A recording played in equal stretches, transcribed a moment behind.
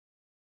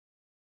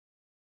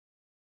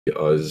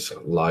us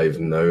live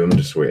now. I'm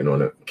just waiting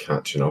on it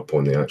catching up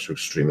on the actual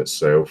stream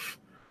itself.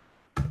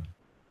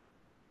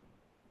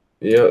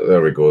 Yeah,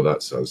 there we go.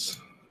 That's us.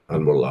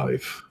 And we're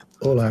live.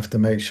 All I have to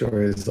make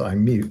sure is I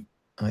mute.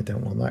 I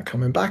don't want that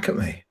coming back at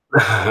me.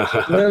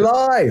 We're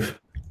live.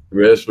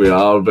 Yes, we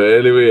are. But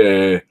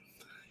anyway,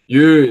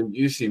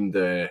 you seemed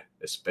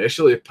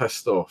especially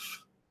pissed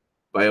off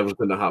by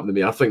everything that happened to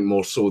me. I think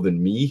more so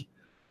than me.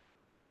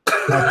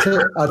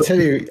 I'll tell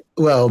you,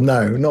 well,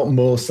 no, not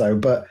more so,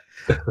 but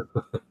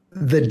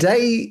the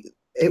day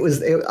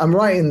I'm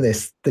writing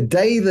this, the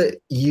day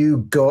that you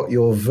got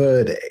your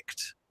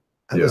verdict,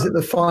 and was it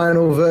the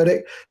final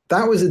verdict?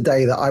 That was a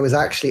day that I was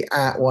actually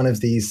at one of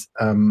these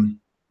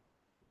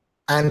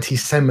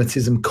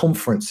anti-Semitism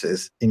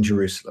conferences in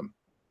Jerusalem.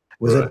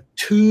 It was a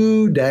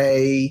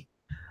 2-day,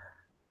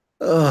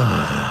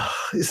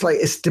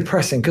 it's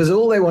depressing because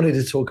all they wanted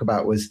to talk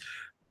about was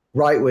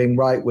right-wing,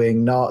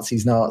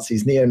 Nazis,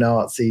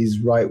 neo-Nazis,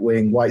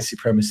 right-wing, white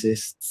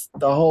supremacists,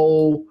 the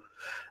whole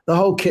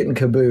kit and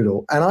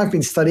caboodle. And I've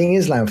been studying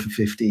Islam for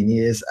 15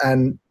 years,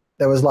 and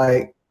there was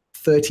like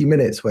 30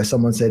 minutes where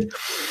someone said,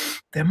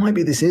 there might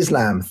be this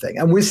Islam thing.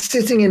 And we're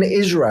sitting in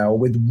Israel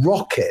with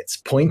rockets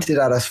pointed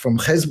at us from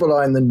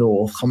Hezbollah in the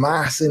north,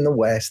 Hamas in the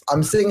west.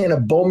 I'm sitting in a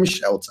bomb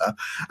shelter,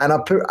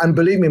 and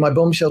believe me, my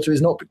bomb shelter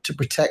is not to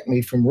protect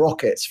me from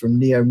rockets from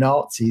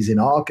neo-Nazis in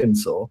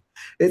Arkansas.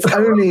 It's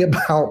only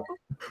about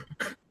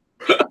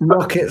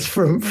rockets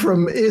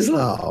from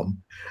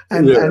Islam.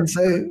 And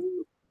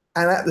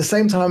at the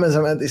same time as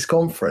I'm at this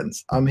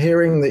conference, I'm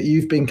hearing that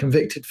you've been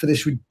convicted for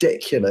this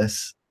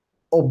ridiculous,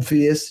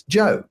 obvious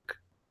joke.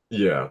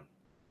 Yeah.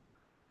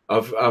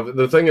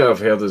 The thing I've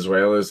heard as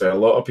well is that a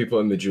lot of people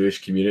in the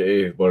Jewish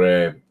community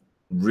were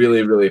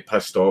really, really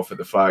pissed off at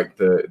the fact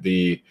that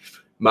the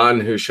man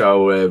who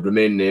shall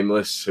remain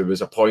nameless, who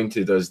was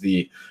appointed as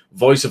the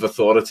voice of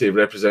authority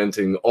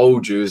representing all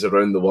Jews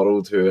around the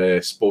world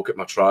who spoke at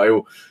my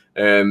trial,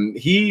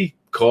 he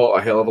caught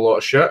a hell of a lot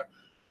of shit.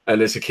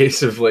 And it's a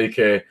case of like,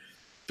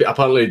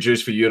 apparently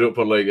Jews for Europe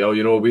are like, oh,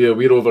 you know,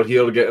 we're over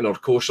here getting our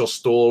kosher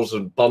stores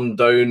and burned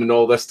down and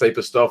all this type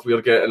of stuff.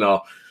 We're getting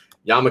our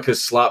yarmulkes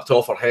slapped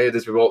off our head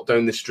as we walk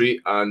down the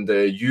street, and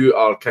you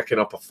are kicking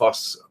up a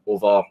fuss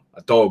over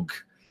a dog.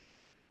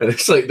 And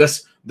it's like,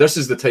 this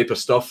is the type of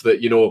stuff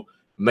that, you know,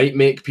 might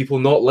make people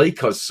not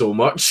like us so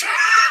much.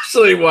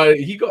 So why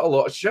he got a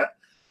lot of shit.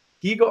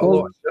 He got a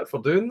lot of shit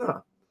for doing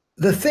that.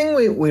 The thing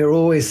we're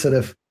always sort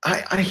of,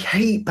 I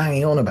hate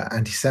banging on about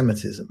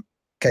anti-Semitism.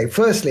 Okay,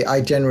 firstly,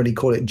 I generally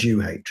call it Jew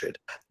hatred.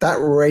 That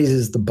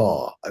raises the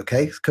bar,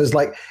 okay? Because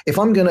like, if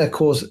I'm going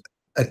to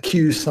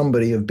accuse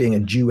somebody of being a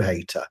Jew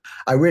hater,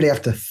 I really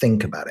have to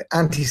think about it.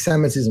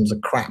 Anti-Semitism is a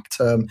crap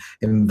term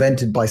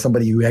invented by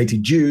somebody who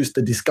hated Jews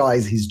to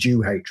disguise his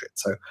Jew hatred.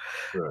 So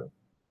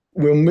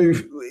we'll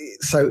move.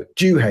 So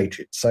Jew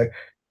hatred. So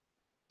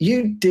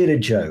you did a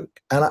joke,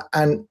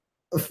 and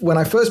when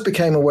I first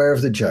became aware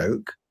of the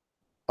joke,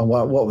 and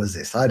what was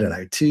this? I don't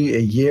know, 2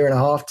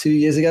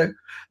 years ago.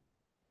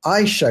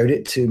 I showed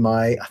it to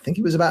I think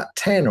he was about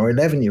 10 or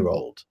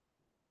 11-year-old.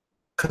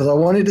 Because I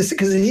wanted to see,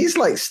 because he's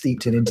like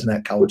steeped in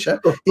internet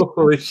culture.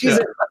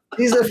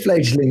 He's a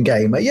fledgling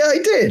gamer. Yeah,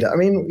 he did. I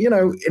mean, you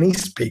know, and he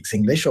speaks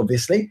English,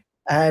 obviously.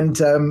 And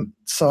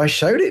so I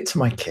showed it to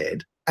my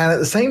kid. And at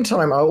the same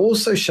time, I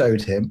also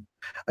showed him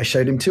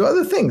two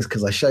other things,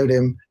 because I showed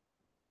him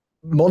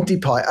Monty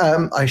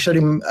Python. I showed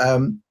him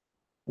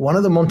one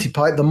of the Monty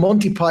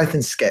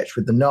Python sketch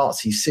with the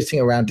Nazis sitting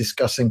around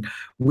discussing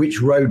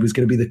which road was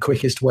going to be the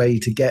quickest way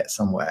to get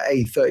somewhere,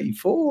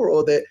 A34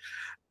 or the,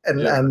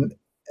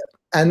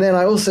 and then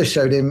I also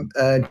showed him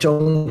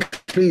John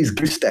Cleese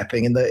goose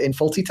stepping in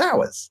Fawlty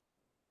Towers.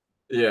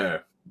 Yeah,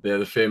 they're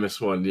the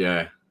famous one.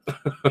 Yeah.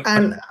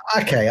 And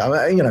okay,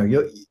 you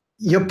know,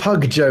 your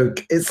pug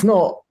joke, it's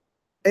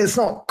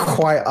not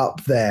quite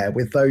up there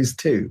with those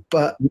two,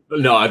 but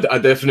no, I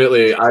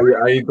definitely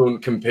I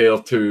don't compare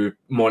to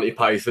Monty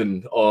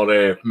Python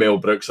or Mel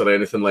Brooks or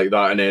anything like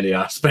that in any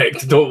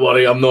aspect. Don't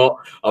worry, I'm not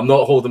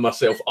holding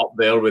myself up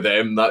there with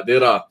them. That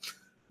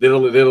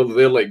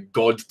they're like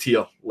god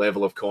tier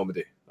level of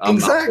comedy.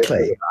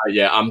 Exactly.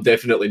 I'm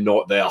definitely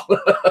not there.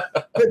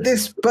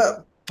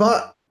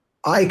 but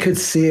I could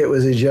see it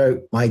was a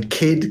joke. My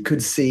kid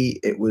could see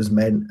it was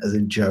meant as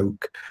a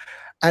joke.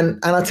 And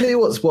I'll tell you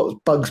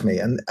what bugs me,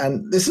 and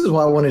this is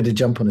why I wanted to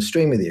jump on a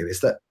stream with you,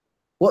 is that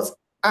what's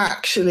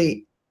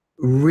actually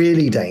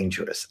really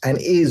dangerous and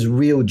is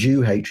real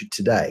Jew hatred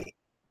today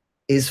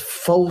is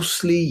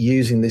falsely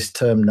using this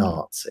term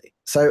Nazi.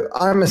 So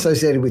I'm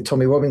associated with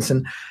Tommy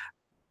Robinson,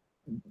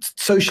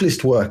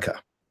 socialist worker,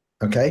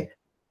 okay?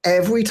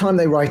 Every time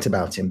they write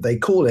about him, they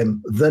call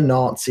him the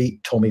Nazi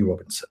Tommy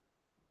Robinson.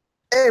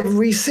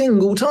 Every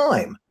single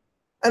time.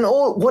 And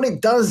what it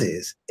does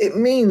is, it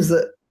means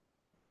that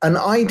an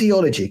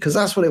ideology, because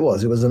that's what it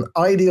was an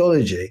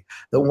ideology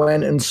that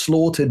went and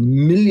slaughtered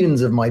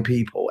millions of my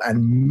people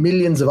and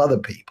millions of other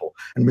people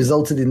and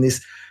resulted in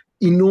this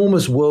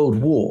enormous world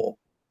war.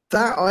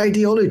 That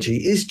ideology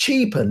is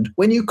cheapened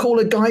when you call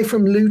a guy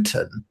from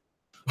Luton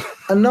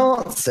a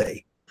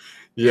Nazi.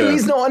 Yeah.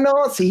 He's not a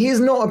Nazi. He is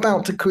not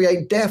about to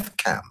create death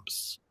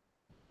camps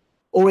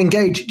or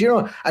engage. Do you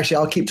know? Actually,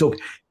 I'll keep talking.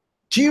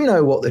 Do you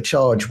know what the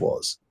charge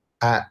was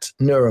at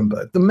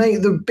Nuremberg?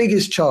 The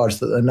biggest charge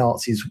that the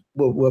Nazis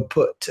were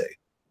put to.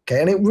 Okay,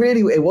 and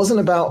it wasn't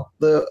about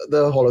the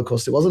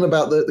Holocaust. It wasn't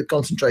about the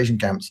concentration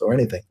camps or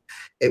anything.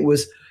 It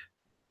was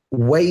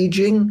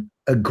waging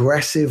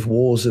aggressive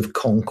wars of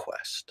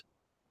conquest.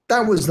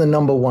 That was the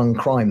number one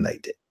crime they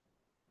did.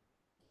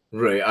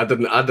 Right, I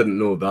didn't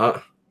know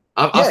that.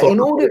 I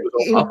thought it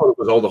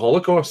was all the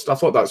Holocaust. I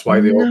thought that's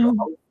why they all.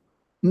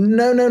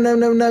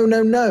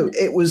 No.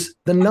 It was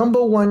the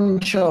number one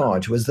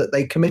charge was that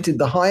they committed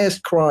the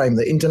highest crime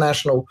the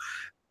international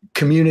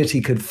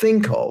community could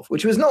think of,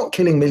 which was not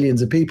killing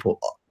millions of people.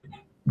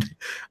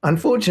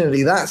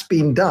 Unfortunately, that's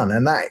been done,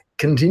 and that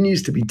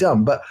continues to be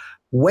done. But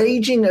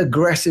waging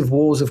aggressive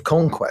wars of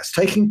conquest,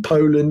 taking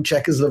Poland,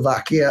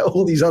 Czechoslovakia,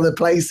 all these other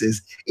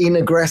places in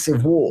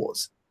aggressive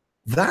wars,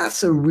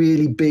 that's a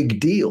really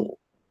big deal.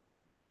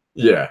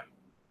 Yeah.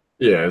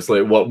 Yeah, it's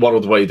like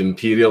worldwide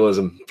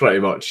imperialism, pretty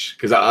much.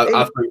 Because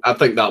I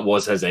think that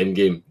was his end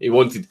game. He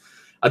wanted,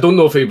 I don't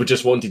know if he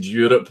just wanted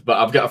Europe, but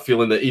I've got a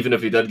feeling that even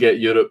if he did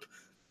get Europe,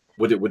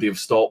 would he have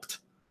stopped?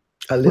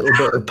 A little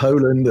bit of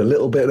Poland, a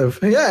little bit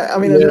of, a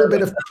little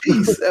bit of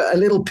peace, a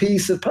little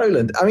piece of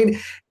Poland. I mean,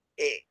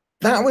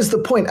 that was the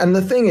point. And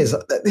the thing is,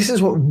 this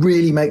is what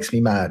really makes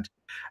me mad.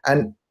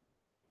 And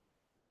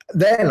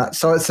then,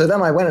 so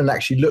then I went and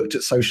actually looked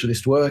at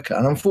Socialist Worker,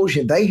 and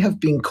unfortunately, they have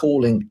been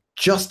calling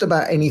just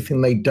about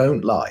anything they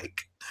don't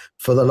like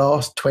for the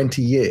last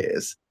 20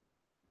 years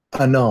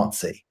a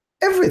Nazi.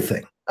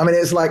 Everything. I mean,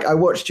 it's like I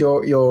watched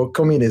your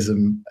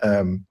communism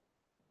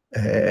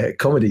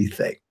comedy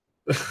thing,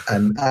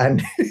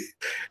 and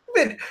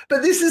but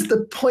this is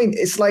the point.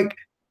 It's like,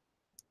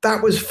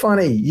 that was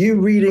funny. You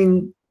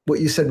reading what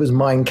you said was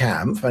Mein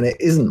Kampf, and it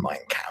isn't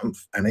Mein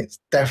Kampf, and it's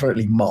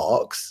definitely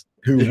Marx,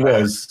 who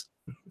was.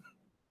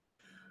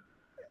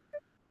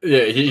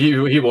 Yeah,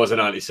 he was an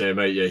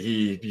anti-Semite. Yeah,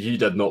 he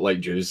did not like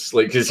Jews.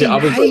 Like, because he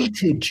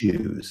hated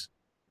Jews.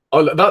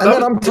 Oh,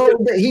 then I'm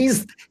told that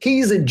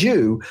he's a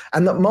Jew,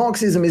 and that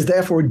Marxism is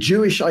therefore a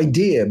Jewish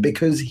idea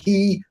because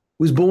he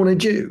was born a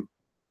Jew.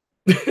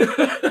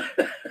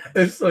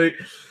 It's like,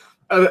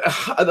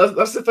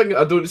 that's the thing.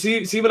 I don't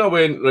see when I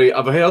went, right,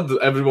 I've heard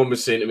everyone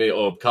was saying to me,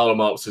 "Oh, Karl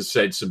Marx has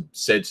said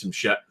some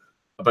shit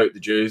about the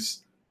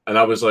Jews," and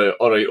I was like,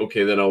 "All right,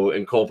 okay, then I'll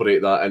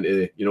incorporate that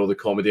into the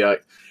Comedy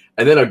Act."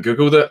 And then I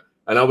Googled it,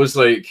 and I was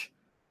like,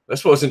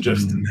 this wasn't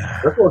just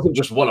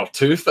one or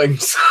two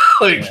things.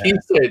 Like,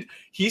 yeah.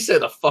 he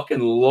said a fucking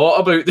lot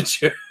about the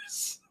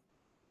Jews.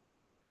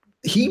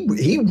 He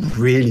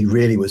really,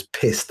 really was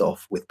pissed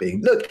off with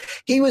being. Look,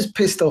 he was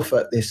pissed off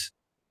at this.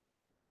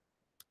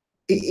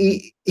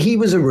 He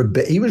was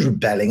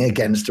rebelling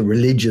against a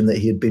religion that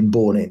he had been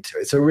born into.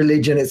 It's a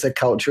religion. It's a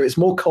culture. It's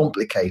more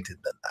complicated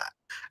than that.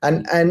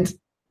 And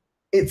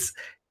it's.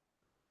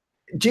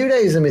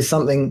 Judaism is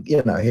something,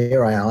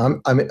 here I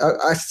am. I mean,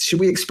 should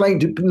we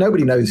explain?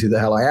 Nobody knows who the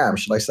hell I am.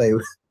 Should I say?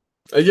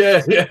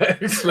 Yeah.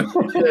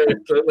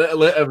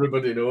 Let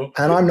everybody know.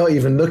 And I'm not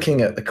even looking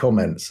at the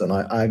comments, and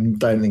I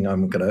don't think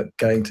I'm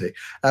going to.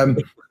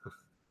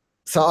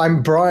 So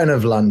I'm Brian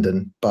of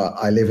London, but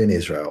I live in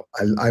Israel.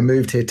 I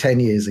moved here 10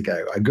 years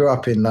ago. I grew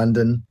up in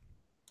London,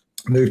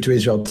 moved to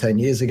Israel 10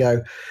 years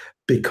ago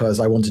because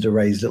I wanted to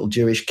raise little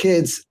Jewish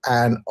kids.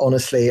 And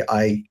honestly,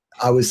 I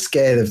was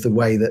scared of the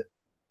way that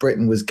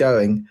Britain was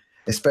going,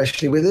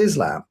 especially with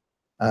Islam.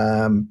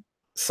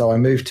 So I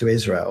moved to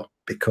Israel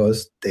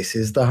because this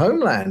is the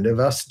homeland of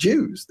us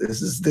Jews.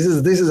 This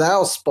is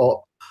our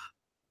spot.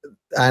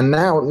 And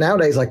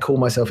nowadays I call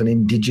myself an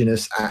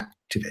indigenous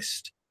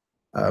activist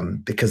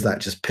because that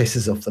just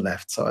pisses off the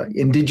left. So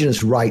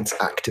indigenous rights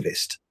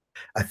activist.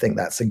 I think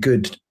that's a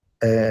good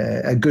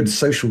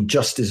social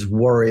justice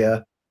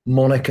warrior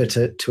moniker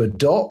to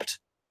adopt.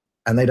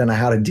 And they don't know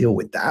how to deal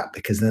with that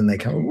because then they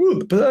come,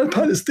 the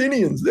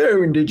Palestinians,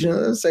 they're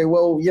indigenous. And say,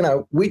 well,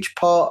 which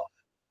part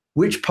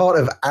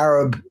of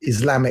Arab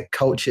Islamic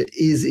culture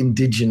is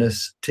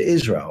indigenous to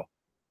Israel?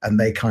 And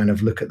they kind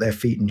of look at their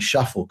feet and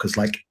shuffle because,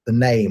 like, the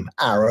name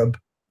Arab,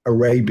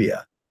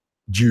 Arabia,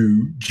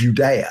 Jew,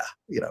 Judea,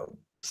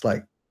 it's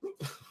like,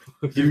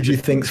 who do you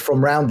think's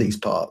from around these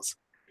parts?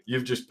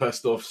 You've just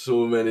pissed off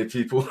so many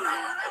people.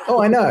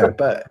 Oh, I know,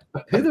 but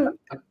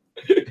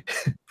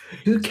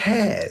who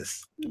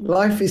cares?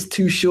 Life is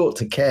too short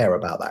to care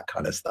about that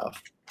kind of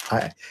stuff.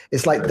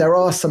 It's like there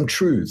are some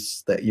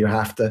truths that you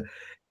have to,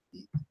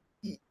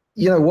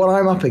 what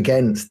I'm up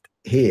against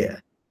here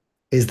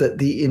is that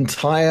the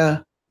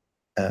entire,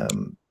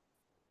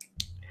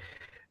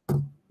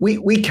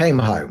 we came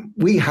home.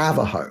 We have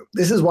a home.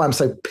 This is why I'm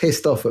so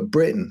pissed off at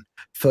Britain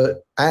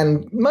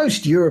and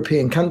most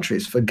European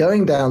countries for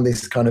going down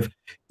this kind of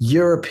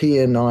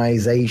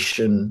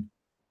Europeanization,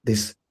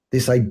 this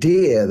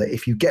idea that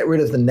if you get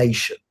rid of the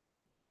nation,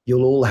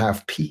 you'll all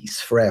have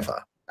peace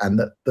forever. And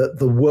that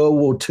the World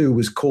War II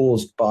was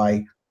caused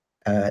by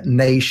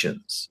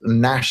nations,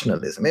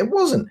 nationalism. It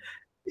wasn't.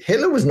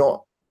 Hitler was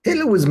not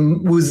Hitler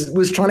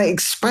was trying to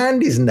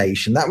expand his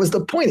nation. That was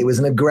the point. It was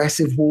an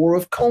aggressive war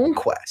of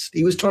conquest.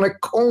 He was trying to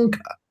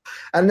conquer.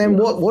 And then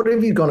what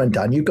have you gone and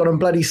done? You've gone and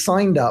bloody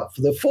signed up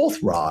for the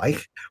Fourth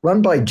Reich,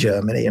 run by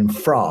Germany and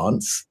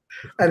France,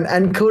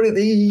 and called it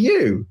the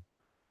EU.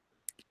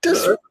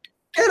 Just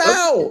get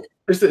out.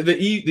 It's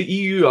the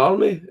EU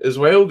army as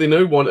well. They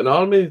now want an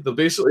army. They're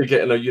basically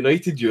getting a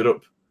united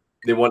Europe.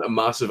 They want a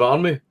massive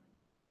army.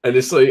 And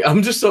it's like,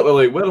 I'm just sort of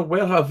like,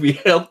 where have we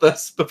heard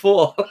this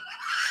before?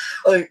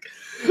 Like,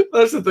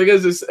 that's the thing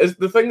is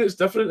the thing that's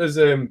different is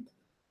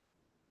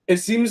it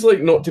seems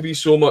like not to be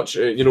so much,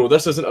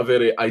 this isn't a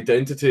very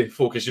identity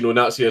focused,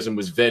 Nazism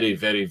was very,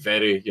 very,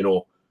 very,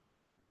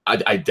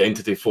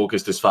 identity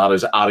focused as far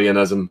as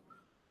Aryanism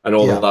and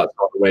all of that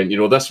sort of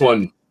went. This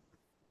one,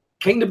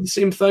 kind of the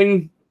same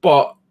thing,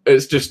 but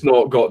it's just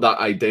not got that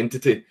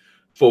identity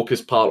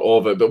focused part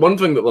of it. But one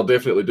thing that they're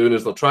definitely doing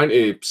is they're trying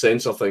to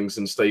censor things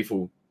and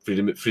stifle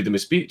freedom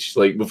of speech.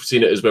 Like we've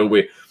seen it as well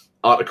with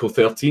Article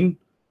 13.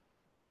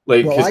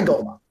 Like,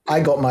 well, I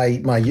got my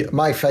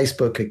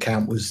Facebook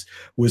account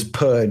was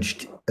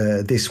purged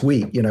this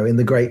week, in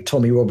the great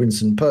Tommy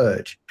Robinson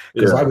purge,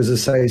 because I was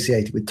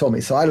associated with Tommy.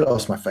 So I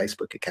lost my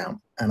Facebook account,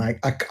 and I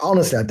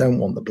honestly, I don't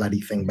want the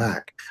bloody thing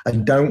back. I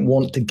don't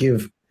want to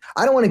give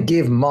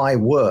my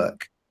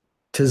work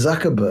to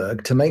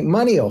Zuckerberg to make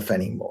money off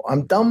anymore.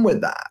 I'm done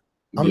with that.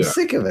 I'm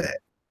sick of it.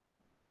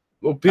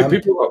 Well,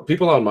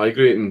 people are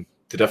migrating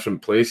to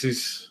different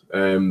places.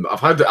 I've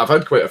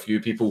had quite a few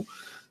people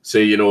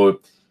say, you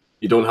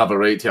don't have a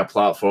right to a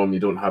platform, you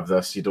don't have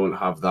this, you don't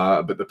have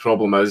that. But the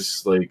problem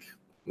is, like,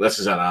 this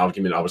is an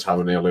argument I was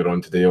having earlier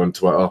on today on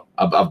Twitter.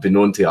 I've been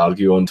known to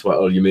argue on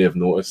Twitter, you may have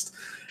noticed.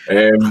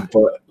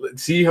 But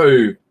see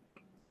how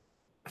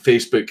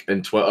Facebook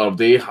and Twitter,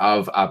 they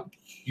have a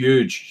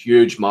huge,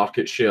 huge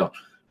market share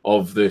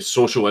of the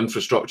social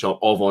infrastructure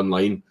of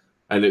online.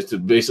 And it's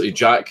basically,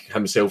 Jack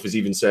himself has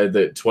even said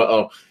that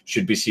Twitter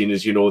should be seen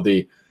as,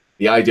 the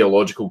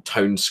ideological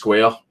town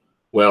square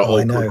where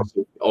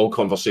all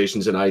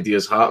conversations and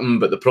ideas happen.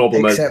 But the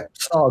problem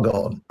except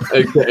Sargon.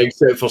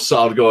 Except for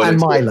Sargon. And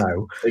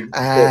Milo.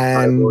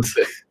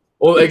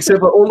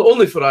 Except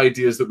only for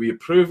ideas that we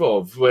approve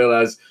of.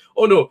 Whereas,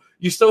 oh no,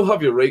 you still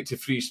have your right to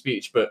free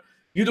speech, but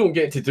you don't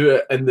get to do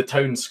it in the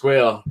town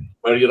square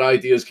where your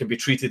ideas can be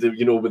treated,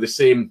 with the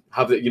same,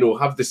 have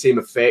the same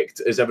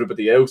effect as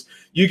everybody else.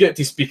 You get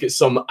to speak at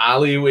some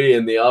alleyway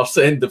in the arse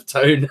end of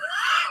town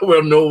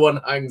where no one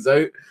hangs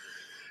out.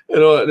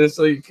 And it's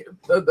like,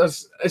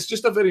 it's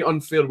just a very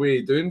unfair way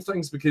of doing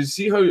things, because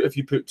see how if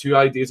you put two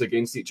ideas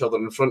against each other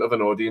in front of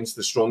an audience,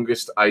 the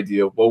strongest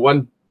idea will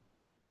win.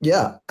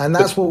 Yeah, and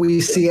that's what we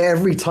see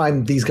every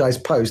time these guys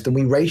post, and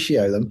we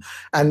ratio them.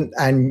 And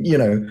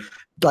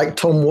like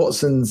Tom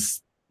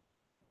Watson's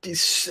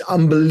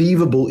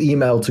unbelievable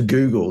email to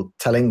Google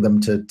telling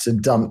them to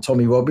dump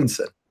Tommy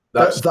Robinson.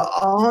 The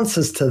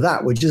answers to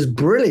that were just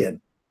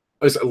brilliant.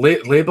 It's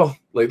Labour,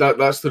 like that.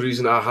 That's the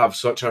reason I have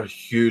such a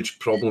huge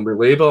problem with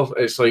Labour.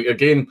 It's like,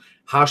 again,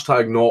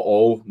 hashtag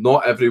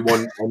not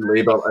everyone on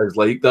Labour is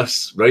like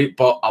this, right?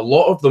 But a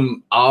lot of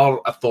them are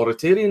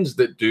authoritarians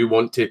that do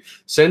want to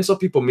censor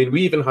people. I mean,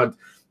 we even had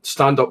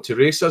Stand Up to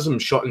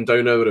Racism shutting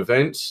down our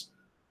events,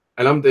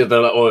 and they're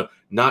like, oh,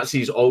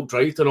 Nazis,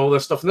 alt-right and all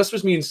this stuff. And this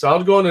was me and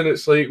Sargon, and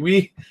it's like,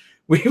 we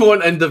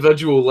want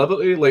individual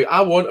liberty. Like,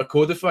 I want a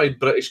codified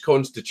British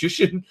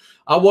constitution.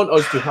 I want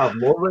us to have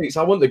more rights.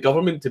 I want the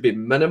government to be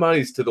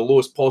minimised to the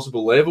lowest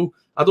possible level.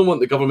 I don't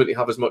want the government to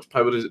have as much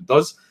power as it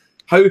does.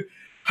 How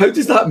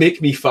does that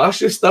make me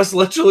fascist? That's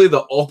literally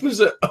the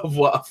opposite of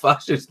what a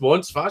fascist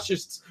wants.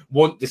 Fascists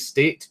want the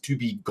state to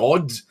be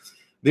God.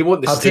 They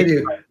want the state.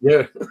 Tell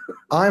you,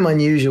 I'm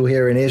unusual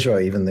here in Israel,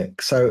 even.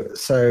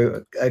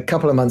 So a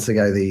couple of months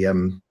ago,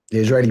 the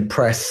Israeli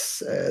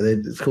press,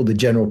 it's called the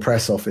General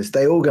Press Office,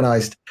 they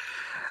organized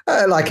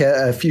like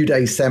a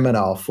few-day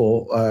seminar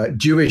for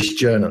Jewish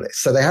journalists.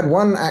 So they had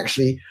one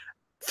actually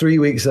 3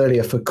 weeks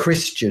earlier for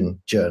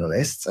Christian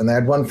journalists, and they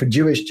had one for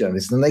Jewish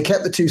journalists, and they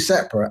kept the two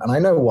separate. And I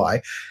know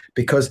why,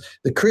 because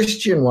the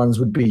Christian ones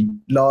would be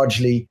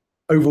largely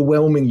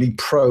overwhelmingly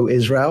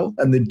pro-Israel,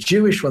 and the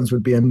Jewish ones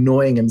would be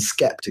annoying and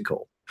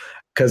skeptical,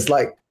 because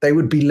like they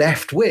would be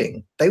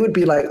left-wing. They would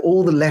be like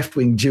all the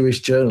left-wing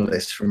Jewish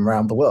journalists from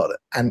around the world.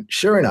 And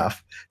sure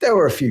enough, there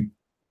were a few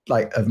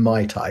like of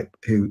my type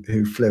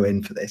who flew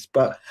in for this.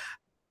 But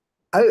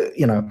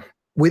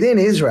within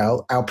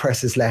Israel, our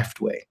press is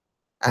left-wing.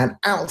 And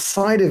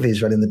outside of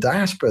Israel, in the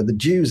diaspora, the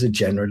Jews are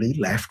generally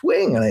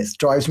left-wing, and it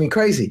drives me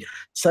crazy.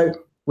 So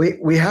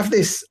we have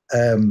this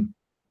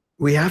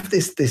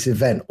this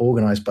event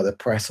organized by the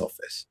press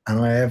office, and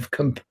I have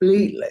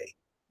completely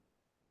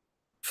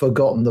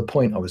forgotten the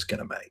point I was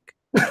going to make.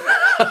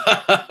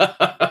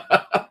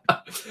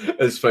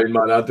 It's fine,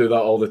 man. I do that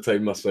all the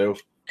time myself.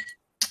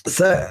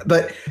 So,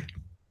 but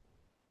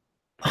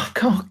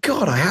oh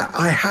God,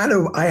 I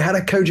had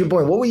a cogent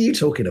point. What were you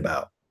talking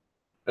about?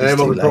 We're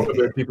talking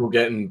about people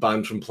getting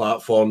banned from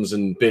platforms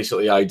and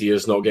basically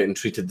ideas not getting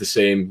treated the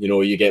same.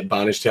 You get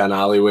banished to an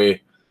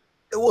alleyway.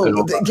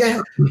 Well,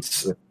 yeah.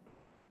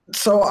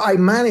 So I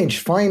managed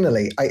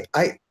finally.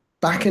 I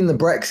back in the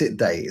Brexit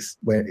days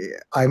where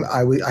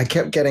I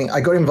kept getting.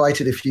 I got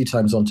invited a few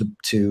times on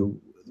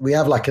to. We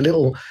have like a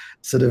little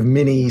sort of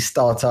mini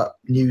startup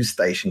news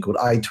station called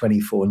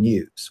I24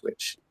 News,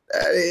 which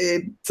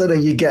sort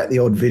of you get the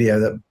odd video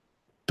that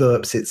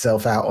burps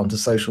itself out onto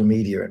social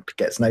media and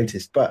gets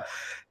noticed. But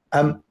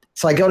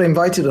so I got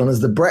invited on as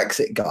the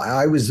Brexit guy.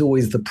 I was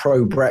always the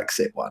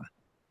pro-Brexit one.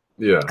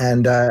 Yeah.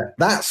 And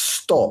that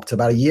stopped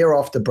about a year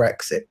after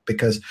Brexit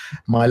because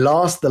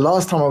the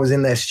last time I was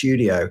in their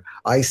studio,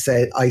 I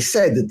said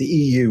that the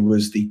EU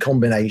was the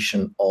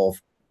combination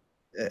of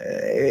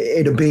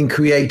it had been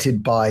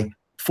created by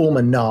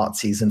former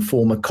Nazis and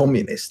former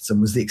communists and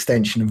was the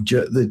extension of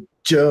the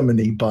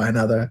Germany by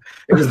another.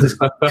 It was this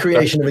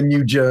creation of a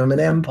new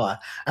German empire.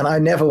 And I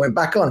never went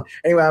back on.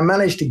 Anyway, I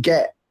managed to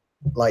get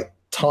like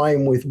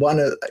time with one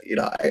of,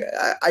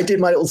 I did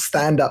my little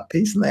stand-up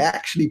piece and they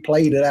actually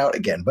played it out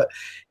again. But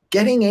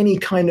getting any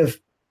kind of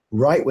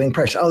right-wing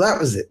pressure, that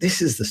was it.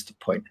 This is the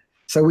point.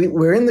 So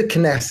we're in the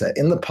Knesset,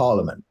 in the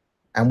parliament,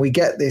 and we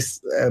get this,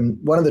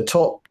 one of the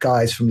top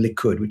guys from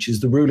Likud, which is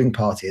the ruling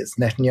party. It's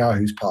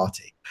Netanyahu's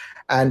party.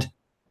 And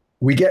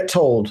we get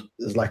told,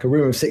 there's like a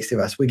room of 60 of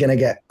us, we're going to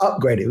get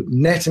upgraded.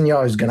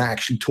 Netanyahu's going to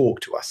actually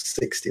talk to us,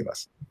 60 of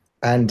us.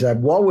 And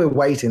while we're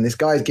waiting, this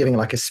guy's giving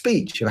like a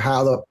speech of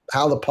how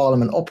the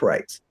parliament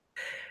operates.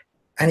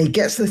 And he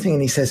gets to the thing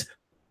and he says,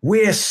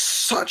 we're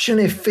such an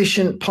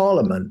efficient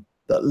parliament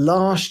that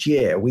last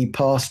year we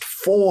passed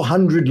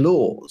 400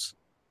 laws.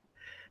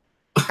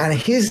 And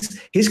his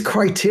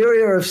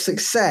criteria of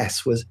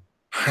success was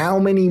how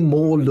many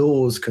more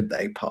laws could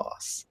they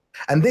pass?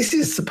 And this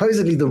is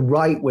supposedly the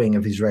right wing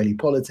of Israeli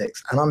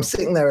politics. And I'm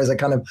sitting there as a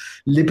kind of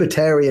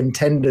libertarian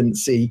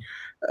tendency,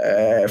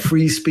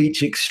 free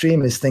speech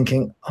extremist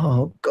thinking,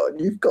 oh God,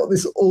 you've got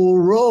this all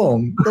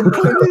wrong. The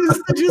point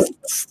is to just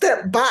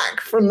step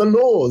back from the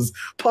laws,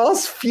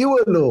 pass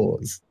fewer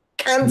laws,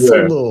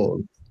 cancel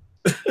laws.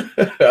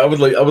 I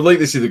would like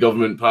to see the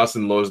government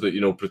passing laws that,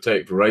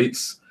 protect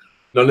rights.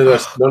 None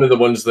of the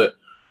ones that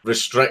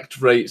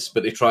restrict rights,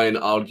 but they try and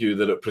argue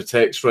that it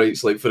protects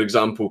rights. Like, for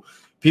example,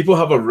 people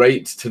have a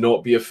right to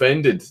not be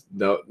offended.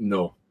 No.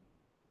 No.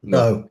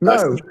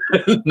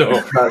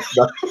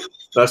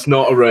 That's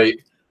not a right.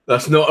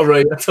 That's not a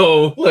right at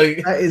all.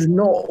 Like, that is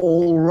not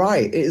all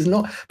right. It is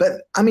not.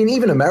 But I mean,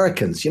 even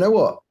Americans, you know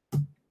what?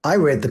 I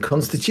read the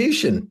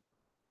Constitution.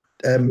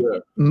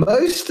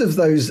 Most of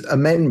those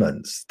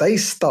amendments, they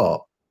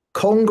start,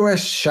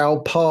 Congress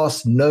shall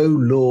pass no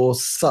law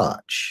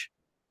such.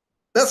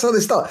 That's how they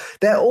start.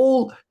 They're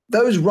all,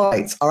 those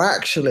rights are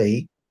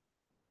actually,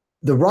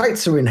 the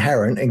rights are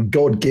inherent and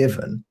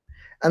God-given.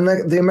 And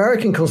the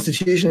American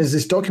Constitution is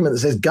this document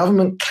that says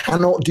government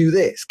cannot do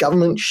this.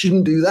 Government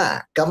shouldn't do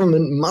that.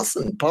 Government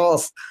mustn't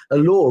pass a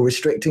law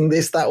restricting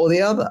this, that, or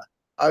the other.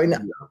 I mean,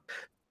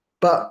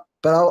 but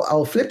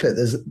I'll flip it.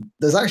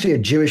 There's actually a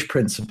Jewish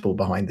principle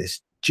behind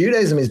this.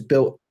 Judaism is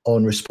built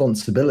on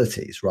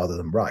responsibilities rather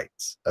than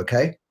rights,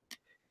 okay?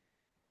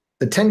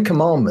 The Ten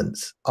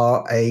Commandments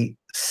are a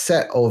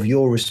set of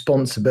your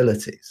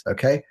responsibilities,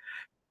 okay?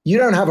 You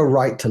don't have a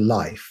right to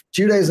life.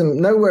 Judaism,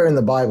 nowhere in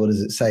the Bible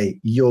does it say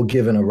you're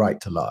given a right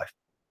to life.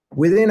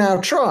 Within our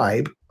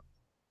tribe,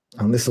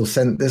 and this will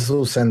send the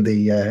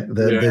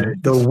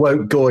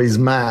woke guys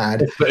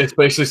mad.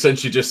 Especially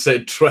since you just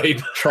said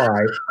tribe.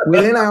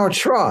 Within our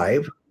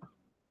tribe,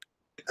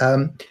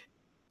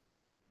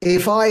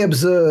 if I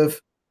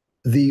observe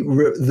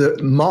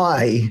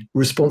my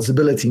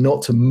responsibility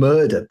not to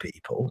murder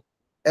people,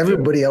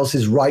 everybody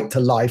else's right to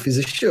life is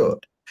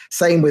assured.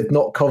 Same with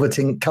not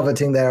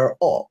coveting their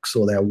ox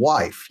or their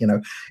wife.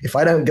 If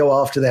I don't go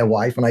after their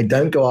wife and I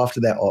don't go after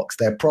their ox,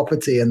 their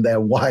property and their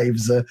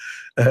wives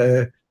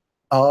are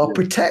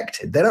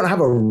protected. They don't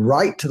have a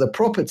right to the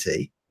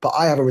property, but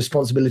I have a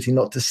responsibility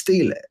not to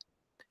steal it.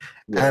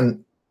 Yeah.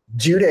 And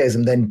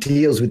Judaism then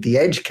deals with the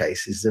edge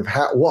cases of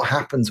what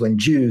happens when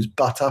Jews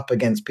butt up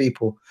against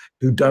people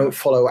who don't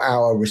follow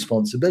our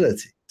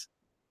responsibilities.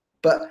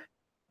 But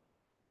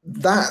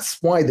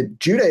that's why the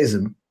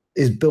Judaism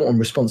is built on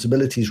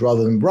responsibilities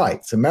rather than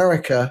rights.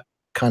 America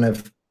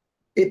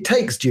it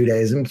takes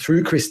Judaism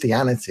through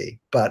Christianity,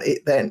 but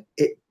it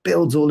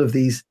builds all of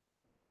these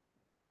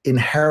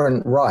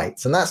inherent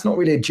rights. And that's not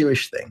really a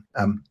Jewish thing.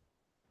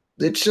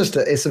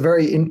 It's a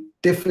very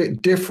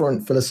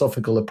different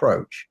philosophical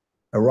approach,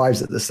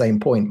 arrives at the same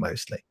point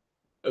mostly.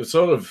 It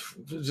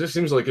just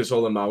seems like it's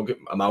all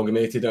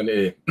amalgamated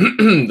into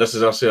this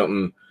is a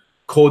certain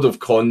code of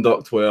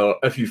conduct where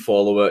if you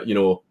follow it,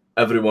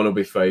 everyone will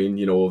be fine.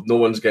 No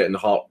one's getting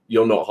hurt.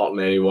 You're not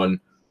hurting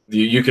anyone.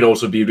 You can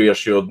also be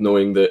reassured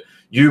knowing that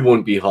you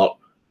won't be hurt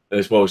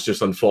as well. It's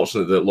just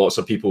unfortunate that lots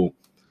of people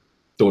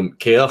don't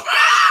care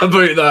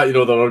about that.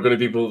 There are going to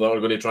be people that are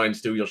going to try and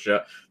steal your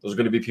shit. There's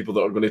going to be people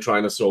that are going to try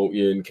and assault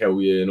you and kill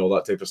you and all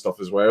that type of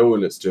stuff as well.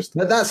 And it's just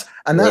that's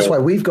why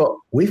we've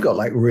got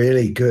like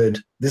really good.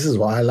 This is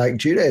why I like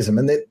Judaism,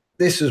 and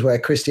this is where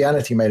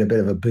Christianity made a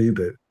bit of a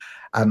boo-boo.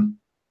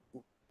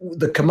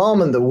 The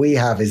commandment that we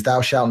have is thou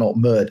shalt not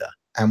murder.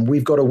 And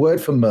we've got a word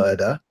for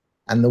murder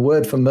And the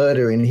word for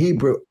murder in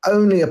Hebrew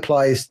only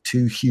applies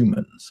to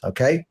humans,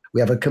 okay?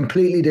 We have a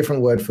completely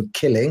different word for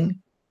killing,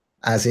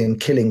 as in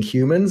killing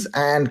humans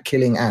and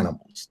killing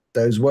animals.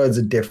 Those words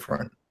are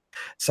different.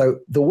 So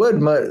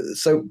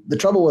the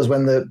trouble was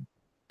when the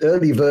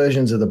early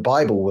versions of the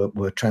Bible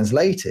were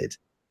translated,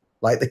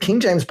 like the King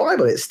James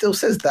Bible, it still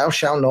says, thou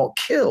shalt not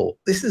kill.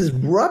 This is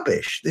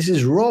rubbish. This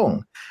is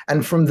wrong.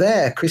 And from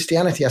there,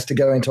 Christianity has to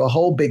go into a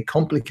whole big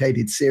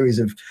complicated series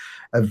of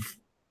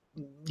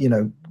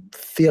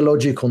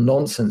theological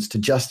nonsense to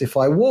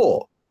justify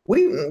war.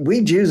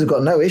 We Jews have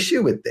got no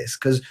issue with this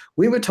because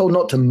we were told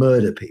not to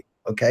murder people,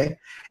 okay?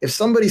 If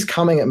somebody's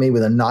coming at me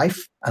with a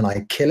knife and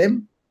I kill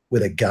him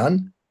with a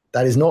gun,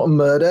 that is not a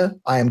murder.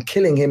 I am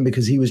killing him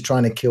because he was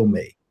trying to kill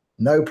me.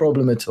 No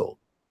problem at all.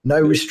 No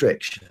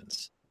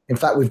restrictions. In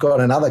fact, we've got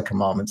another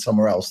commandment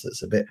somewhere else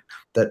that's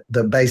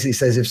that basically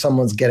says if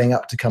someone's getting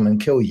up to come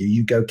and kill you,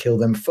 you go kill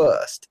them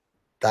first.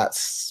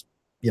 That's,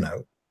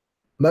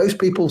 most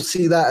people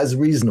see that as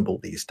reasonable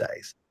these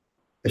days.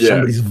 If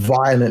somebody's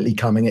violently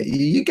coming at you,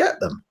 you get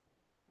them.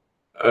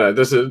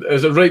 There's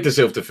a right to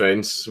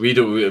self-defense. We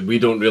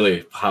don't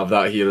really have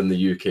that here in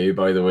the UK,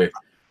 by the way.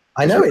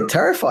 I know, it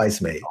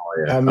terrifies me.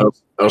 Oh, yeah.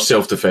 Our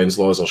self-defense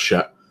laws are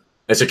shit.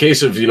 It's a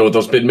case of,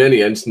 there's been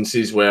many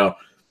instances where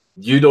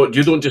you don't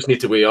just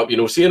need to weigh up.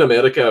 See, in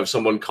America, if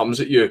someone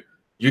comes at you,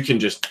 you can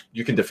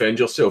defend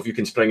yourself. You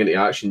can spring into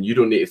action. You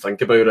don't need to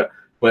think about it.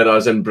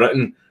 Whereas in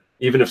Britain,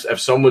 even if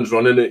someone's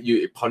running at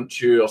you to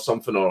punch you or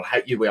something, or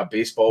hit you with a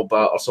baseball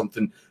bat or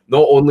something,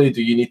 not only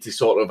do you need to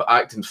sort of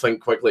act and think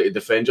quickly to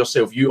defend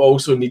yourself, you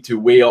also need to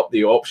weigh up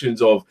the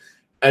options of,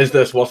 is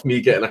this worth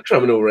me getting a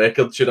criminal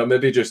record? Should I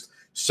maybe just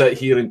sit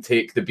here and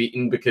take the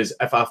beating? Because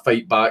if I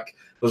fight back,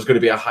 there's going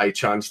to be a high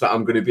chance that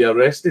I'm going to be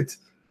arrested.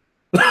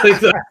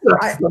 We've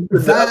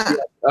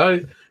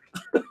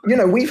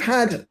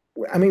had,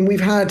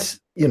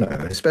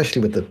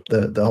 especially with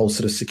the whole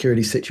sort of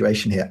security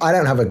situation here. I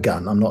don't have a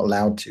gun. I'm not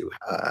allowed to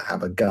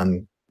have a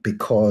gun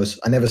because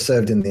I never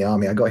served in the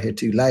army. I got here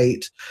too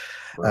late.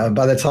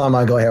 By the time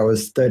I got here, I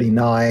was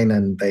 39,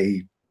 and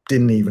they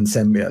didn't even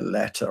send me a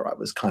letter. I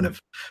was kind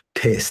of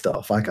pissed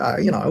off.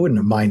 I wouldn't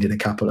have minded a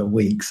couple of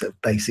weeks of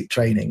basic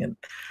training and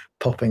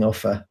popping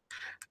off an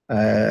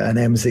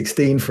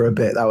M16 for a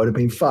bit. That would have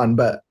been fun,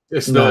 but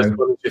it's not as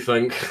fun as you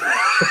think.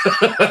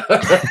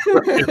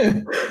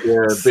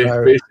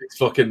 Basic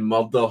fucking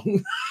murder.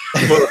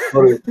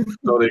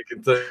 Sorry,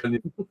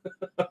 continue.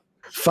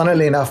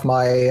 Funnily enough,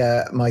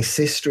 my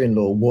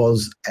sister-in-law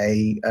was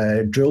a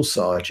drill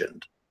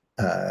sergeant.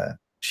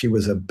 She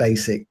was a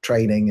basic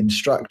training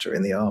instructor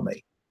in the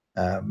army,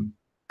 so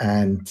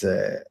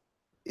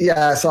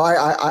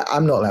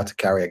I'm not allowed to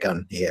carry a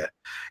gun here.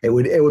 It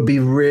would be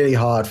really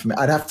hard for me.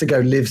 I'd have to go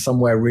live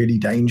somewhere really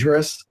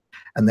dangerous,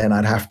 and then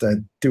I'd have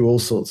to do all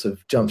sorts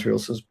of jump through all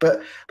sorts.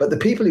 But the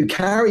people who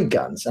carry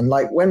guns, and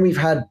like when we've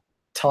had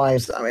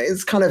times,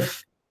 it's kind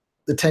of,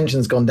 the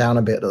tension's gone down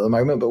a bit at the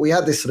moment, but we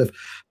had this sort of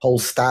whole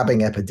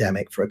stabbing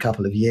epidemic for a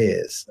couple of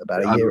years,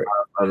 about a year.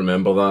 I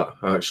remember that,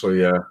 actually,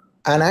 yeah.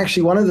 And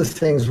actually, one of the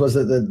things was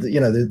that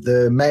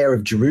the mayor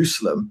of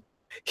Jerusalem,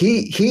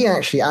 he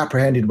actually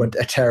apprehended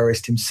a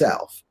terrorist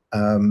himself.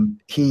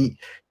 He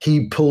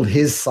pulled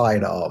his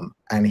sidearm,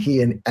 and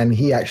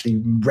he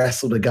actually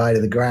wrestled a guy to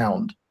the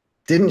ground.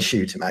 Didn't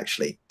shoot him,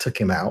 actually, took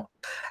him out.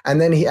 And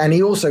then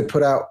he also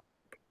put out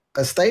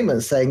a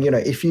statement saying,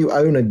 if you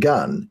own a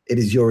gun, it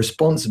is your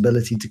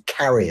responsibility to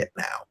carry it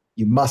now.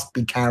 You must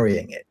be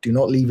carrying it. Do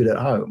not leave it at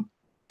home.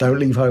 Don't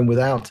leave home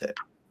without it.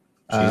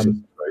 Jesus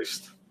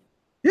Christ.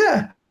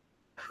 Yeah.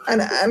 And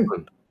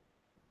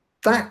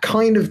that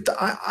kind of,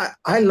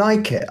 I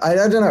like it. I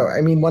don't know.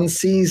 I mean, one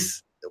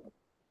sees,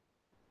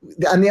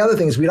 and the other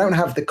thing is we don't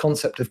have the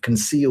concept of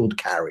concealed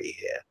carry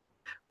here.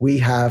 We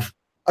have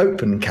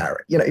open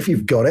carry. If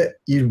you've got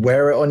it, you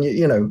wear it on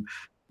your,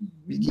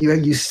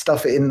 you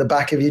stuff it in the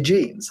back of your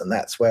jeans, and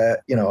that's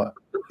where,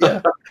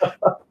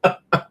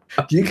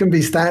 you can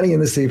be standing in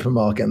the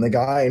supermarket and the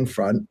guy in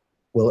front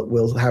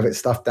will have it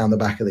stuffed down the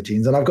back of the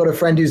jeans. And I've got a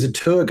friend who's a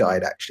tour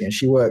guide, actually, and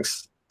she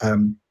works,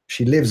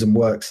 she lives and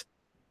works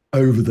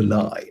over the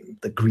line,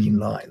 the Green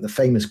Line, the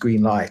famous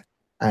Green Line.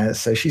 And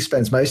so she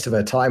spends most of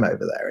her time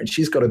over there, and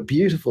she's got a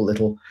beautiful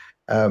little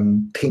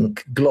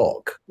pink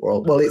Glock.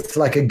 Well, it's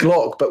like a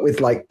Glock, but with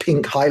like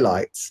pink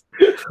highlights.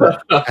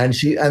 and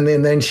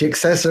then she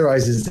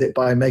accessorizes it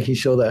by making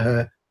sure that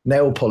her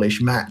nail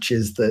polish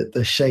matches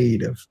the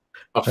shade of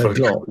her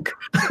Glock.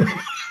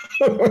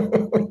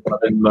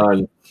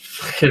 Man,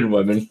 fucking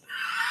women.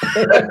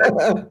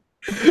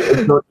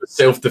 It's not just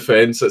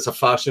self-defense, it's a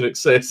fashion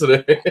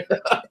accessory.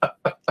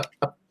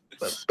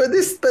 but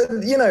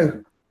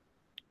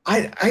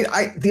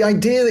the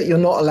idea that you're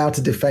not allowed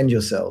to defend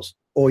yourselves,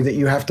 or that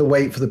you have to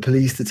wait for the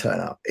police to turn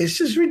up, it's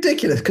just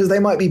ridiculous, because they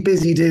might be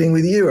busy dealing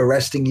with you,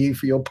 arresting you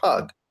for your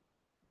pug.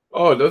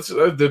 Oh, that's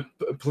the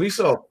police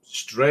are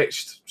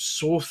stretched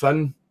so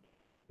thin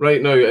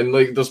right now, and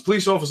like there's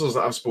police officers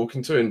that I've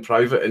spoken to in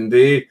private, and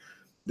they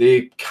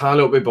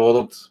cannot be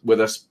bothered with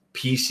this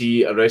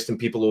PC arresting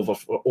people over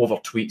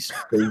tweets.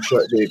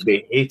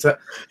 They hate it.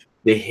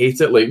 They hate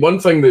it. Like, one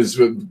thing that's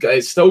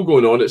it's still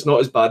going on. It's not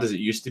as bad as it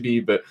used to be,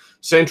 but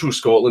Central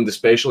Scotland,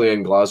 especially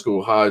in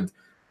Glasgow, had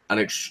an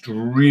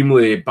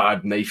extremely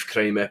bad knife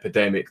crime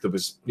epidemic. There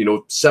was,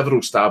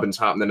 several stabbings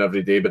happening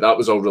every day, but that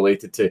was all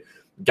related to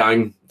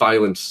gang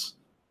violence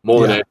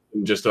more than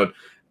anything. Just a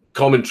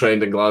common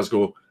trend in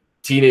Glasgow.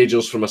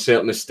 Teenagers from a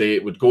certain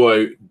estate would go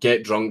out,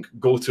 get drunk,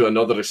 go to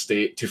another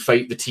estate to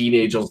fight the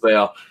teenagers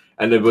there,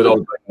 and they would all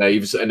bring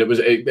knives. And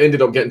it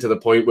ended up getting to the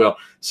point where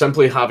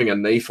simply having a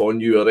knife on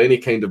you or any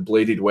kind of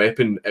bladed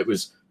weapon, it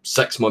was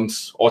 6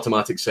 months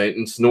automatic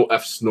sentence, no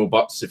ifs, no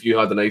buts. If you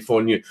had a knife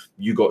on you,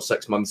 you got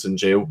 6 months in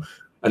jail.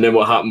 And then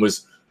what happened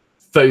was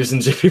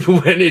thousands of people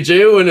went to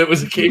jail, and it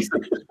was a case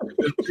that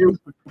the jail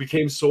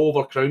became so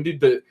overcrowded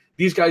that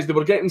these guys, they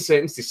were getting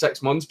sentenced to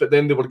 6 months, but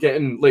then they were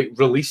getting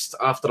released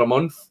after a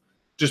month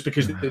just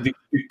because they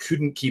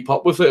couldn't keep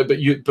up with it.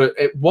 But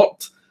it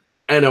worked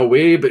in a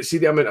way. But see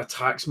the amount of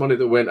tax money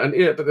that went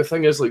into it. But the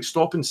thing is,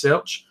 stop and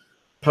search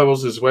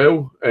powers as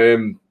well.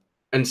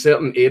 In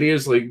certain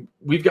areas,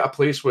 we've got a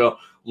place where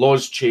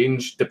laws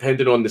change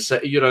depending on the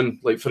city you're in.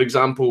 Like, for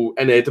example,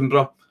 in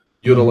Edinburgh,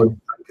 you're allowed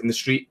to drink in the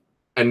street.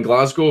 In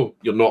Glasgow,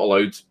 you're not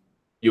allowed.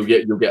 You'll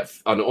get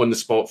an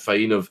on-the-spot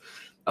fine of,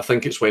 I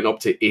think it's went up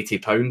to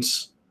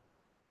 £80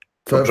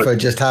 for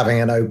just having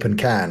an open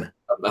can.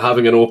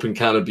 Having an open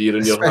can of beer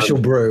in your special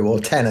hand. Brew or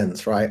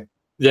Tennent's, right?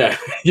 Yeah,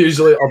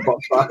 usually a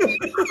buck.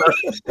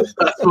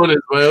 That's one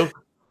as well.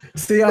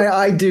 See,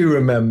 I do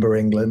remember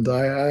England.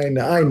 I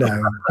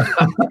know.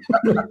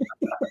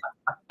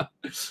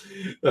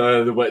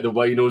 The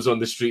winos on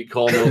the street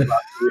corner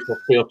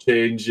for fair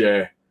change.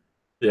 Yeah,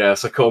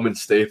 it's a common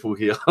staple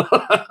here.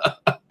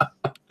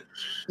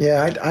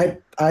 Yeah,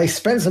 I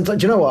spent some time.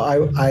 Do you know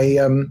what?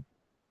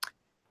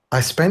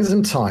 I spent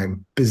some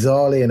time,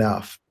 bizarrely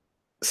enough.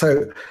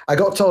 So I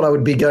got told I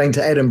would be going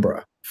to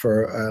Edinburgh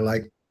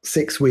for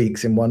 6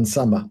 weeks in one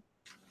summer,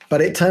 but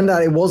it turned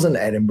out it wasn't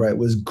Edinburgh. It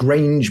was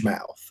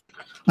Grangemouth.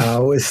 And I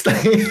was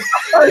staying.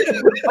 How did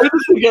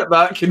you get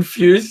that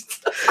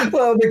confused?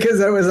 Well, because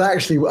I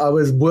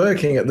was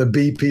working at the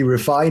BP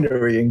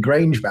refinery in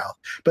Grangemouth,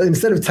 but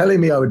instead of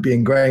telling me I would be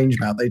in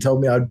Grangemouth, they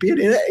told me I'd be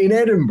in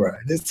Edinburgh.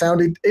 It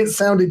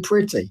sounded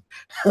pretty.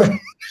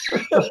 And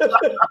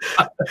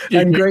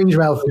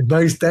Grangemouth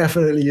most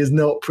definitely is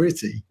not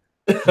pretty.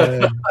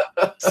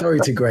 Sorry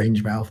to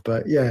Grangemouth,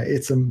 but yeah,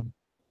 it's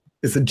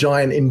a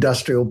giant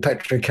industrial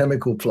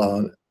petrochemical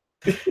plant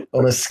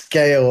on a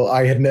scale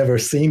I had never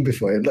seen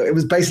before. It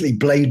was basically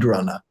Blade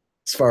Runner,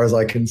 as far as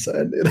I'm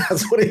concerned.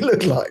 That's what it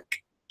looked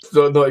like.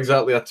 So not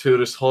exactly a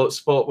tourist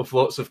hotspot with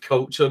lots of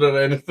culture or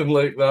anything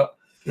like that.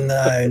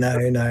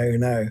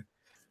 No.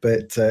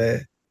 But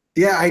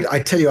yeah, I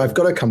tell you, I've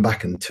got to come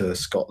back and tour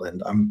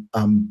Scotland.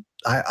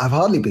 I've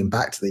hardly been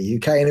back to the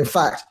UK, and in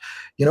fact,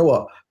 you know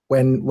what?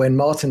 When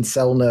Martin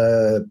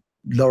Sellner,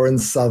 Lauren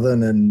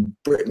Southern, and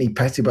Brittany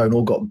Pettibone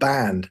all got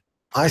banned,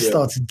 I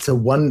started to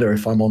wonder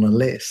if I'm on a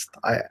list.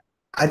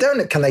 I don't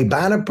know. Can they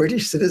ban a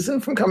British citizen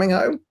from coming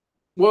home?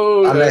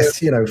 Well, unless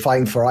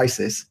fighting for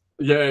ISIS.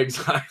 Yeah,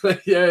 exactly.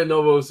 Yeah,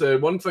 no. Well,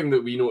 one thing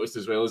that we noticed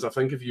as well is I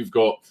think if you've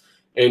got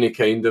any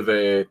kind of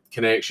a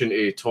connection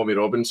to Tommy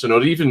Robinson,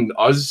 or even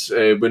us,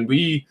 when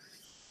me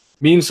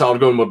and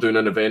Sargon were doing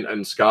an event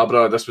in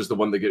Scarborough, this was the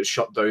one that gets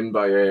shut down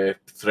by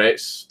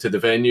threats to the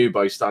venue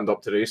by Stand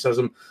Up to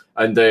Racism,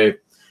 and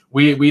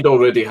we'd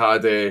already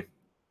had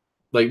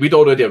we'd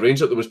already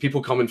arranged it. There was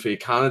people coming from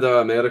Canada,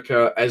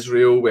 America,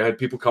 Israel. We had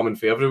people coming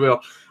from everywhere.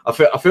 I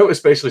felt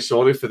especially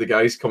sorry for the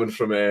guys coming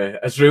from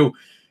Israel,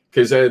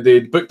 because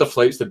they'd booked their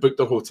flights, they'd booked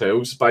their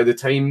hotels. By the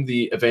time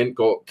the event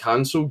got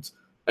cancelled,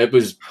 it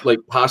was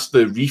past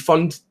the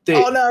refund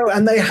date. Oh no,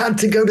 and they had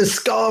to go to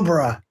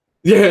Scarborough.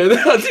 Yeah, they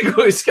had to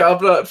go to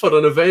Scarborough for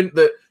an event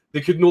that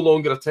they could no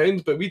longer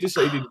attend. But we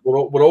decided we're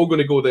all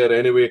going to go there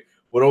anyway.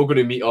 We're all going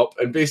to meet up.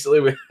 And basically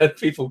we had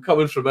people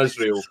coming from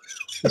Israel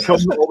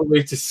coming all the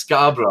way to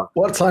Scarborough.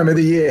 What time of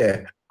the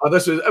year?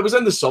 It was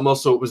in the summer,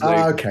 so it was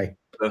nice. Okay.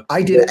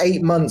 I did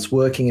 8 months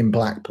working in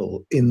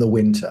Blackpool in the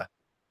winter.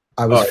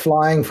 I was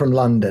flying from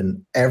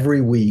London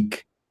every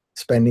week,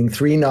 spending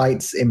 3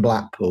 nights in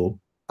Blackpool.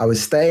 I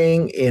was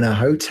staying in a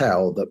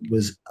hotel that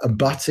was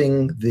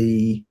abutting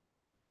the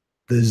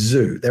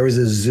zoo. There is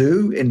a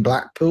zoo in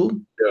Blackpool.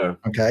 Yeah.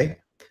 Okay.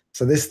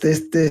 So this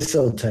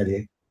I'll tell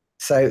you.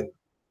 So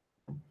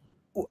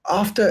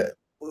after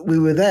we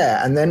were there,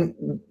 and then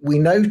we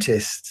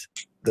noticed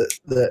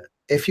that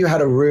if you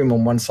had a room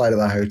on one side of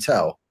the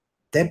hotel,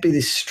 there'd be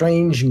this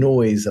strange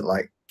noise at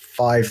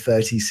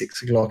 5:30,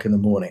 6 o'clock in the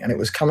morning, and it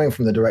was coming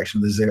from the direction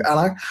of the zoo.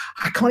 And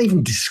I can't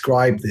even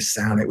describe this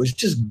sound. It was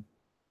just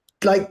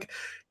like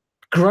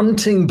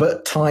grunting,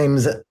 but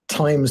times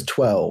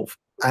 12.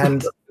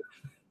 And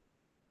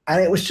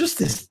and it was just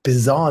this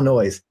bizarre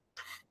noise.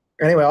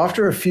 Anyway,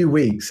 after a few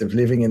weeks of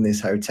living in this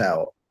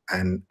hotel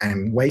and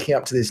waking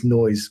up to this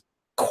noise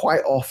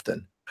quite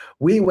often,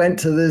 we went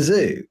to the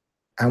zoo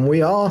and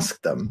we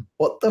asked them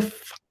what the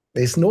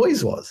this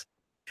noise was.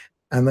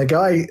 And the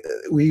guy,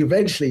 we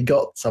eventually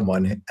got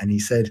someone, and he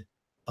said,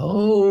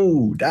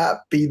 "Oh,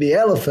 that be the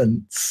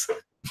elephants."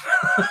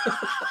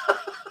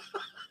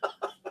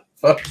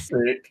 Fuck's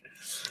sake.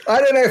 I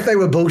don't know if they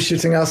were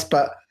bullshitting us,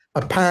 but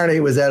apparently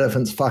it was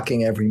elephants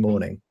fucking every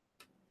morning.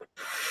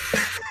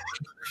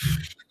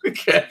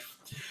 Okay.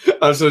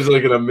 That sounds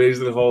like an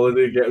amazing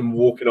holiday, getting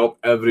woken up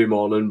every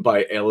morning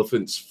by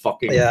elephants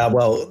fucking. Yeah,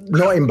 well,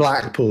 not in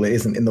Blackpool. It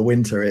isn't in the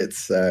winter.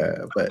 It's,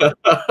 but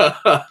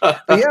yeah,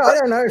 I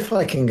don't know if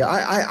I can go.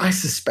 I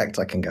suspect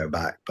I can go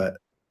back, but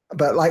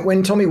like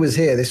when Tommy was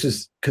here, this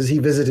was because he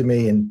visited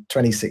me in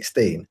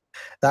 2016.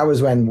 That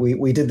was when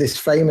we did this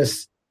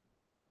famous.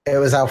 It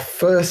was our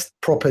first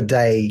proper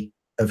day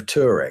of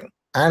touring,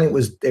 and it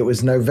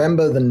was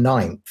November the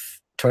 9th,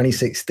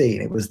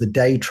 2016. It was the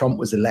day Trump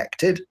was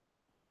elected.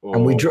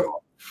 And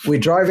we're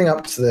driving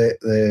up to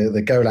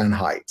the Golan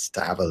Heights to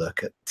have a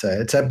look at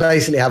to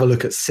basically have a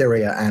look at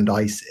Syria and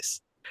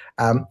ISIS.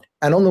 And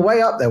on the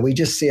way up there, we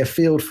just see a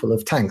field full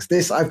of tanks.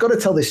 I've got to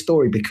tell this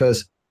story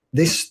because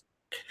this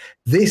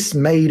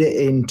made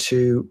it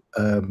into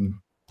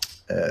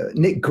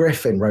Nick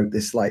Griffin wrote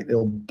this like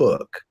little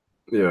book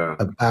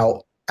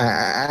about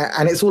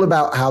and it's all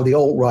about how the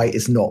alt-right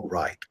is not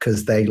right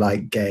because they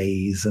like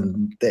gays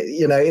and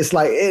it's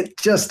like it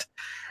just.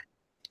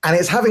 And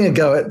it's having a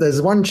go at,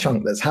 there's one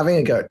chunk that's having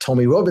a go at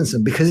Tommy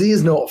Robinson because he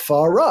is not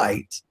far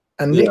right.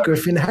 And Nick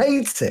Griffin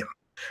hates him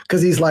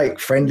because he's like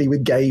friendly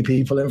with gay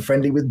people and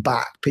friendly with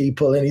black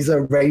people. And he's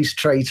a race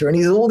traitor and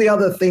he's all the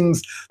other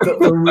things that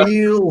the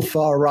real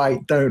far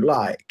right don't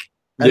like.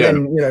 And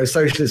then,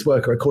 socialist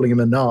worker are calling him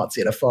a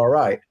Nazi and a far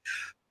right.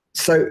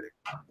 So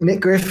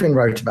Nick Griffin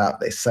wrote about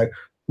this. So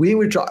we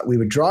were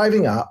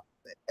driving up.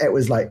 It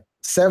was like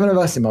 7 of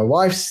us in my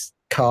wife's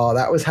car.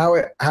 That was how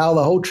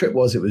the whole trip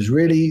was. It was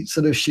really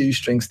sort of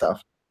shoestring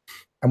stuff.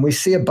 And we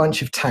see a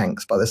bunch of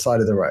tanks by the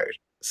side of the road.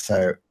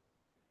 So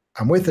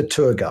I'm with a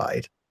tour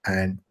guide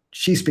and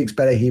she speaks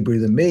better Hebrew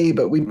than me,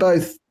 but we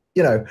both,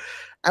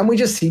 and we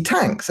just see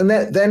tanks and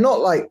they're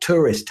not like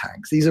tourist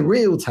tanks. These are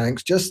real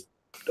tanks just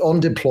on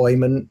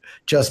deployment,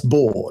 just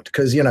bored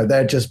because,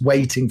 they're just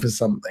waiting for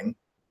something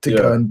to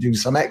go and do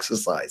some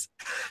exercise.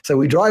 So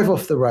we drive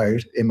off the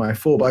road in my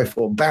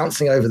 4x4,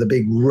 bouncing over the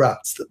big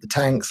ruts that the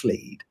tanks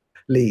leave.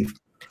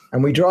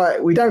 And we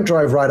don't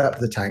drive right up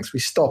to the tanks. We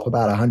stop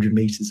about 100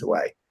 meters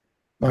away.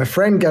 My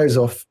friend goes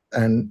off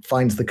and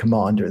finds the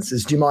commander and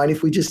says, do you mind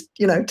if we just,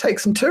 take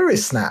some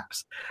tourist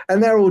snaps?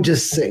 And they're all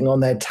just sitting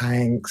on their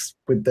tanks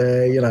with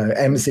their,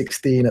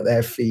 M16 at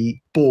their feet,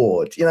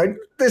 bored.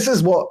 This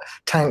is what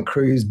tank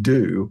crews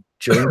do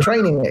during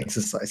training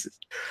exercises.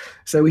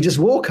 So we just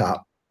walk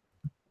up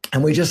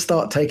and we just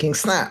start taking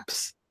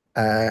snaps.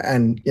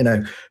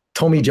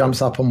 Tommy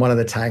jumps up on one of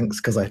the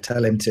tanks because I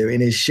tell him to in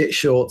his shit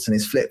shorts and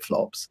his flip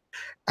flops.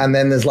 And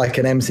then there's like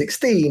an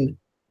M16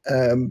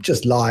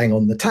 just lying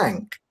on the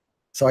tank.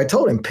 So I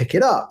told him, pick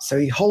it up. So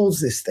he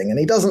holds this thing and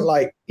he doesn't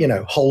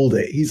hold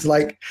it. He's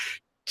like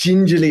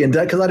gingerly and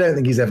because I don't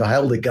think he's ever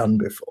held a gun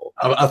before.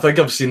 I think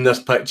I've seen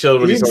this picture.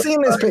 You've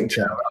seen this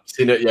picture? Yeah, I've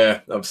seen it.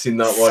 Yeah, I've seen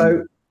that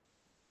one.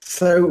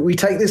 So we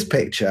take this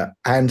picture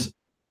and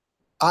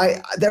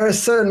there are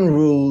certain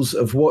rules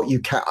of what you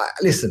can.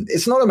 Listen,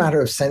 it's not a matter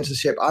of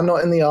censorship. I'm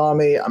not in the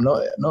army. I'm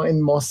not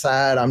in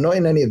Mossad. I'm not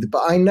in any of the.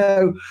 But I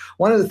know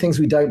one of the things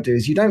we don't do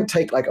is you don't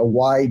take like a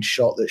wide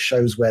shot that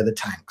shows where the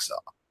tanks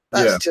are.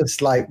 That's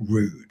just like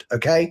rude.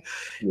 Okay.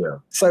 Yeah.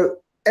 So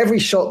every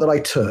shot that I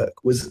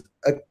took was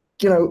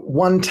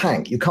one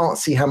tank. You can't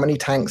see how many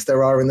tanks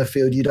there are in the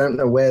field. You don't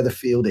know where the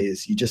field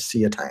is. You just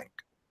see a tank.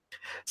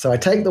 So I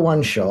take the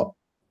one shot,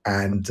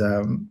 and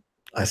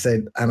I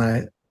said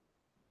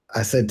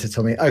to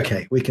Tommy,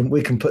 okay, we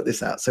can put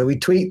this out. So we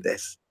tweet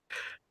this.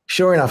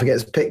 Sure enough, it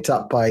gets picked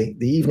up by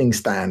the Evening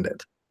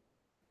Standard.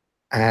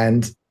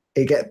 And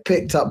it gets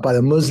picked up by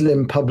the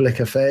Muslim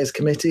Public Affairs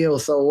Committee, or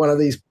so one of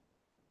these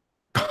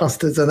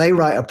bastards, and they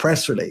write a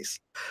press release.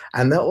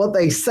 And what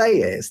they say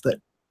is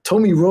that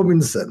Tommy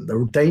Robinson,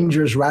 the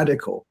dangerous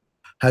radical,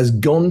 has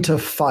gone to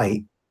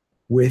fight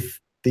with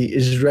the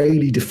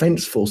Israeli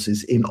Defense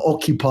Forces in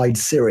occupied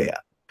Syria.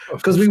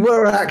 Because we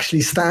were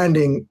actually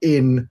standing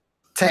in,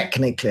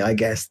 technically, I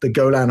guess, the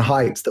Golan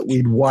Heights that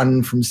we'd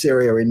won from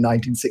Syria in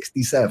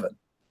 1967.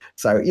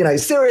 So,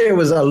 Syria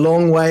was a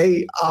long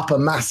way up a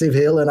massive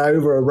hill and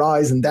over a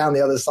rise and down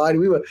the other side.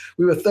 We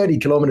were 30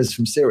 kilometers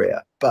from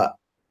Syria, but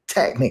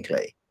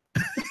technically.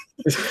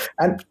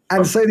 and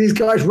so these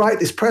guys write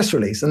this press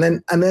release, and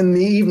then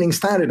the Evening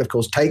Standard, of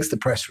course, takes the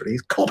press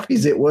release,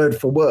 copies it word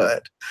for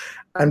word,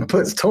 and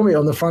puts Tommy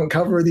on the front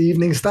cover of the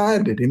Evening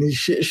Standard in his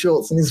shit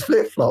shorts and his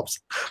flip-flops,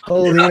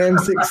 holding an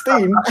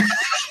M16,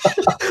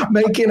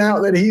 making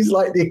out that he's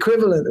like the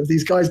equivalent of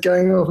these guys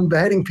going off and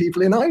beheading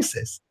people in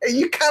ISIS.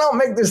 You cannot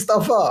make this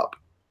stuff up.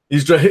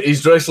 He's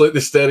dressed like the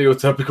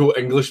stereotypical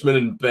Englishman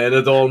in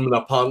Benidorm, and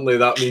apparently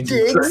that means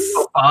he's dressed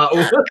for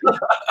battle.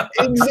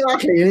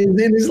 Exactly. And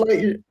he's like,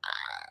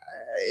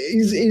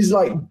 he's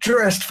like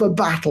dressed for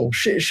battle,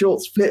 shit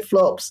shorts,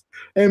 flip-flops,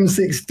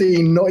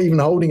 M16, not even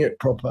holding it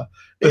proper.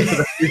 These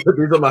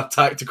are my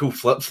tactical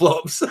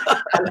flip-flops.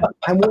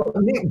 And what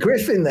Nick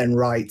Griffin then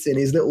writes in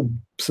his little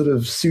sort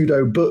of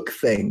pseudo book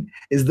thing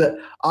is that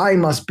I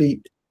must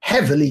beat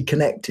heavily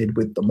connected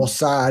with the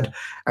Mossad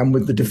and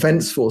with the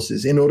defense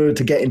forces in order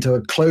to get into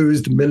a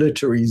closed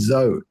military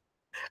zone.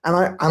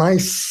 And I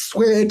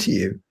swear to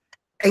you,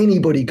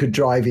 anybody could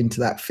drive into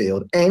that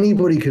field.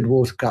 Anybody could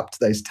walk up to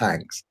those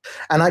tanks.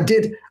 And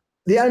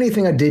the only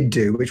thing I did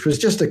do, which was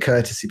just a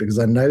courtesy because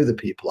I know the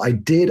people, I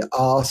did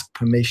ask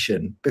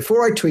permission.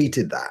 Before I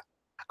tweeted that,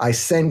 I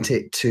sent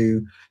it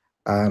to,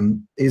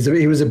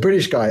 he was a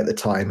British guy at the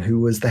time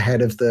who was the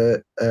head of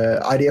the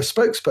IDF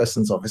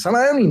spokesperson's office. And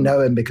I only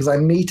know him because I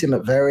meet him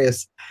at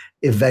various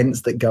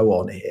events that go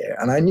on here.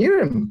 And I knew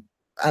him.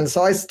 And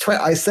so I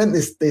sent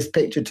this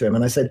picture to him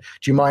and I said,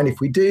 do you mind if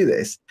we do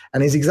this?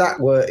 And his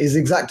exact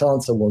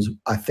answer was,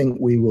 I think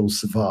we will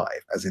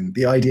survive, as in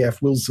the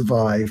IDF will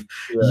survive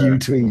you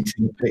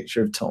tweeting a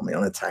picture of Tommy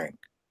on a tank.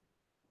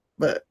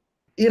 But,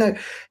 and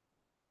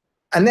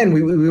then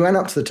we went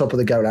up to the top of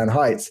the Golan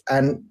Heights.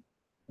 And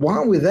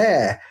while we're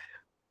there,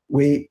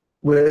 we're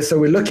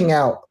looking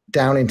out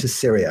down into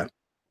Syria.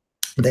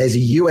 There's a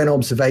UN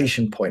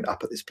observation point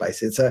up at this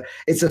place. It's a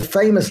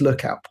famous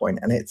lookout point,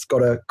 and it's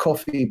got a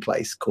coffee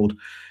place called,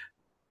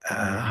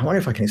 I wonder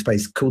if I can explain,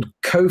 it's called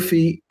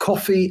Kofi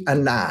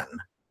Annan.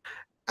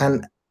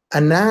 And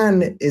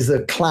Annan is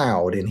a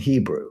cloud in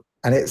Hebrew,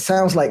 and it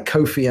sounds like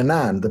Kofi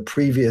Annan, the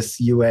previous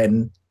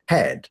UN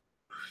head.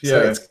 So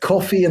it's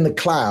coffee in the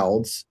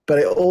clouds, but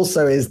it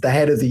also is the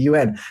head of the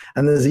UN.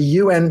 And there's a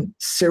UN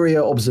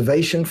Syria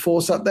observation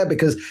force up there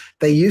because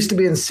they used to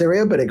be in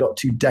Syria, but it got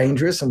too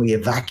dangerous and we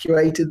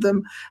evacuated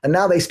them. And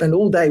now they spend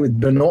all day with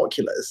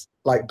binoculars,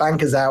 like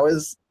bankers'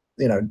 hours,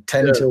 10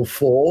 till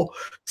 4,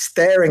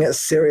 staring at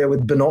Syria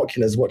with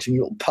binoculars, watching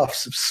little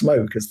puffs of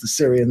smoke as the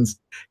Syrians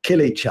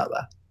kill each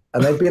other.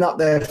 And they've been up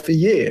there for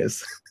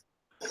years.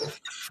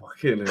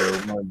 Fucking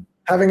hell, man.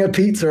 Having a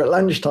pizza at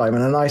lunchtime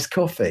and a nice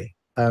coffee.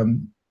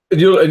 And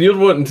you're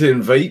wanting to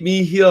invite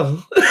me here.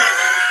 But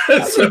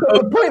this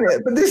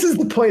is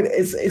the point.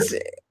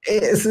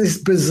 It's this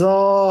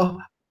bizarre.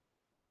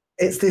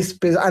 It's this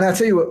bizarre. And I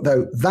tell you what,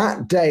 though,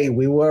 that day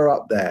we were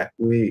up there.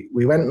 We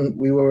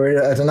were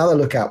at another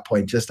lookout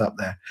point just up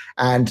there,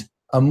 and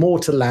a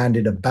mortar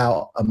landed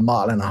about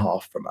 1.5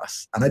 miles from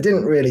us. And I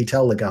didn't really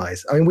tell the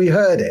guys. I mean, we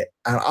heard it,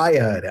 and I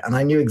heard it, and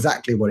I knew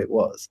exactly what it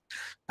was.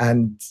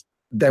 And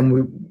then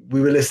we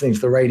were listening to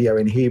the radio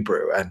in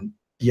Hebrew, and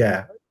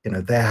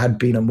there had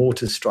been a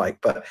mortar strike,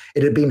 but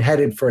it had been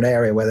headed for an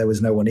area where there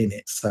was no one in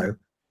it. So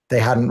they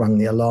hadn't rung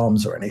the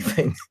alarms or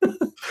anything.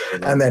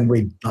 And then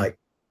we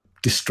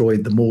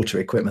destroyed the mortar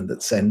equipment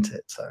that sent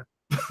it. So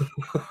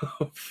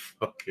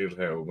fucking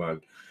hell,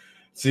 man.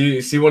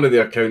 See one of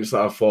the accounts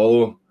that I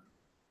follow,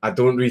 I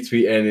don't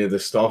retweet any of the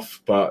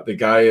stuff, but the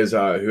guy is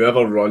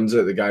whoever runs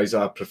it, the guy's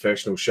a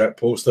professional shit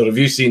poster. Have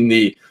you seen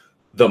the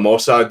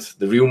Mossad,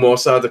 the real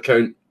Mossad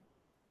account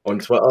on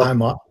Twitter?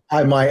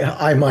 I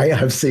might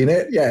have seen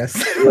it.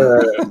 Yes,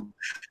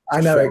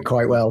 I know it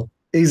quite well.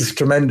 He's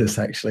tremendous,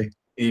 actually.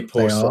 He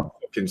posts some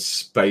fucking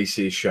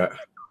spicy shit.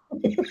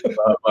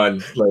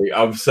 Man,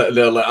 I'm sitting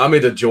there, I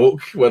made a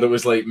joke where it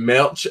was like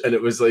merch, and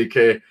it was like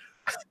I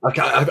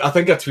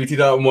think I tweeted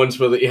at him once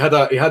where he had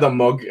a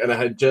mug and it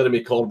had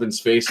Jeremy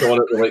Corbyn's face on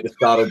it with the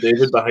Star of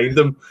David behind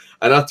him,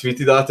 and I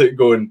tweeted at it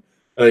going,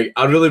 I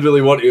really,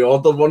 really want to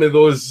order one of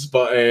those,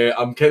 but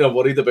I'm kind of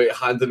worried about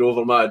handing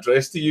over my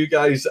address to you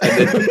guys.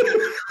 And then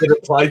they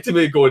replied to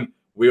me going,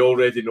 we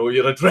already know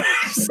your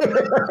address.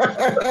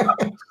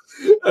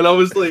 And I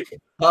was like,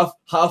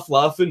 half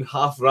laughing,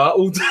 half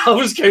rattled. I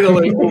was kind of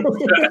like,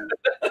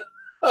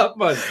 oh,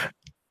 man.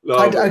 No,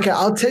 okay,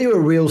 I'll tell you a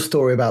real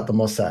story about the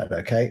Mossad,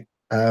 okay?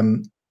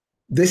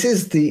 This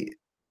is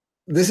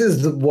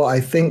what I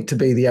think to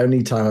be the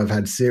only time I've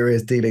had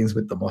serious dealings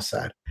with the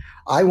Mossad.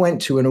 I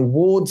went to an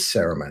awards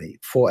ceremony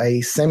for a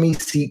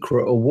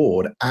semi-secret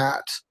award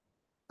at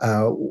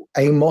a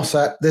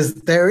Mossad.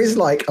 There is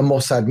like a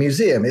Mossad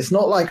museum. It's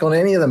not like on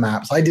any of the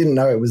maps. I didn't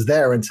know it was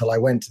there until I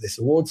went to this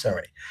award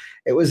ceremony.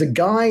 It was a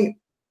guy,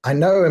 I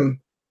know him,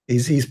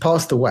 he's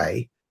passed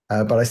away,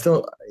 but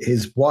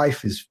his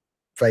wife is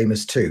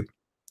famous too.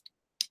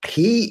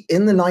 He,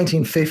 in the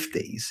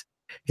 1950s,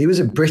 he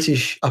was a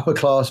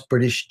upper-class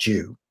British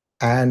Jew,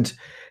 and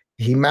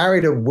he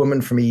married a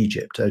woman from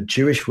Egypt, a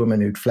Jewish woman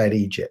who'd fled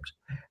Egypt.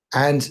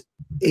 And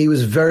he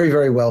was very,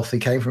 very wealthy,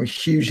 came from a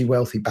hugely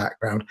wealthy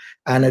background,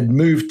 and had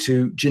moved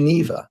to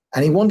Geneva.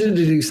 And he wanted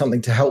to do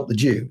something to help the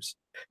Jews.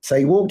 So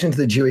he walked into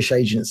the Jewish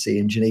agency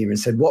in Geneva and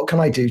said, what can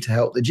I do to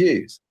help the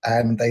Jews?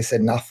 And they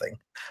said nothing.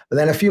 But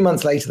then a few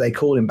months later, they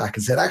called him back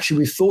and said, actually,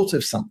 we've thought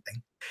of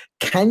something.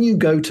 Can you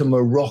go to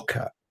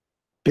Morocco?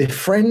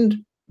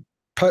 Can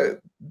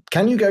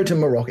you go to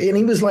Morocco? And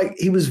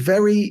he was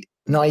very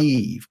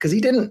naive because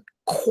he didn't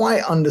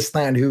quite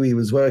understand who he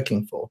was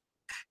working for.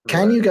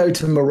 Can you go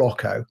to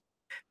Morocco,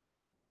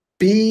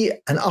 be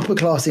an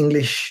upper-class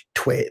English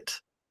twit,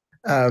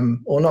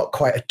 or not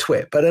quite a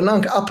twit, but an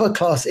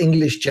upper-class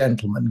English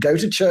gentleman, go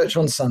to church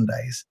on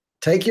Sundays,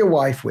 take your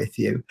wife with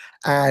you,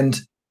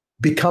 and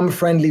become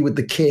friendly with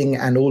the king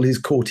and all his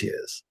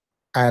courtiers?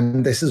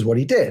 And this is what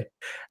he did.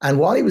 And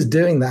while he was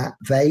doing that,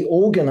 they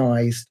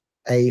organized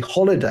a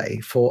holiday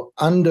for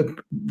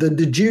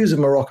the Jews of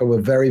Morocco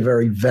were very,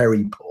 very,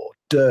 very poor,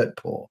 dirt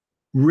poor,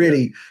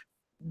 really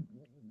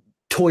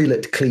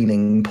toilet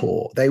cleaning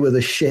poor. They were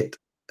the shit.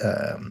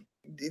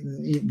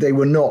 They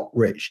were not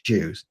rich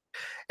Jews.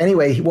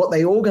 Anyway, what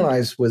they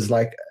organized was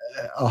like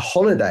a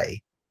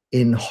holiday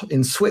in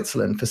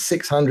Switzerland for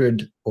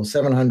 600 or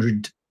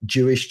 700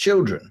 Jewish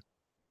children.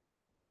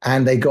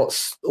 And they got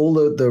all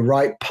the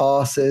right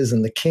passes,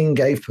 and the king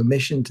gave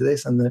permission to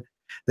this, and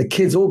the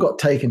kids all got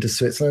taken to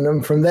Switzerland,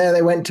 and from there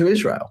they went to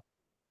Israel.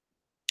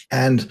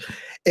 And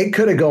it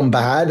could have gone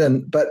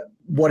bad, but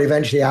what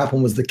eventually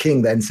happened was the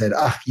king then said,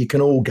 you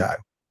can all go.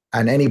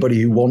 And anybody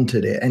who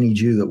wanted it, any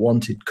Jew that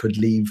wanted, could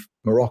leave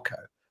Morocco.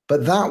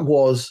 But that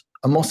was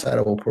a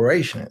Mossad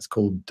operation. It's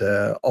called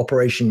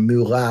Operation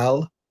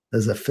Mural.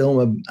 There's a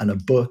film and a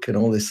book and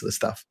all this sort of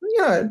stuff,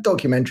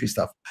 documentary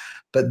stuff.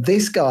 But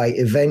this guy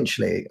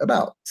eventually,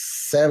 about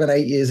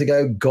 7-8 years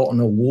ago, got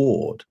an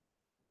award.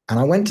 And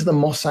I went to the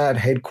Mossad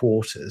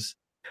headquarters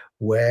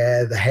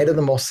where the head of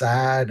the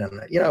Mossad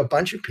and, a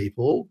bunch of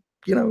people,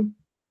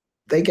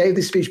 they gave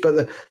this speech.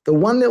 But the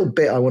one little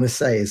bit I want to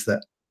say is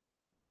that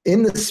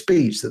in the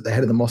speech that the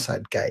head of the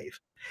Mossad gave,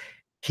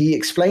 he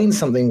explained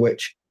something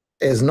which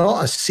is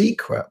not a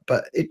secret,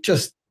 but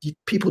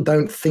people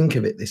don't think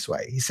of it this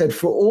way. He said,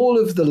 for all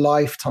of the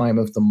lifetime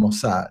of the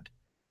Mossad,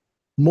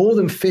 more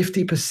than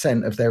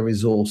 50% of their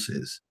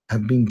resources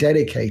have been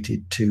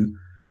dedicated to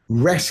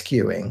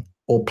rescuing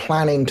or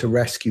planning to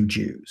rescue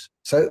Jews.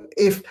 So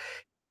if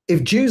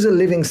Jews are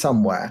living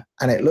somewhere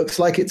and it looks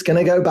like it's going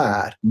to go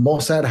bad,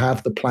 Mossad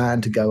have the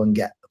plan to go and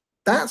get them.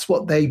 That's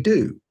what they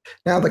do.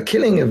 Now, the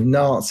killing of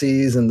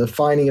Nazis and the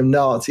finding of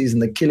Nazis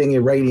and the killing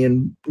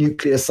Iranian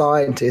nuclear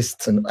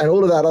scientists and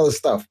all of that other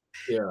stuff,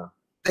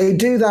 they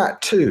do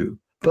that too.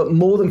 But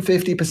more than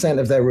 50%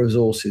 of their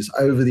resources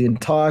over the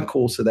entire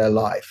course of their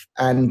life,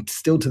 and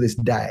still to this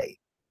day,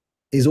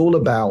 is all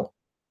about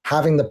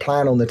having the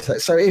plan on the table.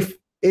 So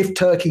if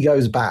Turkey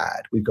goes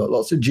bad, we've got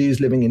lots of Jews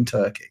living in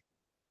Turkey.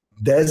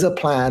 There's a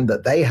plan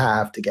that they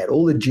have to get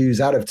all the Jews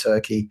out of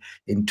Turkey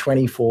in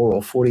 24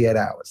 or 48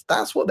 hours.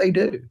 That's what they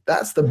do.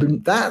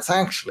 That's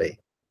actually,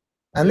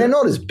 and they're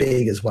not as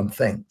big as one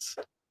thinks,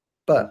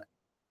 but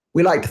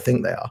we like to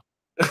think they are.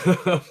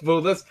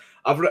 Well,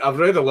 I've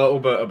read a little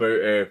bit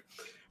about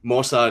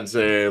Mossad's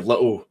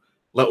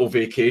little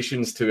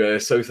vacations to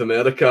South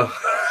America.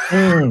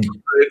 And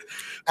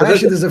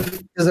actually,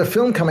 there's a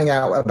film coming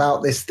out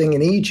about this thing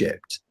in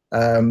Egypt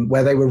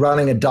where they were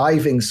running a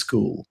diving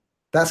school.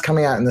 That's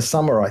coming out in the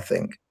summer, I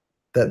think.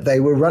 That they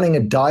were running a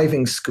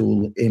diving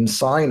school in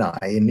Sinai,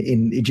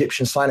 in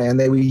Egyptian Sinai, and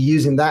they were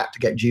using that to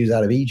get Jews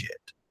out of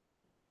Egypt.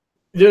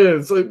 Yeah,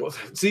 it's like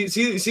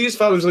see as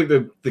far as like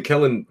the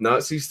killing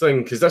Nazis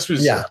thing, because this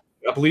was I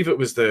believe it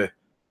was the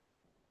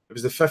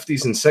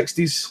 50s and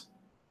 60s.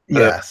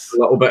 Yes, a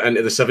little bit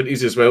into the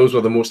 70s as well, is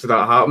where the most of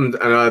that happened.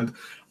 And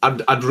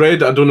I'd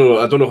read, I don't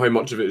know how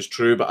much of it is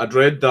true, but I'd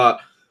read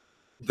that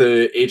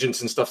the agents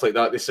and stuff like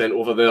that they sent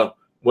over there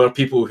were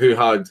people who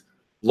had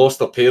lost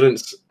their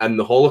parents in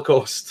the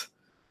Holocaust,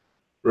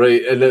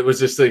 right? And it was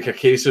just like a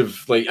case of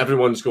like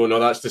everyone's going, "Oh,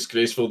 that's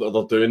disgraceful that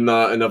they're doing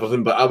that and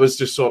everything." But I was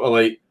just sort of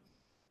like,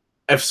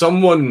 if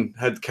someone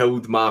had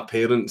killed my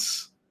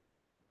parents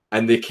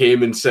and they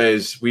came and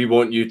says, "We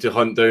want you to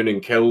hunt down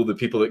and kill the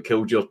people that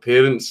killed your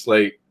parents,"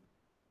 like,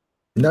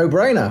 no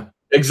brainer.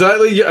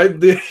 Exactly.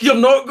 You're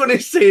not going to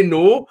say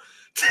no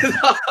to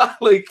that.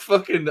 Like,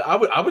 fucking,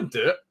 I would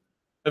do it.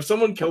 If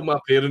someone killed my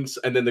parents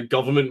and then the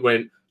government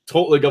went,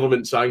 totally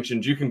government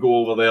sanctioned, you can go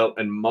over there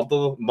and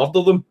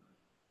murder them.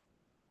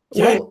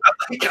 Well,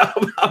 yeah,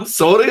 I'm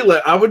sorry.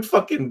 Like, I would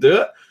fucking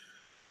do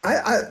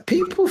it.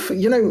 People,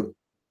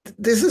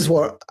 this is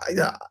what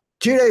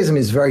Judaism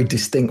is very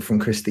distinct from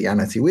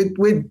Christianity.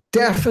 We're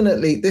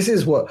definitely, this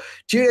is what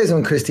Judaism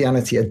and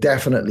Christianity are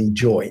definitely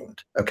joined.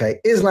 Okay,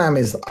 Islam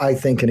is, I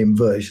think, an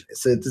inversion.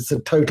 It's a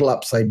total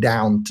upside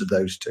down to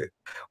those two.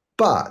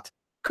 But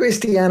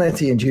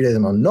Christianity and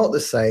Judaism are not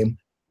the same.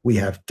 We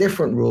have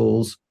different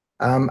rules.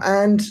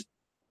 And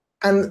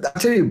I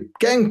tell you,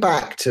 getting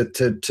back to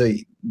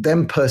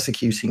them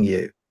persecuting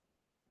you,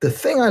 the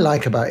thing I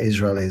like about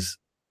Israel is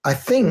I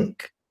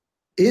think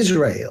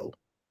Israel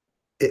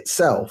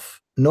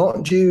itself,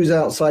 not Jews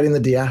outside in the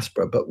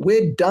diaspora, but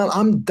we're done.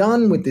 I'm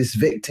done with this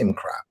victim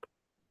crap.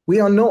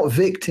 We are not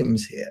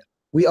victims here.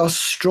 We are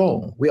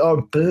strong. We are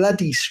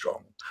bloody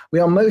strong. We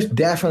are most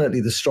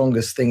definitely the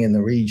strongest thing in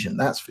the region.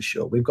 That's for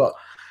sure. We've got.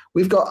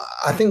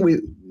 I think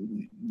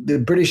the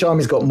British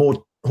Army's got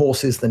more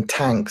horses than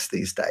tanks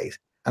these days,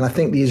 and I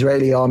think the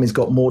Israeli Army's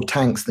got more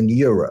tanks than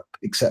Europe,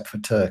 except for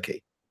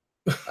Turkey.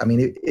 I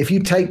mean, if you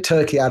take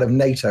Turkey out of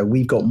NATO,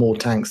 we've got more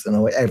tanks than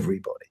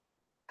everybody.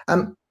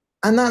 And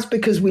that's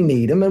because we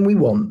need them and we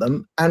want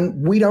them,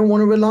 and we don't want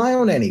to rely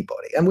on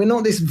anybody. And we're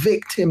not this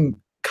victim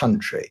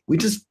country.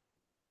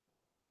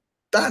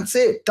 That's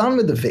it. Done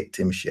with the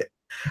victim shit.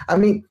 I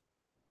mean,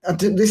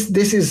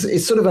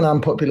 it's sort of an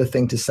unpopular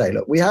thing to say.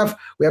 Look, we have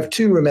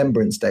two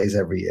remembrance days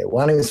every year.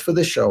 One is for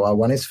the Shoah.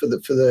 One is for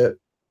the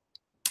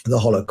the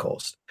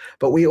Holocaust.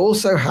 But we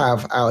also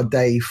have our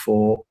day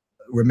for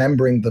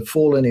remembering the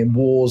fallen in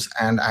wars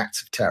and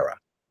acts of terror.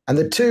 And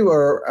the two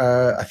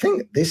are, I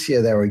think this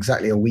year they were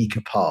exactly a week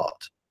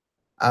apart.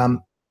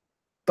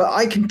 But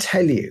I can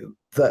tell you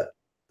that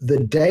the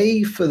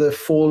day for the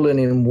fallen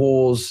in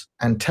wars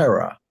and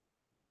terror,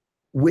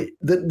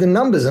 the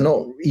numbers are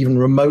not even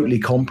remotely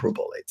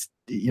comparable. It's,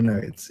 you know,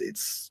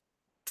 it's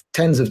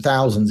tens of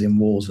thousands in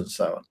wars and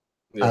so on.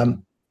 Yeah.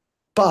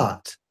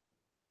 But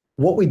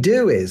what we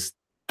do is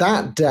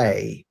that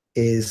day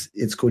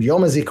it's called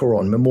Yom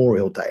HaZikaron,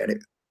 Memorial Day, and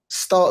it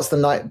starts the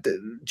night.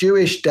 The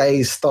Jewish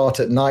days start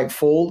at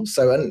nightfall.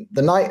 So, and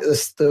the night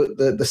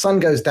the sun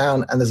goes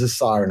down and there's a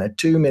siren, a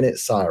 2-minute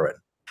siren.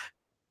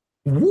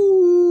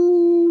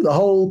 Woo! The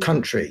whole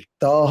country.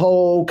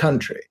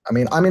 I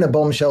mean, I'm in a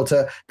bomb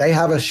shelter. They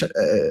have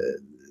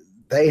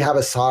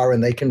a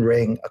siren they can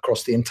ring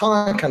across the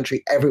entire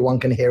country. Everyone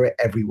can hear it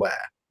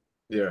everywhere.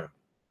 Yeah.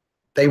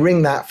 They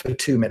ring that for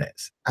 2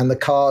 minutes and the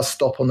cars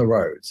stop on the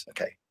roads.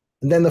 Okay.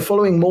 And then the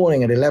following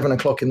morning at 11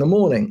 o'clock in the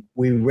morning,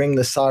 we ring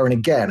the siren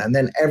again. And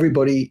then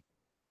everybody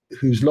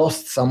who's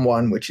lost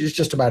someone, which is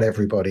just about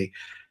everybody,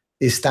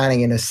 is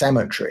standing in a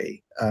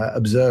cemetery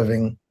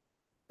observing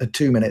a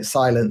 2-minute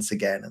silence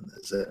again. And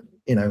there's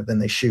then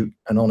they shoot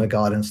an honor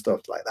guard and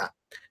stuff like that.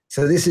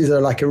 So this is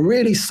like a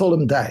really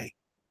solemn day.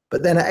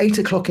 But then at 8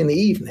 o'clock in the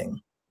evening,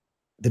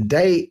 the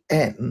day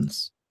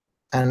ends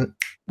and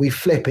we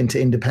flip into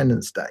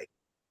Independence Day.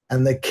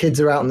 And the kids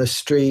are out in the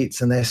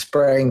streets and they're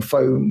spraying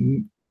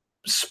foam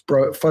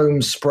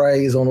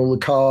sprays on all the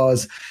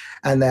cars,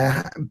 and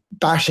they're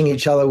bashing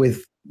each other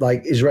with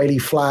like Israeli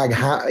flag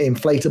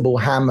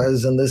inflatable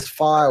hammers, and there's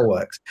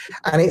fireworks.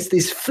 And it's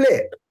this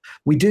flip.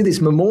 We do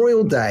this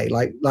Memorial Day,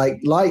 like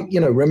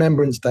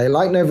Remembrance Day,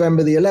 like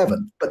November the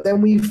 11th, but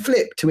then we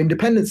flip to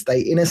Independence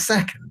Day in a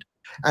second.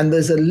 And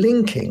there's a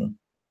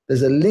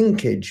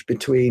linkage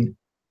between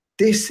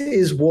this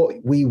is what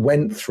we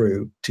went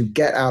through to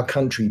get our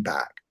country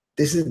back.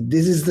 This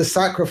is the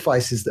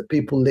sacrifices that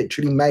people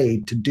literally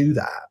made to do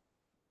that.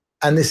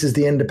 And this is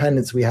the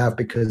independence we have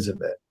because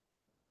of it.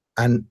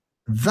 And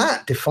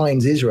that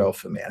defines Israel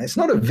for me. And it's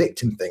not a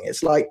victim thing.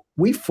 It's like,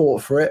 we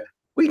fought for it.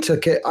 We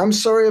took it. I'm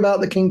sorry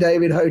about the King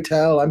David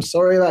Hotel. I'm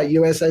sorry about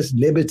USS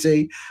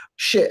Liberty.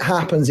 Shit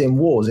happens in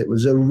wars. It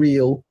was a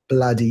real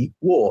bloody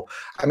war.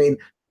 I mean,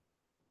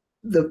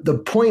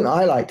 the point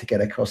I like to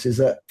get across is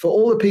that for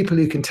all the people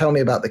who can tell me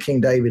about the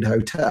King David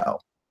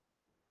Hotel,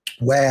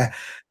 where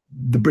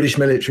the British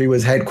military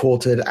was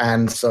headquartered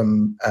and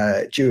some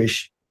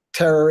Jewish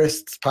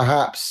terrorists,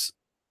 perhaps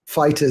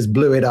fighters,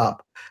 blew it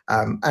up.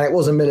 And it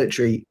was a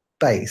military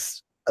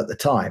base at the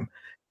time,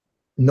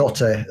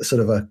 not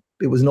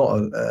it was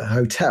not a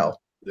hotel.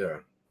 Yeah.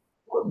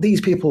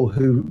 These people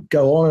who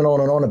go on and on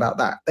and on about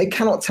that, they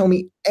cannot tell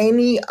me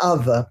any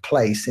other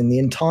place in the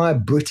entire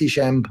British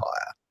Empire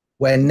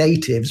where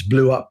natives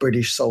blew up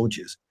British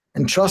soldiers.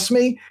 And trust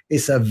me,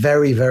 it's a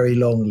very, very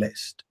long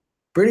list.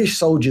 British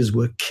soldiers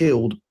were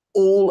killed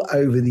all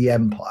over the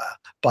empire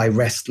by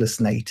restless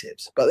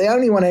natives. But the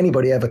only one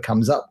anybody ever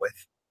comes up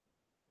with,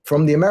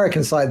 from the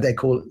American side,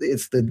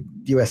 it's the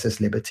USS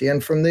Liberty.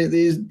 And from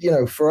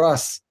for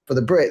us, for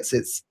the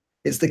Brits,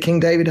 it's the King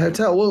David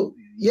Hotel. Well,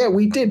 yeah,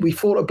 we did. We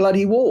fought a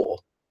bloody war.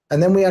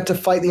 And then we had to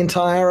fight the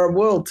entire Arab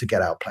world to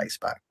get our place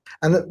back.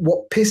 And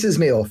what pisses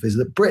me off is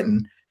that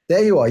Britain,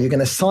 there you are, you're going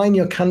to sign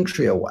your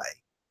country away.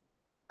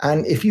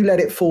 And if you let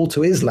it fall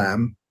to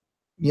Islam,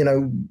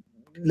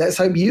 let's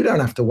hope you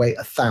don't have to wait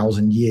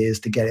 1,000 years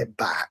to get it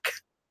back,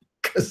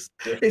 because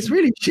it's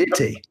really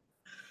shitty.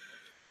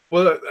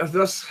 Well,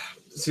 this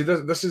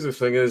is the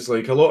thing, is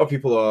like a lot of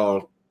people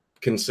are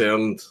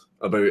concerned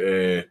about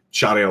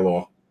Sharia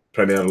law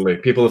primarily.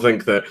 People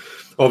think that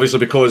obviously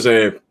because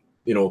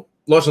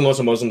lots and lots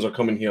of Muslims are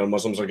coming here,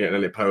 Muslims are getting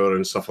into power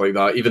and stuff like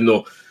that, even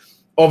though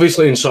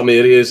obviously in some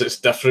areas it's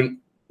different.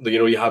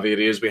 You have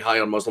areas with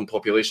higher Muslim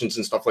populations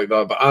and stuff like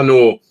that. But I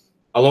know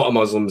a lot of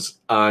Muslims,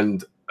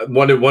 and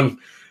one of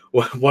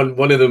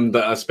them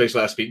that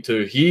especially I speak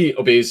to, he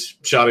obeys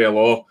Sharia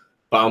law.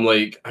 But I'm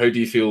like, how do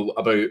you feel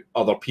about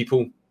other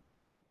people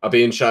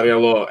obeying Sharia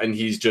law? And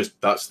he's just,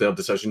 that's their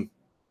decision.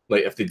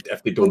 Like if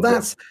they don't. Well,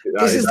 this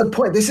is the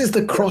point. This is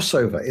the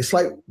crossover. It's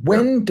like,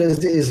 when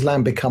does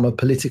Islam become a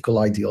political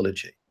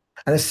ideology?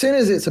 And as soon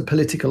as it's a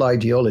political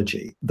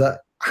ideology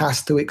that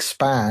has to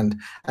expand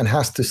and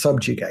has to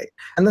subjugate.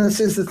 And this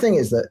is the thing,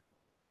 is that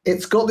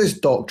it's got this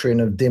doctrine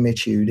of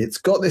dimitude. It's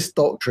got this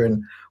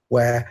doctrine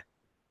where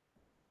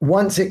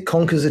once it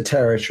conquers a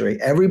territory,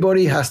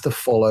 everybody has to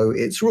follow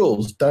its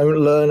rules. Don't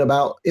learn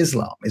about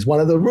Islam is one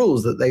of the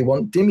rules that they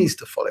want dhimmis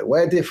to follow.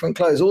 Wear different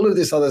clothes, all of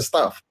this other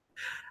stuff.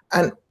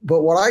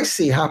 But what I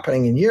see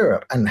happening in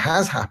Europe, and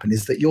has happened,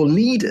 is that your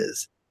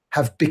leaders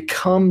have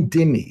become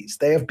dhimmis.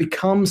 They have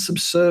become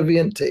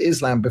subservient to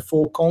Islam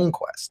before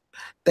conquest.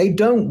 They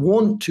don't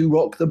want to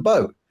rock the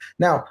boat.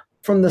 Now,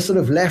 from the sort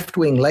of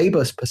left-wing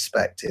Labour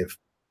perspective,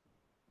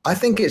 I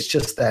think it's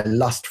just their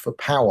lust for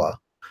power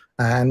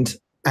and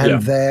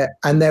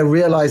their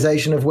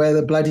realization of where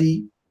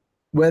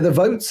the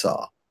votes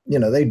are. You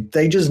know,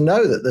 they just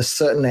know that there's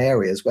certain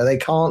areas where they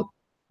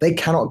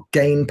cannot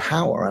gain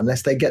power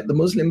unless they get the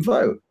Muslim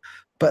vote.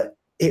 But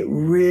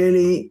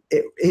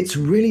it's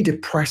really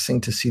depressing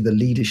to see the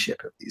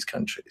leadership of these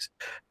countries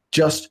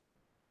just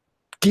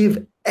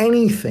give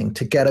anything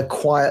to get a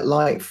quiet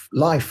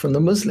life from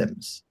the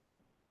Muslims.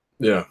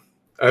 Yeah,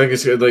 I think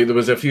it's like there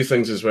was a few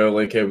things as well.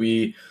 Like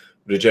we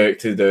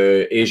rejected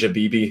Asia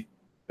Bibi,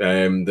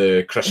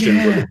 the Christian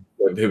woman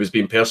who was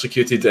being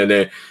persecuted,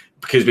 and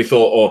because we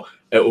thought, oh,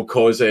 it will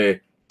cause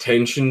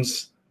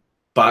tensions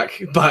back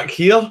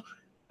here.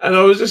 And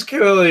I was just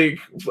kind of like,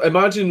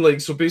 imagine,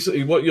 like, so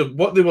basically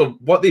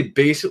what they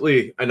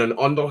basically in an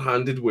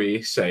underhanded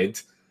way said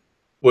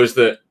was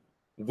that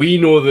we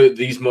know that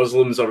these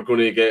Muslims are going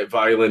to get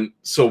violent,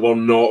 so we're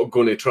not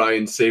going to try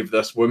and save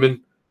this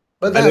woman.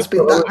 But that's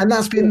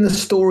been the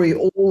story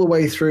all the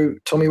way through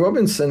Tommy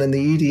Robinson and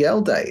the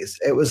EDL days.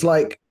 It was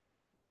like,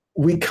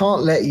 we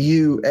can't let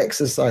you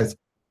exercise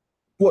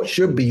what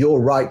should be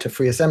your right to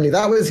free assembly.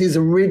 That was his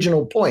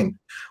original point,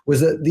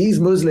 was that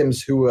these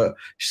Muslims who were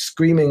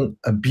screaming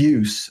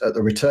abuse at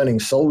the returning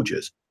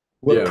soldiers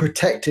were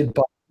protected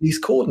by police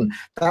cordon.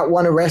 That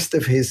one arrest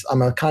of his,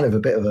 I'm a kind of a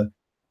bit of a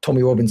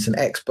Tommy Robinson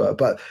expert,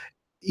 but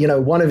you know,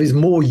 one of his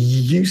more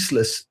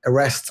useless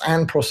arrests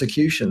and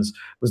prosecutions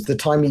was the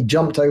time he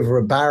jumped over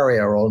a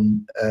barrier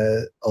on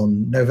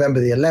November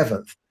the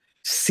 11th,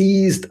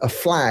 seized a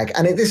flag,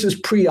 and this was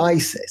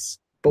pre-ISIS.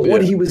 But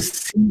what he was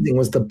seizing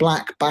was the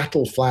black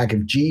battle flag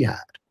of jihad.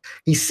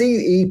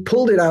 He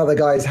pulled it out of the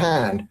guy's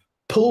hand,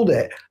 pulled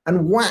it,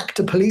 and whacked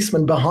a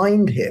policeman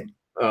behind him.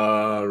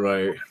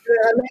 Right.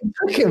 And they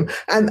took him,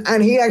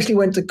 and he actually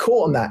went to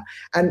court on that.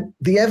 And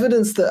the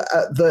evidence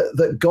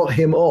that got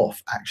him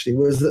off actually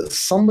was that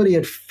somebody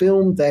had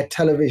filmed their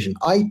television.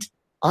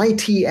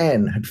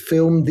 ITN had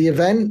filmed the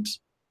event,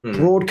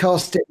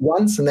 broadcast it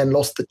once, and then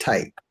lost the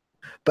tape.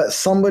 But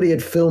somebody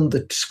had filmed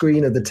the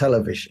screen of the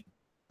television.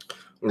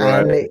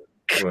 Right. And it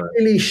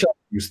clearly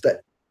shows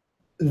that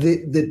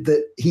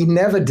that he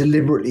never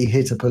deliberately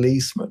hit a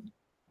policeman.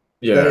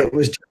 Yeah. That it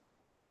was just,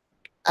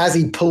 as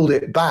he pulled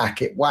it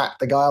back, it whacked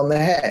the guy on the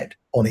head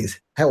on his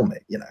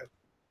helmet, you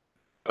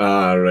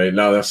know. Right.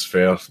 No, that's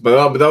fair.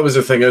 But that was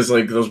the thing, is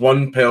like there's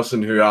one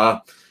person who I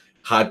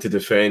had to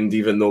defend,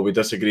 even though we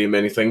disagree on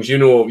many things.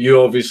 You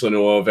obviously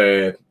know of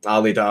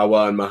Ali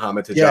Dawa and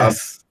Mohammed Hijab.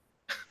 Yes.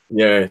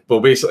 Yeah,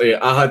 but basically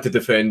I had to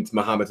defend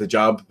Mohammed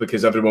Hijab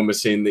because everyone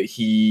was saying that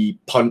he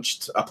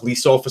punched a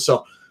police officer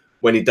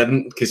when he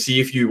didn't. Because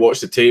see, if you watch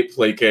the tape,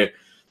 like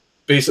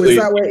basically...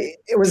 Was that way?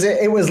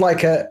 It was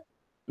like a...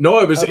 No,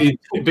 it was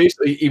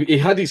basically he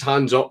had his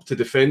hands up to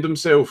defend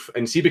himself,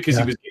 and see, because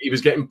he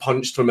was getting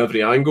punched from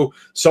every angle.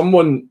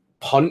 Someone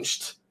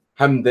punched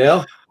him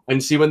there,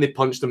 and see, when they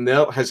punched him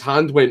there, his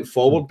hand went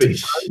forward, but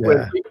his hand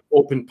went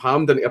open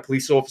palmed into a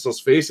police officer's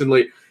face, and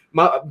like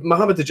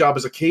Mohammed Hijab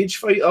is a cage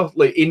fighter.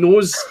 Like, he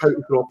knows how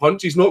to throw a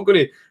punch. He's not going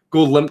to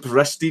go limp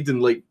wristed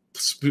and like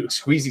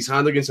squeeze his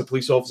hand against a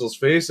police officer's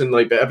face, and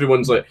like, but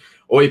everyone's like,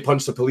 oh, he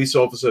punched a police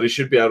officer, he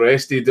should be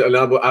arrested. And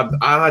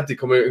I had to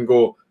come out and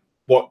go,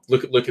 what?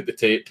 Look at the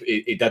tape.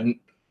 He didn't.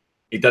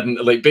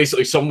 Like,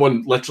 basically,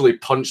 someone literally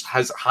punched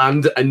his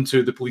hand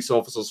into the police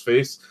officer's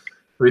face.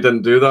 He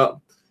didn't do that.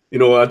 You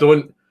know, I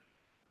don't.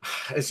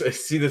 I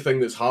see the thing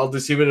that's hard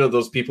to see when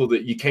there's people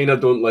that you kind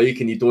of don't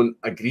like and you don't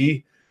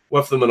agree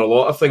with them on a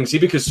lot of things. See,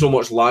 because so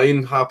much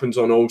lying happens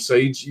on all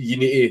sides, you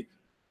need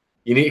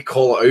to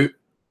call it out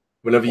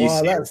whenever you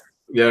see it.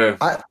 Yeah.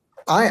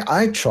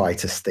 I try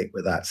to stick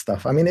with that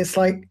stuff. I mean, it's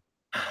like,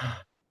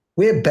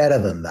 we're better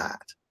than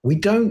that. We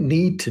don't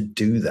need to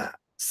do that.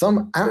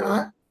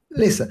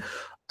 Listen,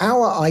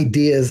 our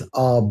ideas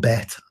are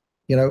better.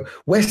 You know,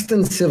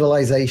 Western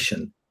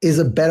civilization is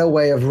a better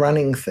way of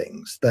running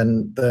things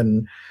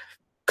than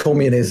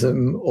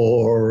communism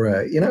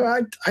or you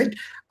know.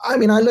 I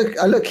mean, I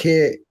look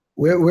here.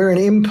 We're an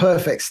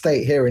imperfect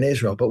state here in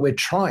Israel, but we're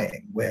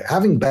trying. We're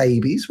having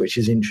babies, which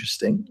is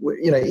interesting.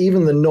 You know,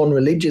 even the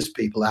non-religious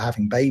people are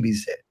having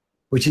babies here,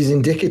 which is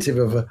indicative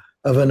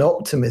of an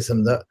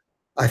optimism that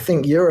I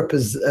think Europe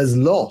has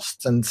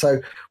lost. And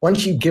so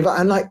once you give up,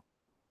 and like,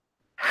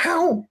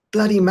 how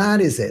bloody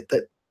mad is it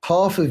that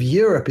half of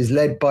Europe is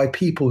led by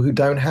people who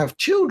don't have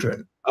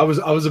children? I was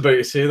about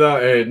to say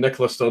that.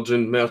 Nicola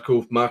Sturgeon,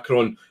 Merkel,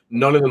 Macron,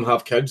 none of them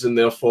have kids, and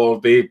therefore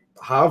they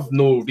have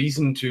no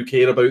reason to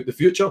care about the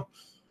future.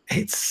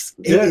 It's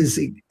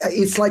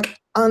like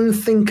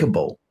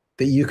unthinkable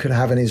that you could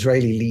have an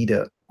Israeli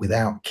leader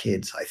without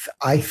kids.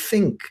 I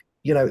think,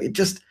 you know, it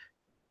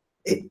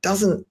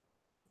doesn't.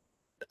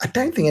 I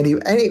don't think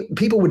any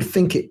people would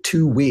think it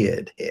too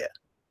weird here.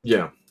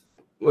 Yeah,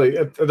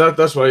 like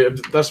that's why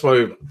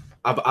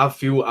I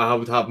feel I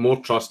would have more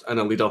trust in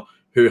a leader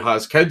who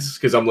has kids,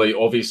 because I'm like,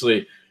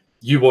 obviously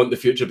you want the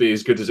future to be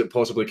as good as it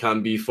possibly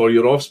can be for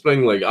your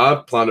offspring. Like,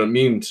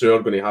 me and Sue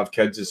are going to have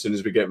kids as soon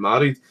as we get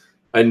married,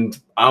 and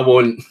I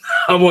want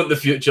the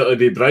future to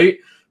be bright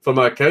for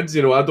my kids.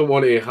 You know, I don't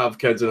want to have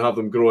kids and have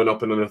them growing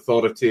up in an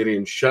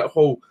authoritarian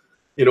shithole.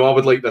 You know, I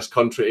would like this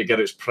country to get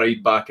its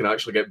pride back and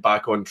actually get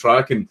back on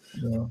track and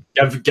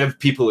give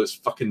people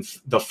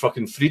their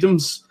fucking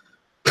freedoms.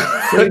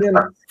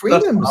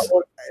 Freedoms.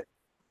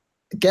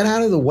 Get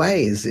out of the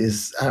way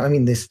is I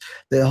mean,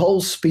 the whole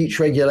speech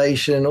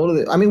regulation, all of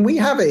it. I mean, we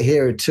have it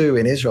here too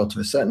in Israel to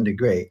a certain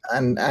degree,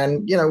 and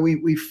you know,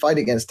 we fight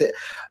against it.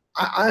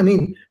 I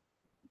mean,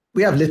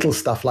 we have little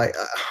stuff like,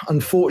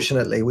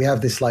 unfortunately, we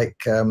have this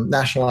like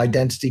national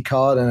identity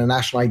card and a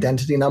national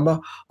identity number.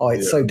 Oh,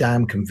 it's so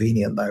damn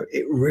convenient though.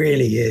 It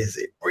really is.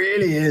 It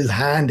really is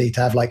handy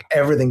to have like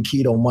everything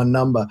keyed on one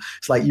number.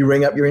 It's like you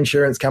ring up your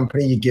insurance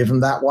company, you give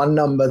them that one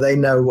number, they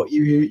know what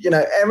you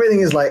know, everything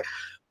is like.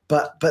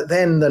 But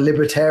then the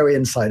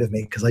libertarian side of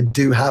me, because I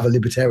do have a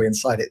libertarian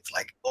side, it's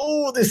like,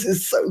 oh, this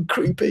is so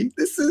creepy.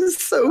 This is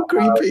so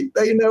creepy.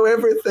 They know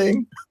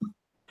everything.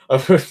 I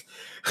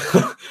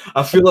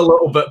feel a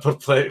little bit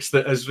perplexed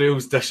that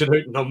Israel's dishing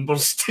out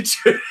numbers to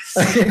Jews.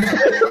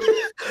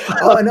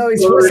 Oh, I know.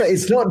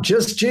 It's not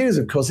just Jews,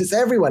 of course. It's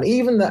everyone.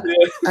 Even that,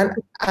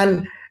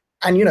 and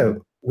you know,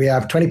 we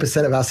have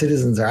 20% of our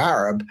citizens are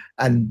Arab,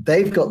 and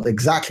they've got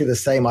exactly the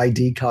same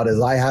ID card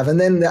as I have. And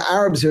then the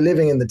Arabs who are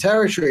living in the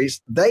territories,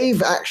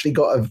 they've actually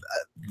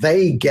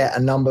they get a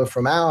number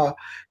from our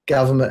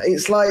government.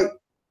 It's like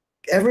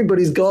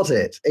everybody's got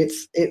it.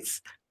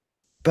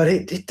 But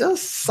it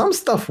does, some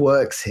stuff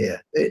works here.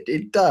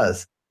 It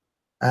does.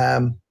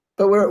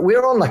 But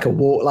we're on like a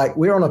war, like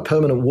we're on a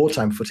permanent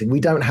wartime footing. We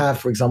don't have,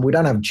 for example, we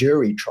don't have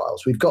jury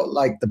trials. We've got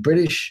like the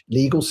British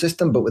legal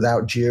system, but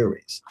without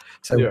juries.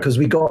 So because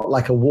we got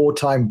like a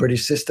wartime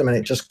British system, and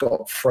it just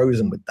got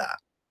frozen with that.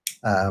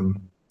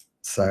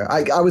 So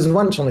I was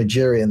once on a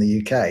jury in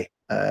the UK,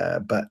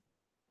 but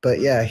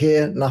yeah,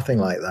 here nothing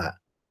like that.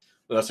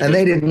 And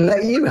they didn't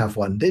let you have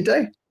one, did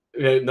they?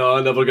 No,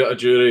 I never got a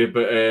jury.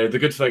 But the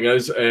good thing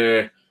is,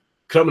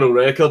 criminal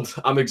record.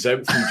 I'm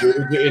exempt from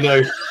jury duty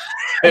now.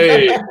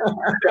 Hey,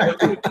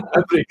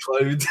 every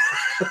cloud.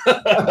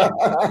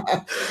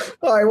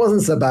 Oh, it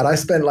wasn't so bad. I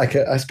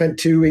spent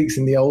 2 weeks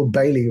in the Old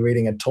Bailey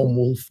reading a Tom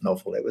Wolfe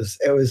novel. It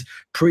was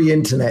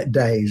pre-internet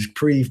days,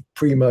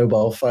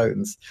 pre-mobile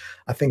phones.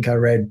 I think I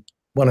read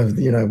one of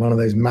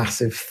those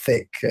massive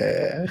thick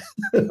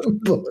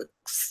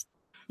books.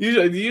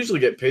 You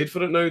usually get paid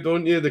for it now,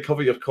 don't you? They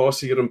cover your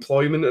costs of your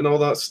employment and all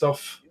that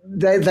stuff.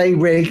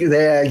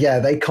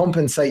 They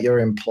compensate your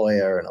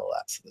employer and all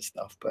that sort of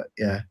stuff. But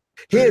yeah.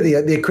 Here,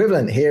 the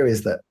equivalent here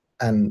is that,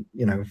 and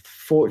you know,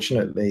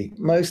 fortunately,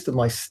 most of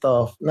my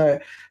staff, no,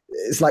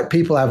 it's like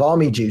people have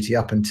army duty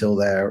up until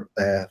they're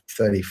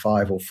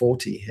 35 or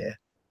 40 here.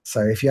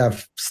 So if you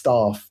have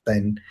staff,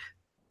 then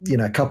you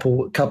know, a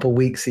couple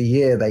weeks a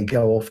year they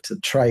go off to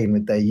train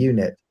with their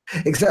unit.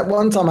 Except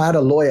one time I had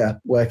a lawyer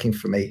working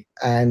for me,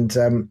 and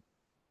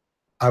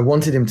I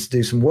wanted him to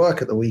do some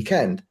work at the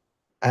weekend,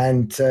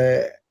 and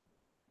I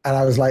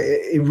was like,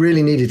 it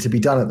really needed to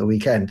be done at the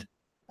weekend.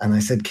 And I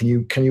said, can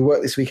you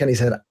work this weekend? He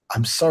said,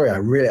 I'm sorry,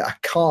 I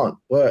can't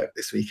work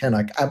this weekend.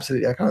 I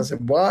can't. I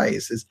said, why? He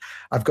says,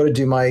 I've got to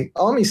do my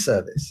army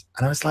service.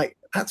 And I was like,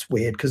 that's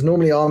weird, because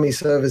normally army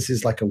service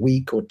is like a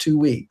week or 2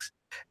 weeks.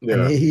 Yeah.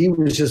 And he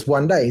was just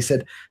one day. He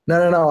said,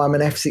 no, I'm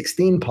an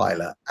F-16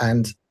 pilot,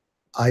 and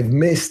I've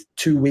missed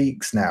 2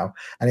 weeks now.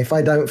 And if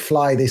I don't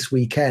fly this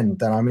weekend,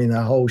 then I'm in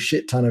a whole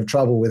shit ton of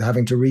trouble with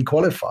having to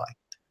requalify.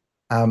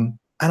 And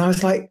I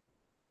was like,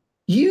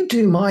 you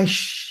do my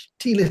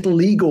little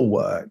legal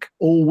work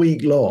all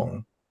week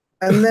long,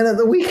 and then at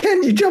the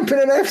weekend you jump in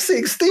an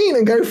F-16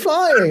 and go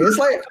flying. It's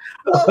like,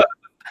 what?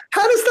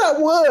 How does that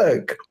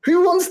work?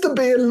 Who wants to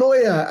be a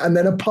lawyer and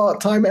then a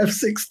part-time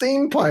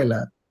F-16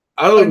 pilot?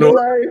 I don't know.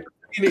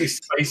 You need to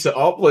spice it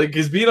up, like,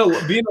 because being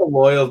a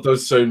lawyer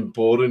does sound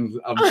boring.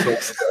 I'm sure.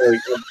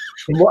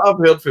 From what I've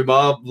heard from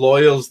my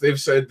lawyers,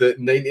 they've said that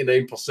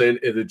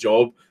 99% of the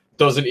job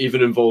doesn't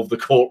even involve the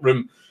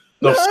courtroom.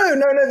 No,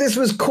 this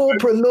was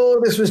corporate law.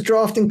 This was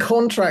drafting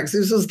contracts.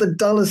 This was the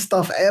dullest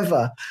stuff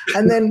ever.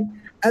 And then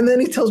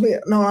he tells me,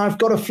 no, I've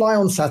got to fly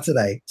on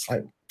Saturday. It's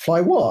like,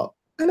 fly what?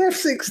 An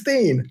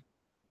F-16.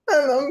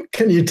 And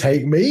can you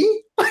take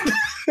me?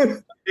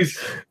 You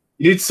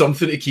need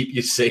something to keep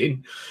you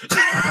sane.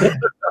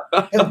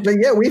 But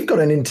yeah, we've got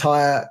an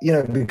entire, you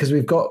know, because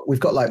we've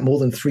got like more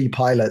than 3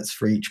 pilots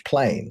for each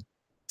plane.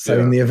 So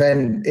in the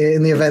event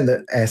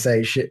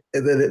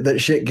that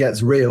shit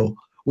gets real,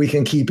 we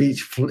can keep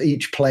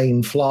each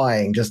plane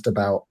flying just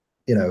about,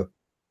 you know,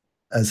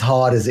 as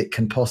hard as it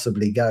can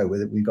possibly go.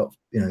 With it, we've got,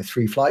 you know,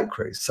 3 flight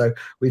crews, so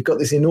we've got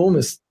this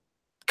enormous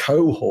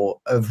cohort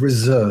of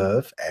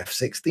reserve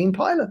F-16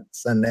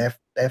 pilots and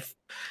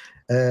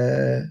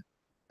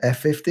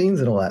F-15s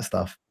and all that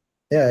stuff.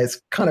 Yeah,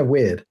 it's kind of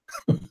weird.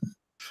 Yeah,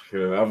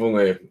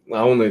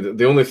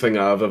 the only thing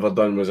I've ever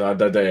done was I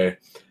did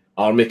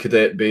Army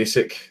Cadet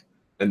Basic.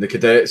 And the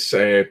cadets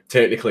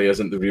technically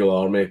isn't the real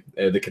army.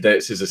 The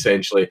cadets is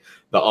essentially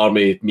the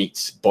army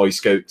meets Boy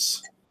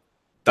Scouts.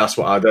 That's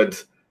what I did,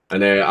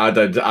 and I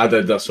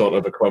did a sort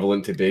of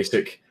equivalent to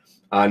basic.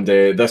 And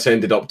this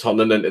ended up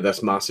turning into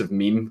this massive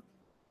meme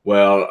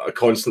where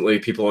constantly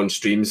people on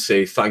streams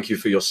say "Thank you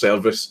for your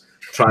service,"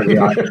 trying to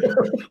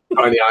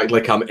trying to act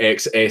like I'm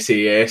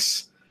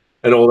ex-SAS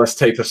and all this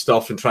type of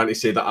stuff, and trying to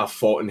say that I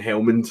fought in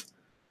Helmand.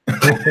 When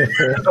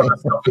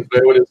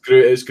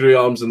it's grew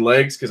arms and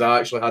legs, because I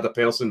actually had a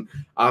person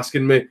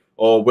asking me,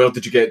 "Oh, where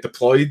did you get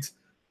deployed?"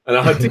 And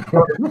I had to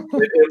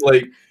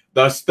like,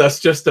 that's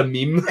just a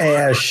meme.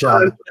 Air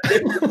shot.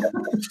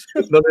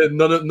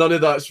 None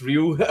of that's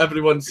real.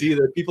 Everyone see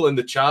the people in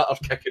the chat are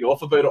kicking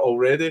off about it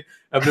already.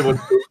 Everyone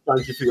says,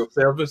 thank you for your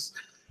service.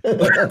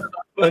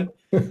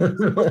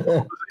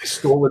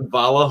 Stolen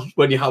valor,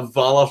 when you have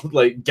valor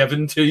like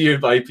given to you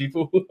by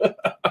people.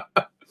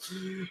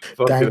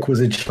 Dank was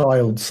a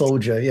child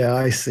soldier. Yeah,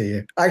 I see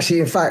you.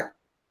 Actually, in fact,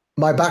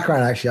 my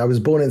background, I was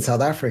born in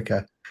South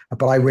Africa,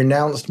 but I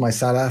renounced my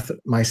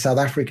South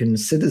African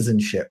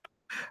citizenship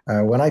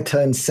when I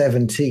turned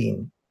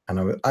 17.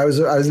 And I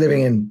was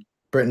living in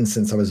Britain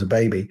since I was a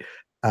baby.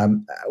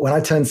 When I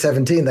turned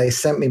 17, they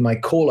sent me my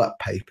call-up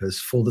papers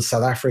for the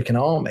South African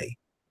army.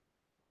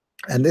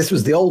 And this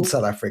was the old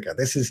South Africa.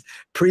 This is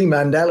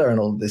pre-Mandela and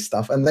all this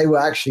stuff. And they were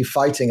actually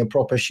fighting a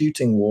proper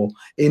shooting war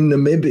in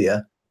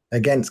Namibia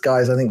against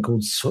guys, I think,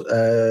 called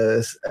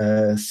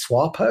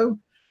SWAPO.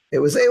 It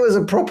was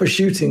a proper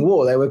shooting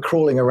war. They were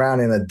crawling around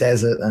in a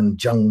desert and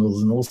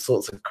jungles and all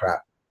sorts of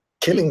crap,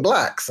 killing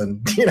blacks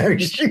and,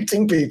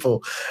 shooting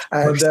people.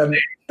 And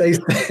they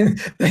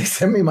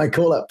sent me my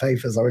call-up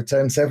papers. I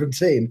returned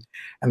 17.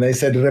 And they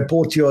said,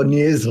 report your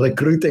nearest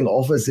recruiting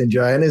office in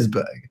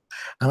Johannesburg.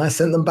 And I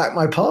sent them back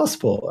my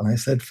passport. And I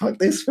said, fuck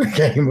this for a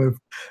game of...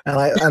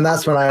 And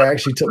that's when I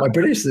actually took my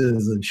British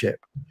citizenship.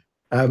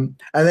 And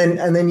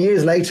then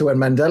years later, when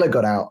Mandela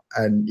got out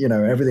and,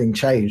 everything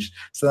changed.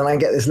 So then I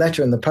get this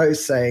letter in the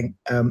post saying,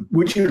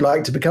 would you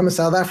like to become a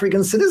South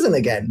African citizen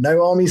again?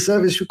 No army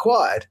service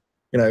required.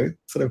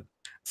 Sort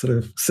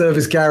of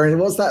service guarantee.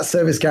 What's that?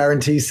 Service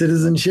guarantee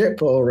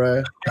citizenship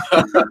or?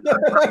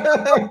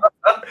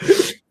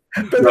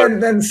 But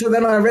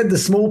then I read the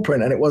small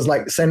print and it was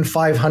like, send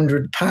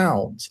 £500.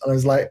 And I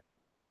was like,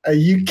 are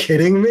you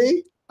kidding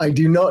me? I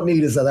do not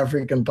need a South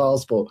African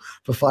passport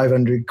for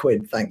 500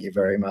 quid. Thank you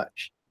very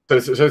much.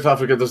 South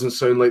Africa doesn't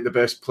sound like the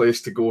best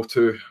place to go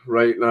to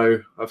right now.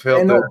 I've heard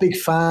they're not big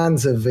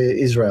fans of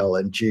Israel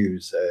and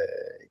Jews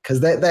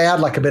because they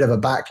had like a bit of a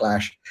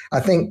backlash.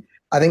 I think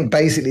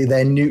basically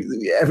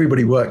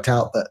everybody worked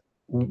out that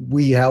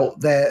we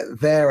helped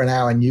their and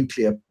our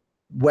nuclear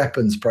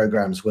weapons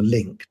programs were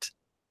linked.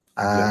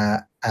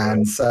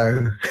 And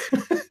so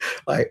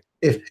like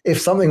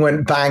if something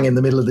went bang in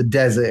the middle of the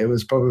desert, it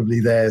was probably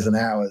theirs and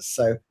ours.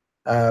 So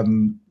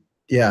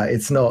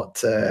it's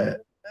not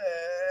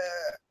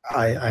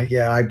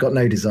I've got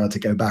no desire to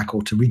go back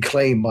or to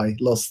reclaim my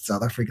lost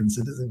South African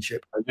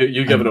citizenship.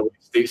 You're giving away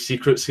state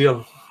secrets here.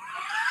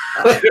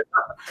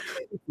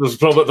 There's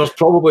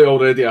probably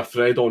already a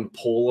thread on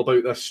poll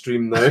about this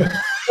stream now.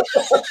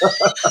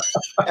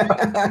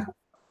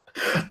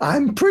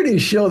 I'm pretty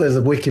sure there's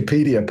a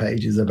Wikipedia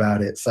pages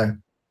about it. So,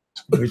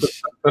 which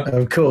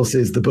of course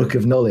is the book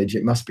of knowledge.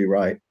 It must be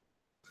right.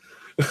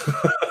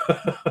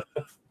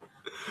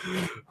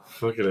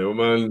 Fucking hell,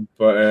 man!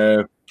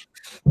 But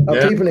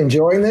are people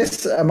enjoying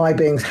this? Am I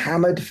being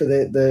hammered for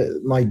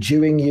my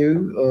Jewing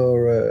you,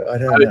 or I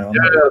don't know?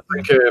 Yeah, I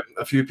think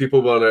a few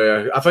people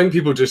were. I think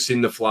people just seen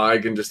the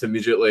flag and just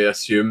immediately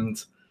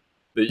assumed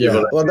that you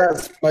were. Well,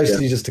 that's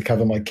mostly just to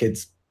cover my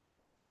kids'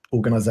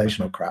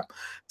 organizational crap.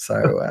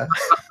 So.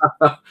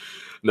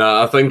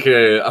 No, I think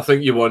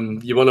you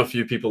won a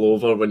few people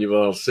over when you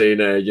were saying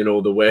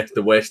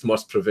the West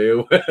must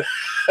prevail.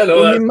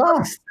 Well, you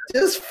must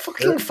just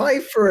fucking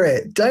fight for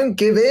it. Don't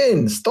give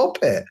in. Stop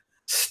it.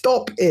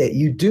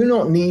 You do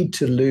not need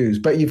to lose,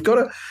 but you've got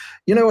to.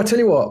 I tell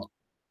you what.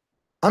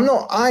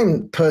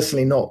 I'm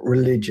personally not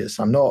religious.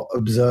 I'm not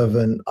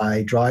observant.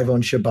 I drive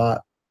on Shabbat.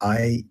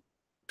 I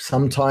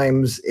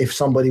sometimes, if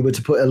somebody were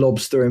to put a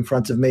lobster in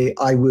front of me,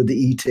 I would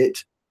eat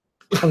it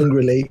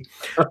hungrily,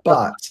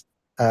 but.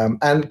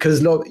 And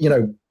because,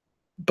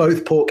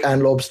 both pork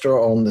and lobster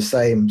are on the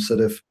same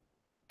sort of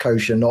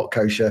kosher, not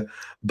kosher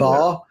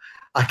bar. Yeah.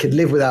 I could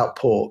live without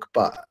pork,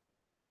 but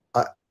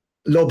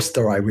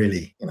lobster, I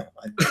really, I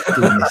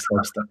do miss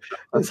lobster.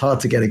 It's hard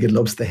to get a good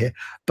lobster here.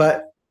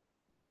 But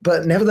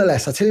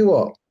nevertheless, I tell you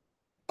what,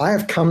 I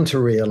have come to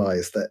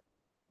realize that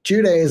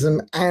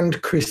Judaism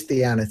and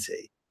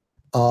Christianity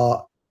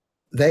are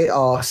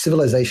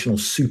civilizational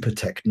super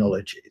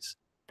technologies.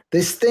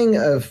 This thing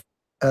of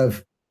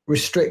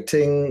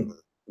restricting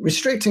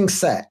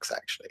sex,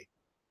 actually,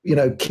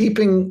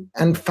 keeping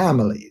and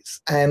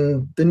families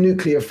and the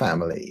nuclear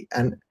family,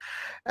 and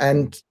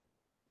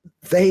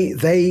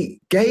they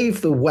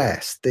gave the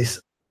West this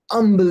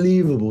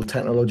unbelievable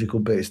technological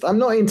boost. I'm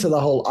not into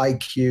the whole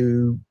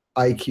IQ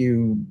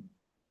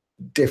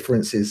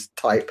differences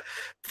type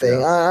thing.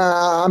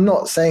 Yeah. I'm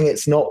not saying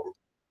it's not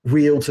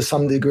real to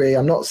some degree.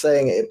 I'm not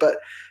saying it, but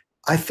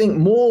I think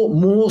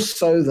more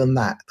so than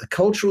that, the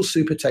cultural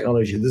super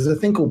technology, there's a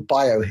thing called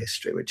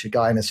biohistory, which a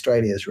guy in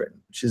Australia has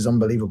written, which is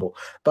unbelievable.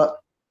 But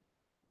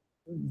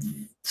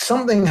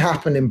something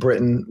happened in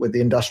Britain with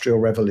the Industrial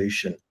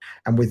Revolution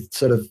and with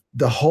sort of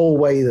the whole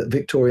way that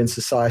Victorian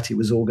society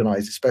was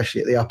organized,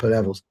 especially at the upper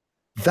levels.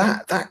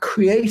 That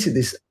created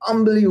this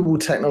unbelievable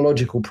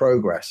technological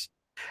progress.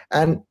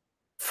 And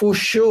for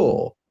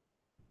sure,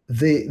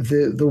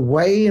 the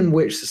way in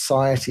which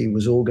society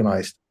was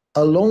organized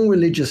along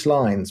religious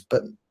lines,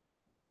 but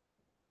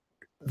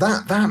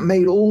that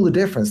made all the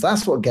difference.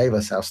 That's what gave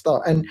us our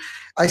start. And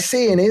I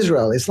see in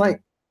Israel, it's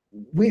like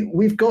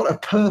we've got a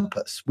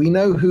purpose. We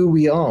know who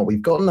we are.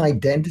 We've got an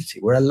identity.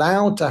 We're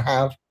allowed to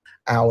have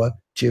our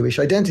Jewish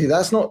identity.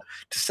 That's not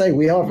to say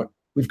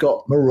we've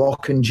got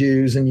Moroccan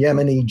Jews and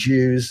Yemeni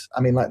Jews.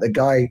 I mean, like the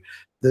guy,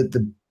 at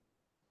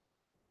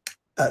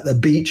the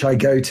beach I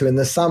go to in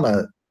the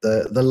summer,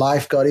 the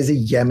lifeguard is a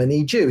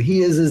Yemeni Jew.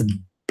 He is as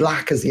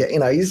black as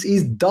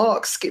he's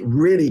dark skin,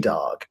 really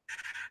dark.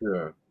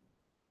 Yeah.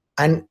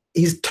 And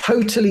he's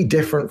totally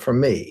different from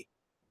me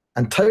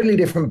and totally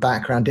different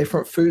background,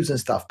 different foods and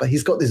stuff. But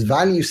he's got this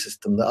value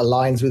system that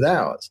aligns with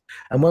ours.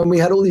 And when we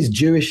had all these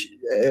Jews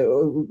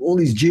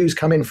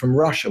come in from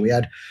Russia, we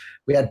had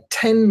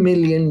 10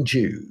 million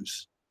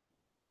Jews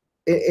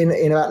in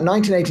about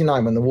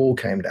 1989 when the wall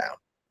came down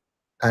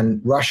and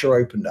Russia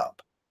opened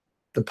up.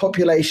 The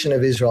population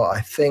of Israel,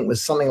 I think,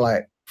 was something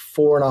like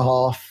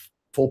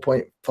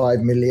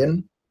 4.5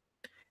 million.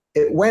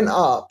 It went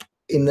up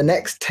in the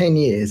next 10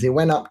 years, it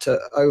went up to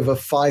over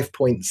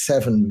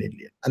 5.7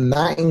 million. And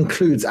that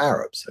includes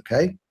Arabs,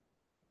 okay?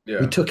 Yeah.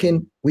 We took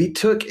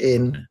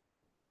in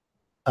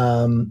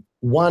 1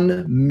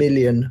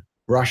 million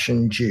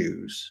Russian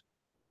Jews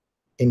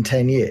in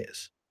 10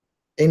 years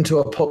into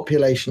a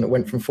population that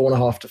went from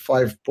 4.5 to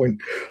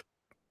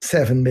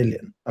 5.7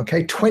 million,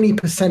 okay?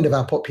 20% of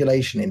our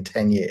population in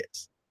 10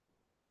 years.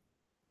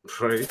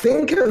 Right.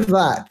 Think of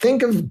that.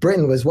 Think of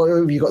Britain was, what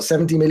have you got,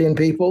 70 million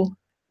people?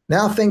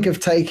 Now think of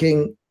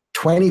taking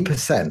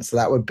 20%. So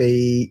that would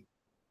be,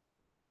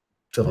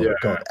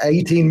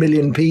 18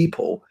 million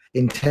people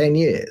in 10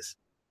 years.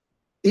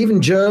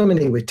 Even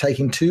Germany, we're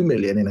taking 2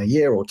 million in a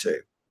year or two.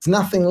 It's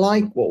nothing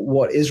like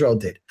what Israel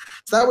did.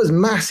 So that was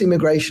mass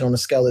immigration on a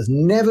scale that's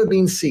never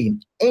been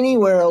seen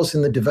anywhere else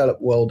in the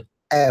developed world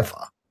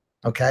ever.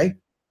 Okay?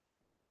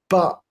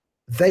 But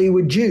they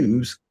were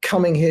Jews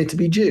coming here to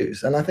be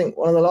Jews. And I think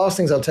one of the last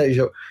things I'll tell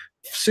you,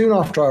 soon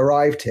after I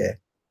arrived here,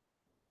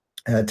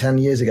 10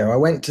 years ago, I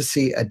went to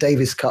see a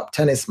Davis Cup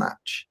tennis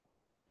match.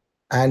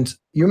 And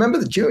you remember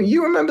the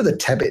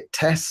Tebbit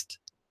test?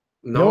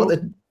 No.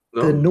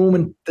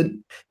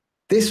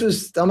 This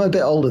was, I'm a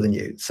bit older than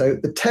you. So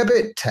the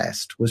Tebbit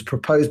test was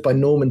proposed by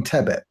Norman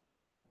Tebbit.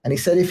 And he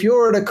said, if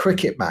you're at a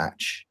cricket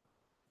match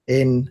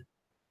in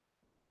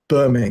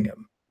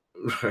Birmingham,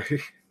 right,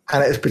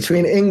 and it's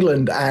between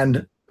England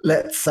and,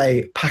 let's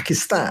say,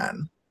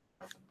 Pakistan,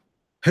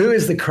 who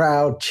is the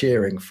crowd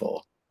cheering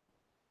for?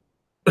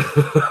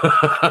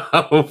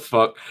 Oh,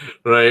 fuck.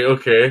 Right,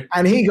 okay.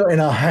 And he got in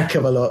a heck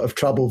of a lot of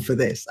trouble for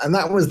this. And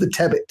that was the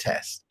Tebbit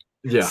test.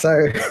 Yeah.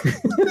 So,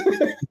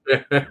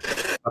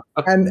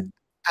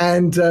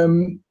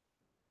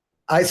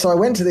 so I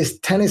went to this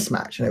tennis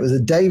match, and it was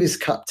a Davis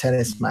Cup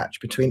tennis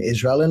match between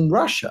Israel and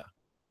Russia.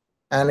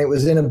 And it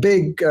was in a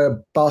big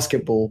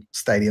basketball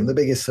stadium, the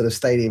biggest sort of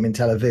stadium in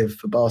Tel Aviv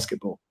for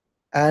basketball.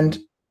 And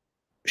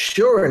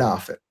sure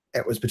enough,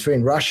 it was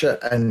between Russia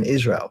and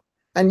Israel.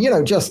 And,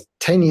 just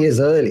 10 years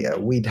earlier,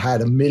 we'd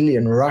had 1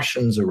 million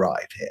Russians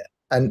arrive here.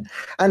 And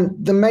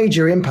the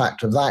major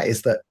impact of that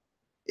is that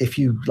if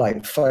you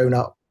phone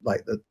up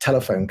the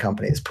telephone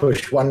company, it's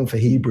push 1 for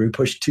Hebrew,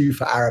 push 2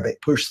 for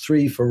Arabic, push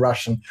 3 for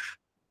Russian,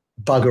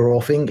 bugger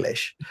off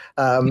English.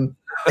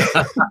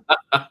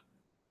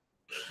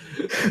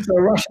 So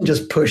Russian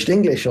just pushed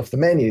English off the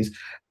menus.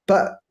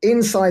 But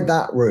inside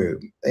that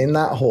room, in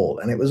that hall,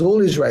 and it was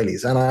all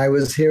Israelis, and I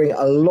was hearing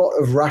a lot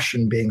of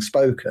Russian being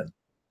spoken.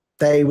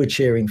 They were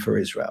cheering for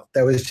Israel.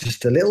 There was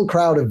just a little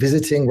crowd of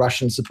visiting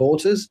Russian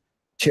supporters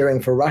cheering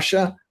for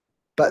Russia,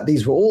 but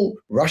these were all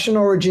Russian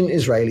origin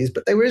Israelis,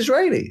 but they were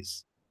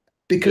Israelis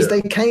because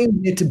they came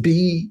here to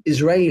be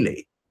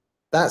Israeli.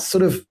 That's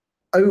sort of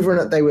over and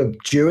that they were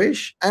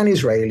Jewish and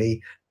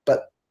Israeli,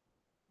 but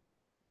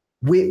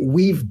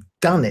we've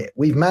done it.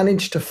 We've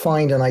managed to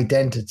find an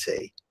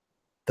identity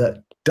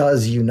that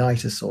does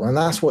unite us all. And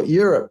that's what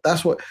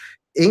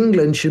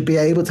England should be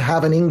able to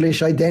have, an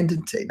English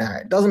identity. Now,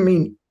 it doesn't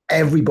mean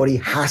everybody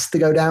has to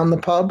go down the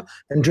pub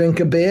and drink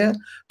a beer,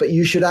 but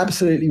you should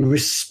absolutely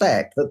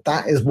respect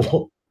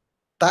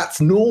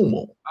that's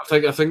normal. I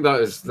think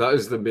that is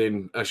the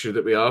main issue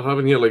that we are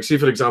having here. Like, see,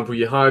 for example,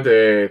 you had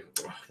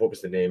what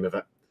was the name of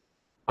it?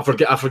 I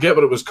forget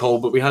what it was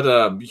called, but we had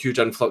a huge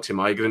influx of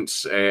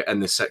migrants in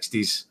the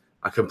 60s.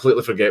 I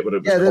completely forget what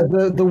it was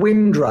called.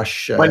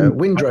 The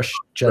Windrush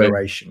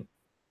generation.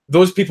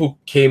 Those people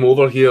came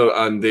over here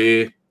and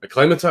they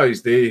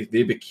acclimatized. They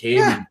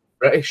became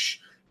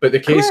British. But the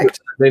case,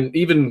 then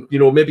even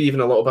maybe even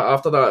a little bit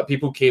after that,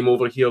 people came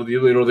over here. They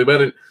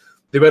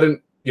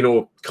weren't you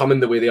know, coming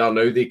the way they are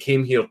now. They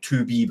came here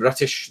to be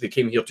British. They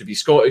came here to be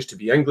Scottish, to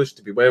be English,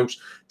 to be Welsh,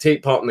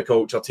 take part in the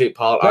culture, take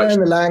part. Learn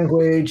the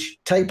language,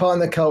 take part in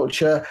the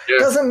culture. Yeah.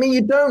 Doesn't mean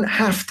you don't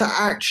have to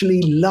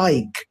actually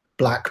like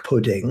black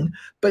pudding,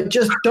 but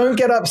just don't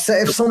get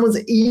upset if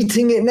someone's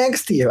eating it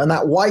next to you. And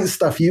that white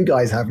stuff you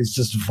guys have is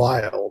just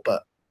vile.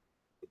 But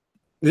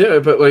yeah,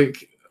 but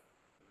like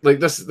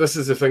this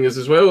is the thing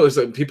as well, is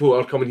that people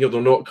are coming here,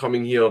 they're not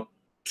coming here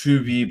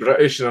to be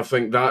British, and I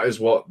think that is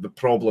what the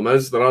problem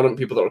is. There aren't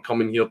people that are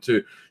coming here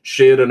to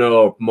share in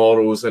our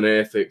morals and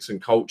ethics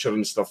and culture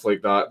and stuff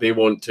like that. They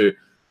want to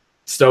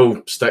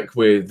still stick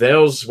with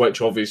theirs, which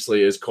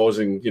obviously is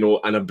causing, you know,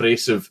 an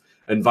abrasive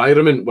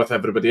environment with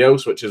everybody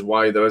else, which is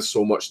why there is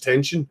so much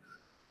tension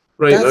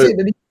right now. That's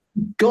it.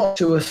 You've got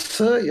to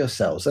assert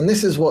yourselves, and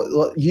this is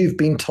what you've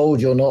been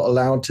told you're not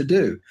allowed to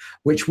do,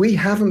 which we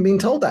haven't been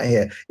told that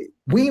here.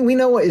 We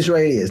know what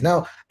Israeli is.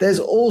 Now,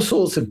 there's all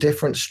sorts of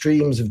different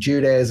streams of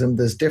Judaism.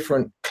 There's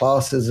different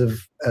classes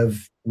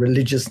of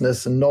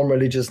religiousness and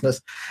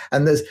non-religiousness,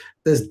 and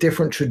there's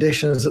different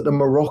traditions that the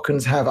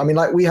Moroccans have. I mean,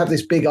 like, we have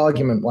this big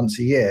argument once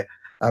a year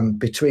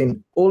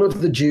between all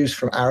of the Jews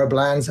from Arab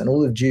lands and all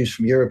the Jews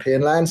from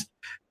European lands.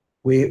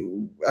 We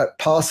at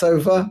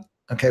Passover,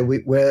 okay,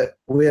 we're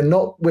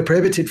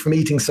prohibited from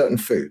eating certain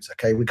foods.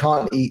 Okay, we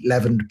can't eat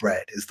leavened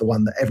bread is the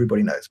one that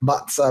everybody knows.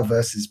 Matzah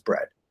versus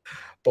bread.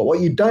 But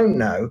what you don't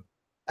know,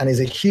 and is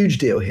a huge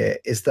deal here,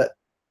 is that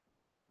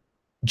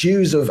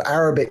Jews of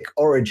Arabic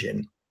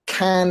origin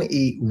can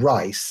eat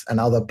rice and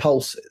other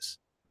pulses,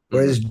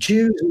 whereas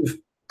Jews of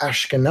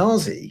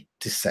Ashkenazi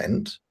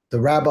descent, the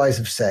rabbis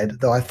have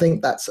said, though I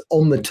think that's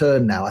on the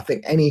turn now, I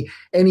think any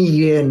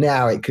year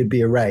now it could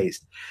be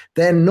erased,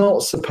 they're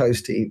not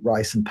supposed to eat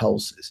rice and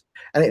pulses.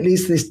 And at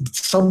least there's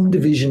some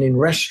division in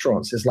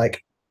restaurants. It's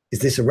like, is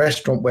this a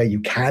restaurant where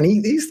you can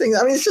eat these things?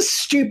 I mean, it's just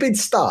stupid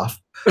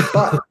stuff.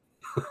 But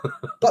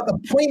but the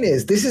point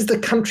is, this is the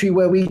country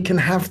where we can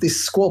have this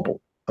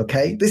squabble,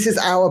 okay? This is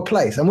our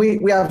place. And we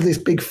have this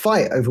big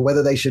fight over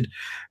whether they should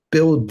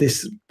build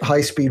this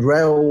high-speed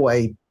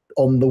railway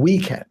on the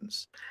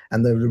weekends.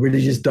 And the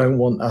religious don't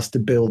want us to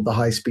build the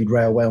high-speed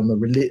railway on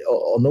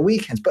the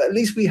weekends. But at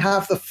least we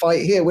have the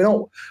fight here.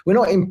 We're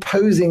not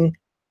imposing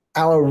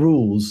our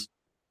rules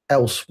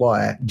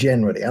elsewhere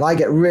generally. And I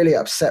get really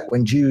upset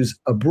when Jews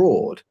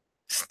abroad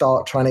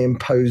start trying to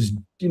impose,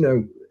 you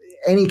know,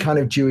 any kind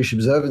of Jewish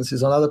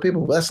observances on other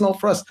people. But that's not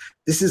for us.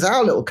 This is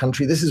our little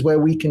country. This is where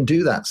we can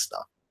do that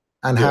stuff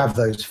and have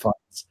those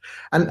fights.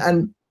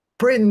 And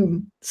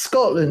Britain,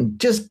 Scotland,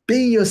 just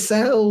be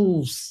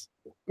yourselves.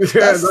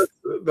 Yeah,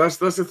 that's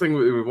the thing that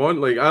we want.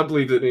 Like, I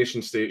believe that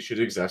nation states should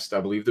exist. I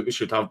believe that we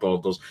should have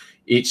borders.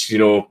 Each, you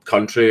know,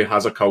 country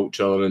has a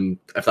culture, and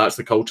if that's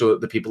the culture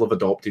that the people have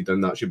adopted, then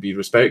that should be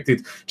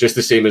respected. Just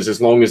the same as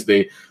long as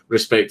they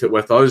respect it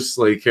with us.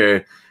 Like,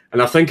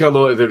 and I think a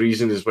lot of the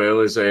reason as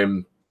well is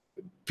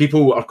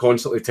people are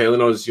constantly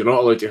telling us you're not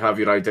allowed to have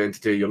your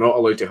identity, you're not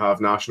allowed to have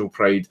national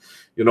pride,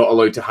 you're not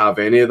allowed to have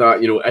any of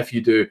that. You know, if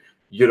you do,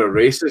 you're a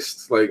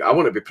racist. Like, I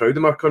want to be proud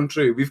of my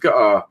country. We've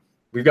got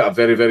a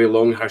very, very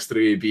long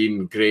history of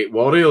being great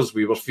warriors.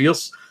 We were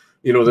fierce.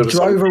 You know,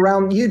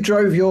 you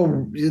drove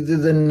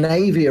the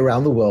Navy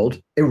around the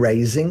world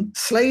erasing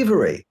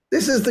slavery.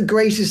 This is the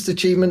greatest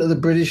achievement of the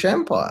British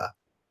Empire.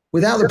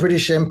 Without the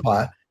British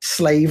Empire,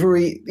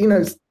 slavery, you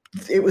know,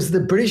 it was the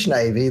British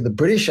Navy, the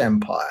British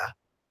Empire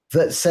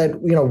that said,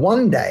 you know,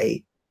 one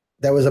day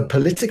there was a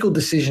political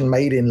decision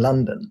made in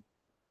London,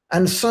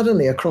 and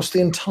suddenly across the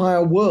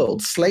entire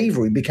world,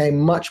 slavery became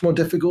much more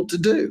difficult to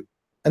do.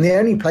 And the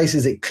only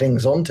places it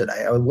clings on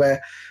today are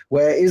where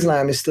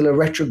Islam is still a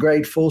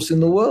retrograde force in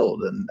the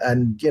world,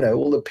 and you know,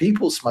 all the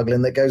people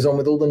smuggling that goes on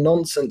with all the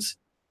nonsense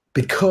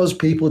because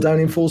people don't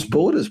enforce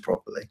borders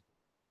properly.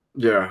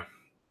 Yeah,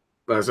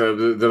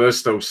 there is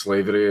still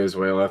slavery as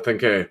well. I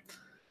think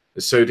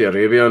it's Saudi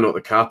Arabia, not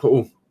the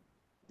capital.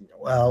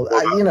 Well,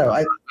 you know,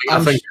 I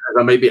think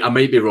I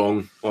might be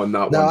wrong on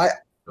that one.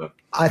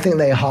 I think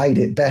they hide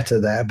it better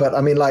there. But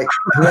I mean, like,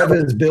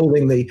 whoever's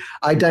building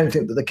I don't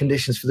think that the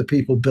conditions for the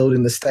people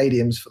building the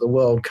stadiums for the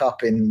World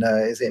Cup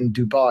is it in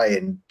Dubai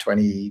in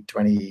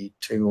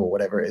 2022 or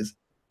whatever it is,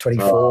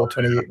 24,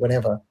 28,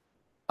 whenever.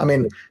 I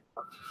mean,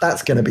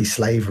 that's going to be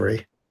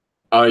slavery.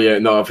 Oh yeah,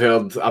 no,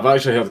 I've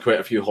actually heard quite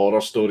a few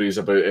horror stories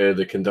about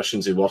the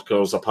conditions of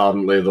workers.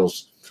 Apparently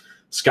there's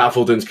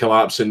scaffoldings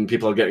collapsing,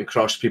 people are getting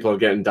crushed, people are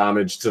getting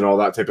damaged and all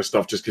that type of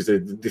stuff just because they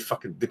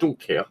don't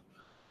care.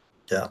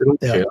 Yeah. They don't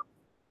care.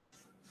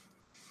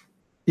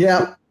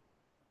 Yeah.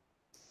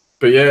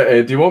 But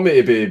yeah, do you want me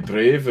to be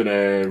brave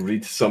and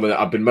read some of it?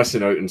 I've been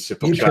missing out in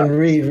super chat. You can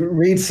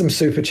read some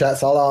super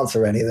chats. I'll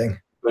answer anything.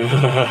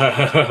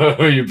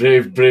 You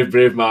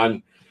brave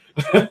man.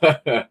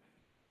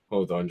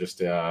 Hold on, just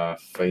to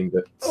find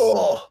it.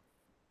 Oh,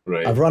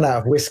 right. I've run out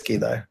of whiskey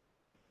though.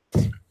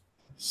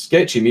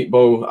 Sketchy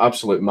Meatball,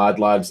 Absolute Mad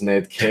Lads,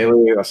 Ned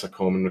Kelly. That's a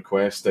common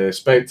request.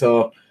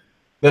 Spectre.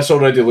 This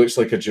already looks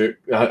like a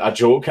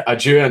joke. A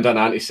Jew and an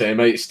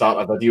anti-Semite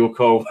start a video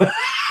call.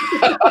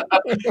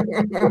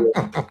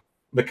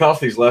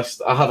 McCarthy's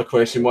List, I have a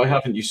question. Why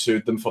haven't you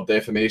sued them for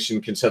defamation,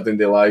 considering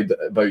they lied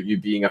about you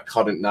being a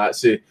current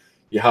Nazi?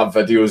 You have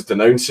videos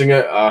denouncing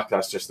it.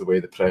 That's just the way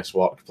the press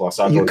work. Plus,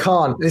 you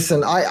can't.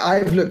 Listen,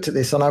 I've looked at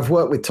this and I've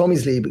worked with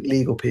Tommy's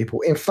legal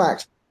people. In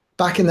fact,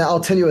 I'll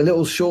tell you a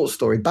little short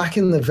story. Back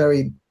in the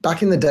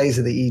days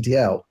of the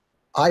EDL,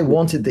 I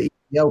wanted the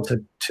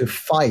EDL to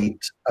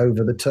fight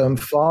over the term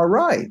far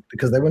right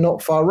because they were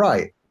not far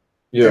right.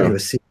 Yeah.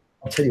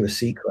 I'll tell you a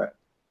secret.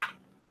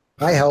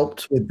 I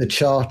helped with the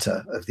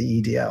charter of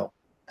the EDL.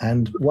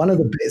 And one of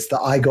the bits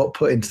that I got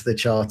put into the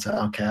charter,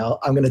 okay,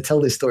 I'm going to tell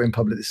this story in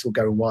public. This will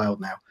go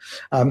wild now.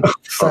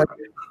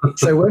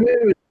 So when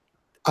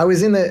I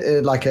was in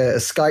a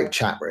Skype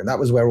chat room, that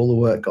was where all the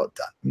work got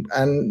done.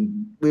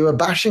 And we were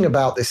bashing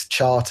about this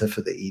charter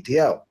for the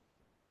EDL.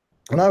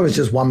 And I was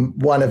just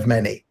one of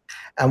many.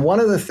 And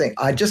one of the things,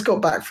 I just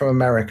got back from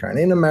America. And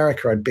in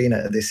America, I'd been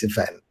at this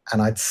event.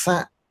 And I'd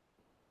sat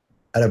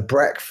at a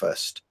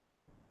breakfast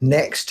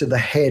next to the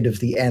head of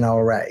the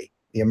NRA,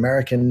 the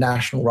American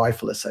National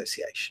Rifle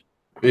Association.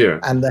 Yeah.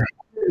 And the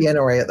head of the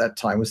NRA at that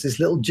time was this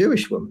little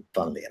Jewish woman,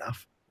 funnily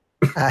enough.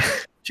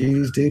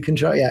 Jews do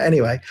control. Yeah,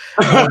 anyway.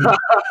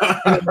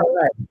 I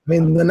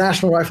mean, the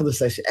National Rifle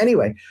Association.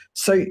 Anyway,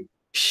 so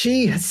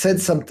she had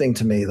said something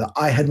to me that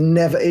I had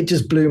never, it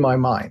just blew my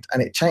mind.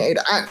 And it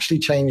actually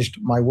changed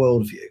my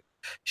worldview.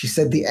 She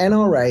said, the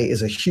NRA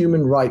is a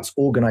human rights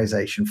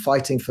organization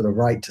fighting for the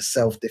right to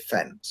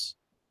self-defense.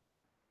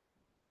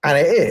 And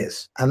it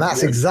is. And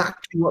that's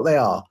exactly what they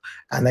are.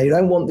 And they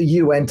don't want the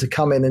UN to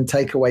come in and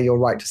take away your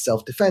right to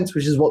self-defense,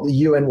 which is what the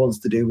UN wants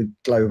to do with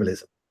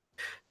globalism.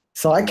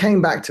 So I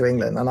came back to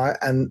England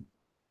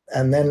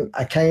and then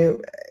I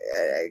came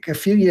a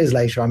few years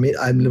later. I'm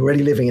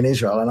already living in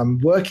Israel and I'm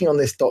working on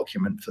this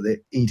document for the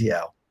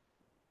EDL.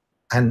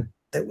 And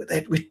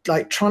we're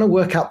like trying to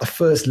work out the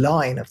first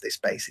line of this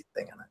basic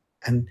thing.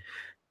 And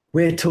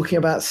we're talking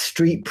about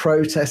street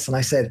protests. And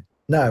I said,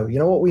 no, you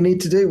know what we need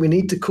to do? We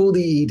need to call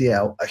the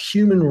EDL a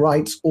human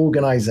rights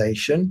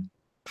organization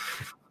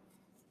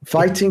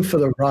fighting for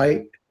the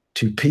right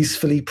to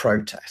peacefully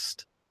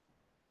protest.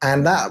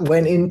 And that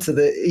went into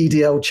the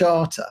EDL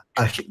charter.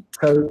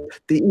 So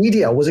the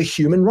EDL was a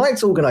human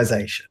rights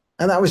organization.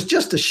 And that was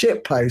just a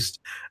shitpost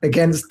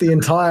against the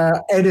entire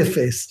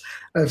edifice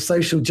of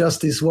social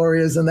justice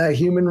warriors and their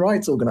human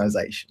rights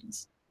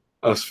organizations.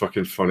 That's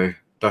fucking funny.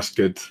 That's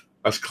good.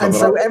 That's clever. And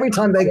so every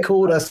time they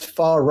called us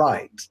far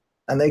right,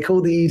 and they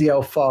called the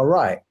EDL far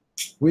right,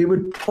 we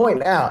would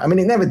point out, I mean,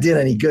 it never did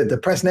any good. The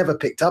press never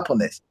picked up on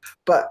this.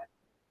 But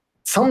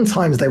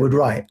sometimes they would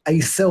write a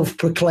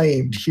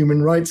self-proclaimed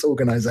human rights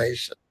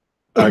organization.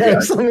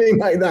 Something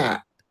like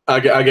that. I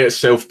get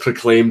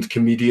self-proclaimed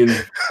comedian.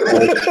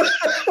 I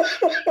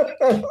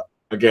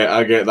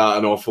get that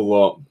an awful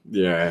lot.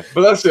 Yeah,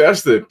 but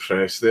that's the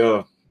press.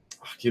 They're,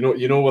 you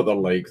know what they're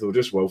like. They'll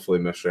just willfully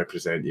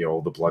misrepresent you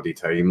all the bloody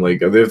time. Like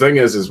the thing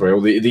is as well,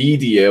 the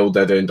EDL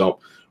did end up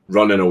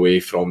running away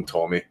from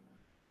Tommy.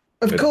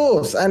 Of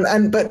course,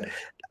 but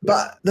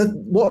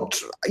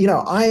what you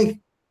know, I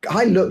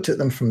looked at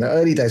them from the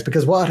early days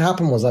because what had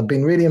happened was I'd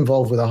been really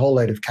involved with a whole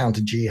load of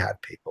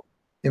counter-jihad people.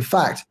 In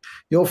fact,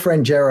 your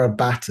friend Gerard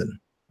Batten,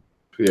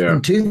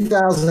 in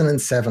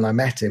 2007, I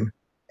met him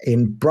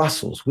in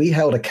Brussels. We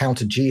held a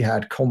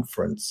counter-jihad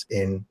conference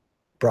in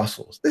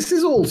Brussels. This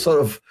is all sort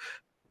of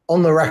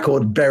on the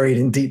record, buried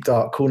in deep,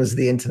 dark corners of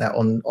the internet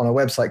on a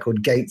website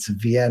called Gates of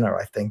Vienna,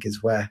 I think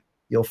is where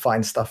you'll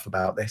find stuff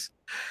about this.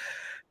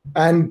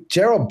 And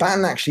Gerard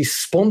Batten actually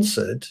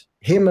sponsored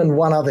him and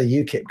one other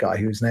UKIP guy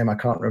whose name I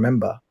can't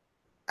remember.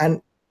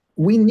 And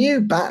we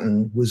knew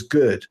Batten was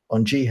good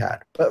on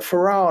jihad, but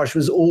Farage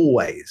was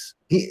always,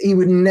 he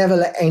would never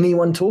let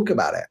anyone talk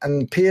about it.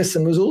 And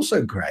Pearson was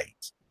also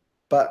great.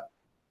 But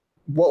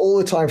all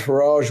the time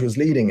Farage was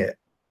leading it,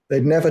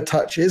 they'd never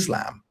touch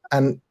Islam.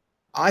 And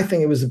I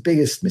think it was the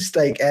biggest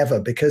mistake ever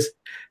because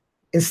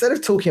instead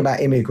of talking about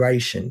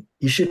immigration,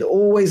 you should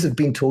always have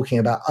been talking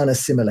about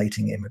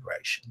unassimilating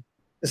immigration.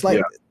 It's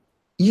like,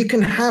 you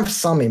can have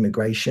some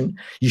immigration.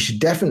 You should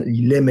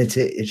definitely limit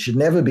it. It should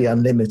never be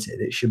unlimited.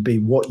 It should be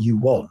what you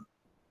want.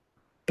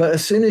 But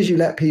as soon as you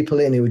let people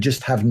in who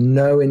just have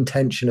no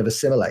intention of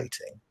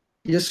assimilating,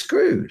 you're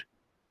screwed.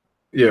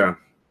 Yeah,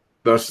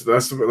 that's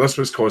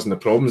what's causing the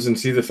problems. And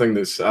see, the thing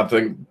that's, I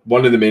think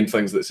one of the main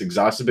things that's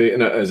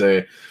exacerbating it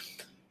is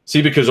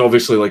see, because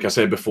obviously, like I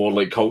said before,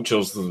 like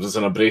cultures, there's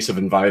an abrasive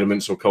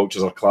environment, so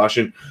cultures are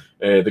clashing.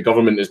 The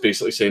government is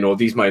basically saying, oh,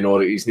 these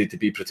minorities need to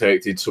be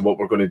protected. So what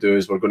we're going to do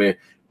is we're going to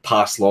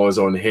pass laws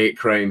on hate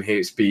crime,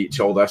 hate speech,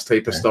 all this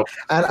type of stuff.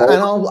 And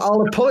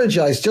I'll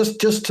apologize just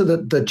to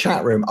the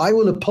chat room. I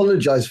will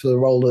apologize for the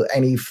role of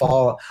any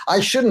I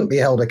shouldn't be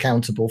held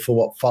accountable for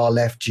what far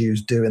left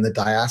Jews do in the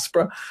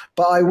diaspora.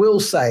 But I will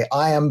say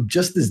I am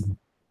just as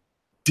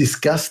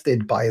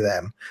disgusted by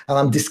them, and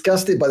I'm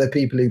disgusted by the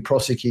people who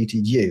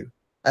prosecuted you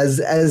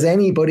as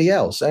anybody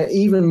else,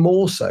 even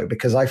more so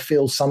because I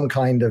feel some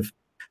kind of,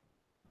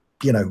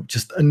 you know,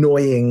 just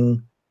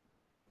annoyance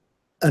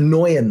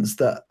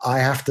that I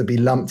have to be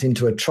lumped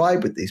into a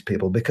tribe with these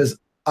people because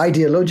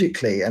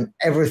ideologically and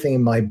everything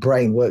in my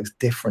brain works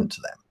different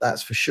to them.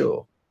 That's for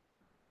sure.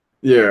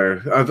 Yeah,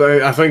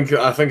 I think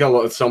a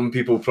lot of some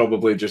people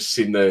probably just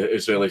seen the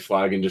Israeli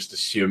flag and just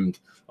assumed,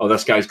 oh,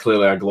 this guy's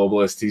clearly a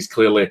globalist.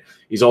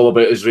 He's all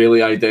about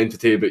Israeli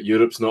identity, but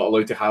Europe's not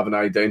allowed to have an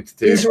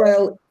identity.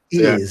 Israel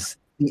is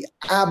the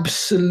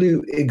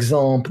absolute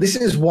example. This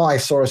is why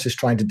Soros is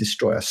trying to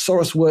destroy us.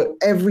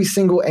 Every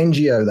single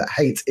NGO that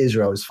hates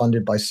Israel is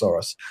funded by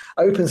Soros.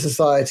 Open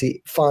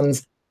Society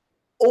funds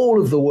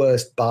all of the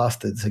worst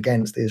bastards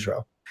against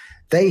Israel.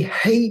 They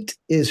hate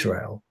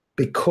Israel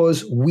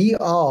because we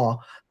are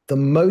the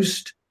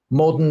most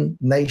modern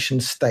nation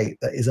state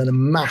that is a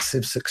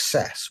massive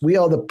success. We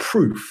are the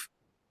proof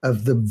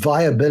of the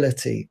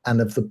viability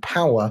and of the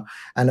power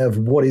and of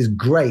what is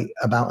great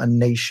about a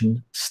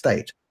nation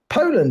state.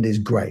 Poland is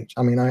great.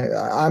 I mean,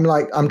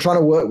 I'm trying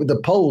to work with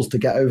the Poles to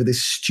get over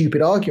this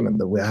stupid argument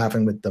that we're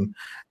having with them,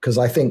 because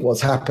I think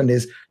what's happened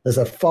is there's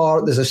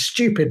a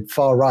stupid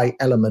far right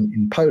element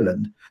in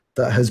Poland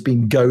that has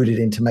been goaded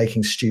into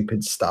making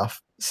stupid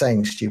stuff,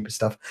 saying stupid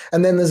stuff.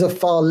 And then there's a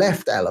far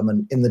left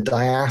element in the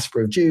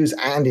diaspora of Jews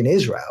and in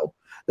Israel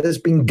that has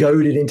been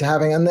goaded into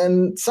having. And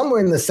then somewhere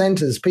in the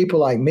centers, people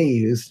like me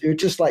who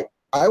just like,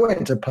 I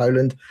went to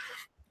Poland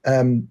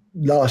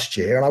last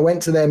year and I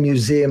went to their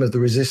museum of the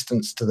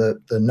resistance to the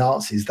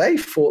Nazis. They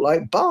fought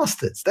like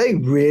bastards. They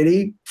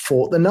really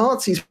fought the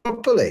Nazis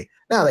properly.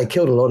 Now, they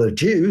killed a lot of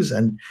Jews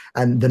and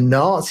the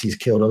Nazis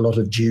killed a lot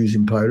of Jews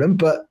in Poland,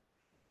 but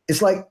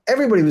it's like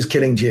everybody was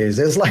killing Jews.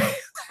 It was like,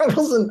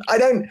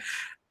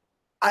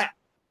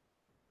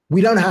 we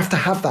don't have to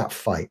have that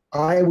fight.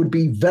 I would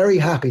be very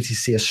happy to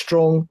see a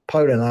strong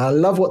Poland. And I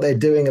love what they're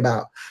doing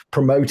about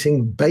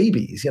promoting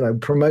babies,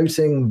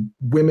 promoting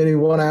women who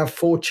want to have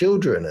 4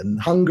 children. And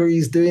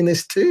Hungary's doing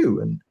this too.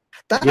 And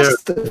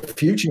that's the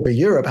future for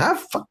Europe.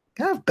 Have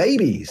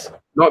babies.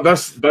 No,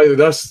 that's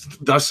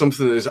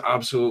something that is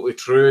absolutely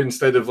true.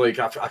 Instead of like,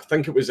 I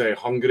think it was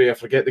Hungary. I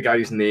forget the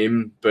guy's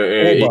name, but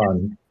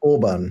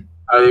Orban.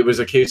 It was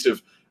a case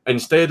of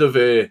instead of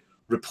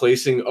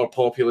replacing our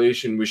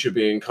population, we should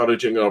be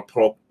encouraging our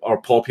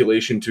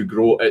population to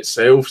grow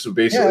itself. So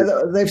basically,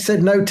 they've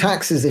said no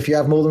taxes if you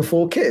have more than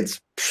 4 kids.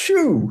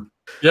 Phew.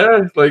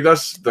 Yeah, like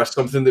that's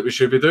something that we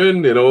should be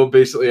doing.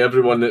 Basically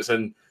everyone that's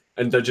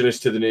indigenous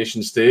to the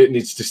nation state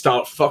needs to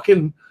start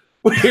fucking.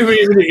 We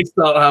need to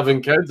start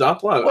having kids.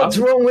 What's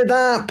wrong with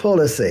that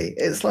policy?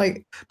 It's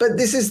like, but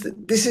this is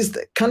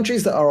the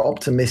countries that are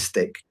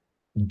optimistic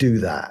do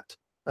that.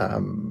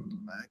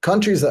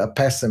 Countries that are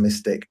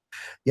pessimistic,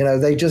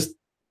 they just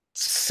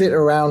sit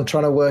around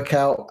trying to work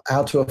out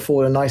how to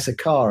afford a nicer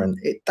car, and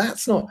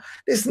that's not.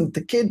 Listen,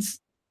 the kids,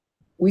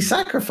 we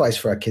sacrifice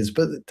for our kids,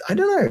 but I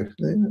don't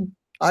know.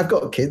 I've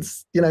got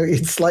kids.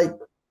 It's like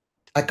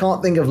I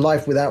can't think of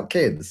life without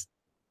kids.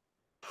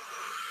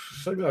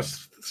 I think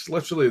it's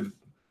literally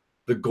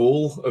the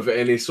goal of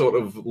any sort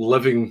of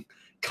living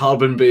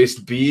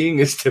carbon-based being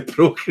is to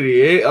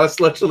procreate. That's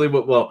literally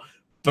what we're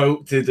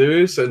about to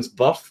do since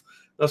birth.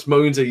 That's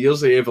millions of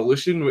years of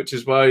evolution, which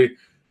is why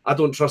I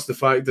don't trust the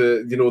fact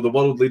that, the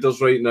world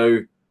leaders right now,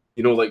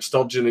 like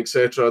Sturgeon,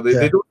 etc.,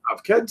 they don't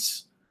have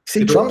kids.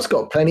 See, Trump's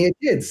got plenty of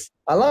kids.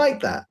 I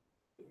like that.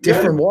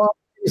 Different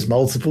wives,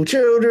 multiple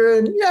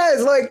children. Yeah,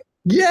 it's like,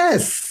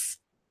 yes.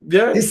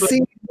 Yeah. His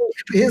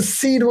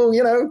seed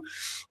will,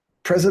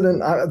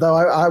 president, though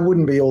I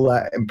wouldn't be all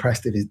that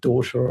impressed if his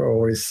daughter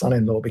or his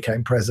son-in-law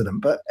became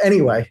president. But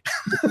anyway.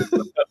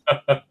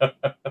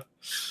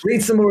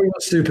 Read some more of your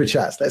super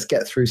chats. Let's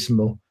get through some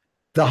more.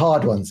 The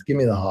hard ones. Give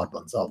me the hard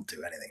ones. I'll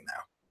do anything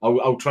now.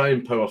 I'll try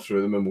and power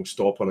through them and we'll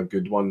stop on a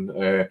good one.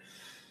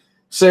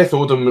 Seth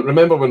Odom,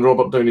 remember when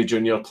Robert Downey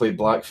Jr. played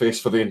blackface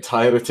for the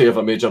entirety of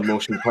a major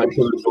motion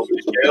picture?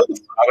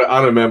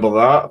 I remember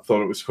that. I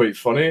thought it was quite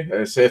funny.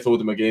 Seth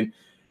Odom again.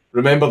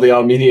 Remember the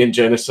Armenian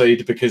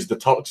genocide because the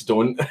Turks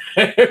don't.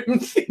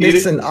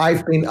 Listen,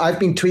 I've been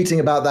tweeting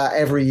about that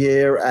every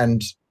year,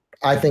 and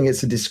I think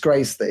it's a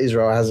disgrace that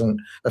Israel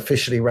hasn't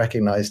officially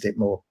recognized it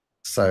more.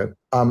 So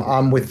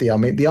I'm with the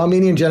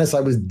Armenian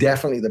genocide was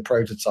definitely the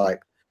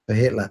prototype for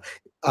Hitler.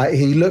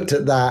 He looked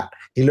at that.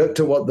 He looked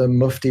at what the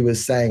Mufti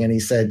was saying, and he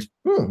said,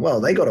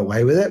 well, they got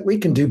away with it. We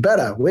can do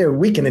better.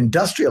 We can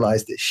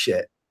industrialize this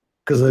shit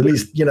because at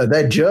least,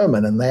 they're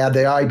German and they had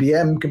their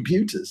IBM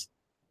computers.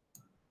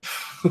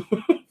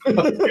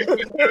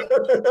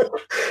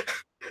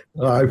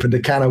 I opened a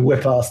can of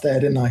whip-ass there,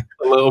 didn't I?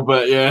 A little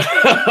bit, yeah.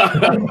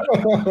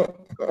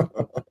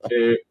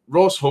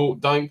 Ross Holt,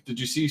 Dank, did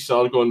you see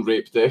Sargon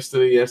raped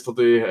Destiny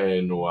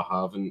yesterday? No, I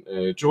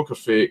haven't. Joker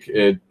Fake,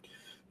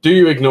 do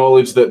you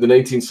acknowledge that the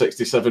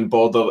 1967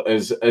 border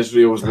is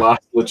Israel's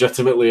last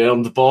legitimately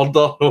earned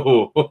border?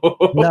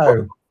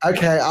 No.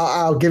 Okay,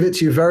 I'll give it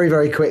to you very,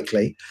 very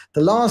quickly.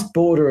 The last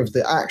border of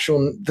the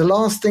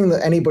last thing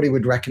that anybody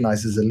would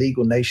recognize as a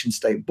legal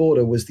nation-state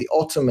border was the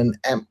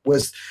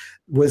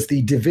was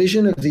the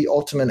division of the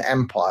Ottoman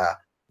Empire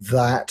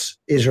that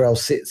Israel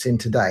sits in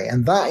today,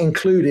 and that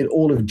included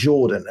all of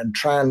Jordan and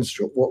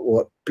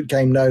what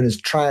became known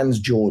as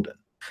Transjordan,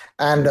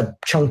 and a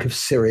chunk of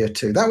Syria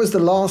too. That was the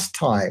last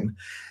time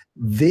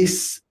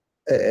this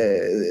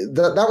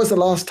that was the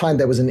last time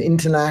there was an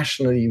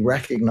internationally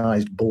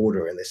recognized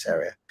border in this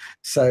area.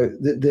 So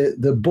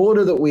the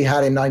border that we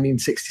had in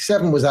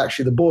 1967 was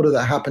actually the border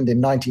that happened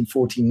in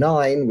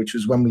 1949, which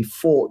was when we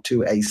fought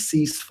to a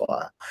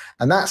ceasefire.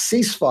 And that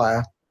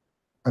ceasefire,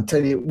 I'll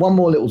tell you one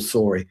more little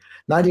story.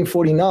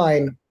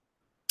 1949,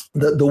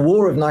 the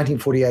war of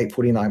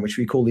 1948-49, which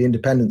we call the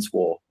Independence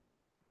War,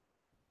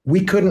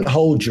 we couldn't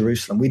hold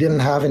Jerusalem. We didn't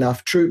have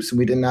enough troops and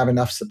we didn't have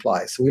enough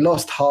supplies. So we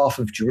lost half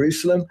of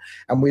Jerusalem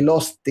and we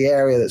lost the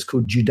area that's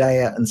called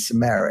Judea and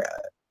Samaria.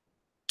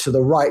 To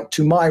the right,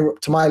 to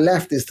my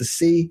left is the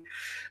sea,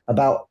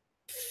 about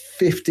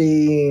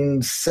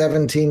 15,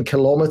 17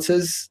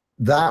 kilometers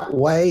that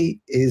way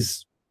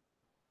is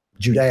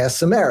Judea,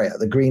 Samaria,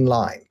 the green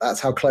line. That's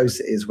how close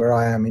it is where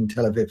I am in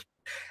Tel Aviv.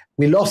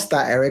 We lost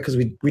that area because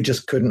we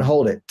just couldn't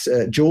hold it.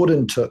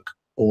 Jordan took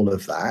all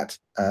of that.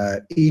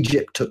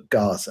 Egypt took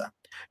Gaza.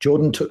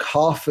 Jordan took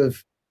half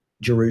of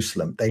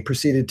Jerusalem. They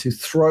proceeded to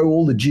throw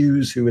all the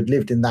Jews who had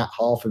lived in that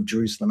half of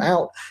Jerusalem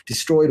out,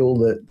 destroyed all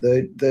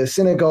the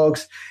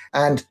synagogues,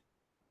 and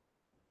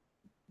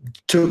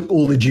took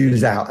all the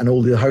Jews out, and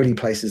all the holy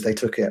places they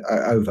took it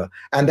over.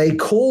 And they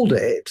called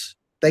it,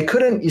 they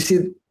couldn't, you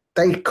see,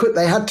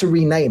 they had to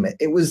rename it.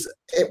 It was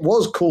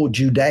called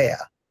Judea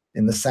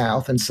in the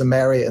south and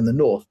Samaria in the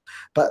north.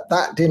 But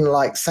that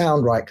didn't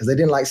sound right because they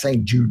didn't like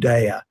saying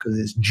Judea because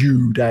it's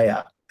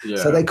Judea. Yeah.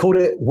 So they called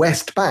it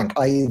West Bank,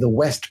 i.e. the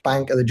West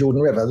Bank of the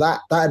Jordan River. That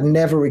had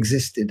never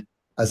existed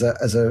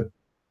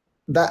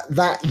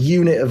that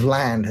unit of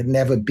land had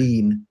never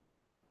been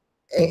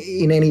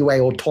in any way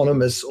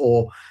autonomous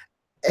or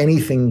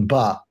anything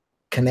but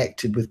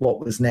connected with what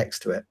was next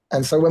to it.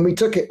 And so when we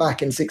took it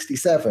back in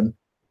 67,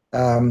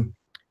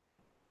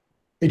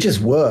 it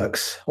just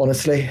works,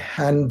 honestly.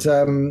 And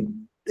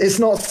it's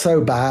not so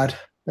bad.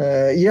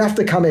 You have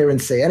to come here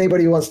and see.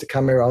 Anybody who wants to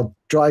come here, I'll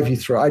drive you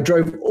through it. I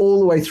drove all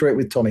the way through it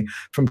with Tommy,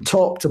 from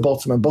top to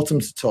bottom and bottom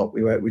to top.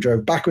 We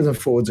drove backwards and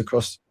forwards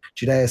across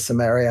Judea,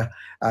 Samaria.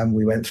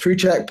 We went through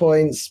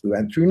checkpoints. We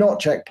went through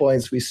not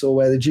checkpoints. We saw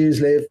where the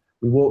Jews live.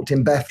 We walked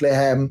in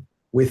Bethlehem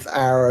with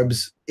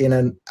Arabs in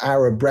an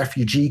Arab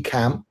refugee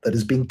camp that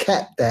has been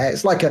kept there.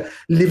 It's like a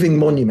living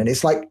monument.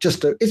 It's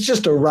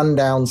just a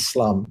rundown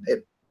slum.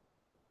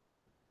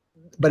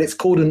 But it's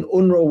called an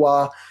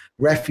UNRWA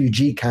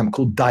refugee camp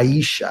called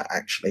Daisha,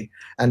 actually.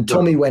 And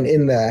Tommy went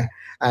in there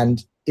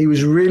and he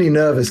was really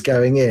nervous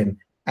going in.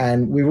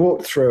 And we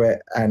walked through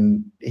it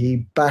and he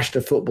bashed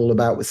a football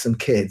about with some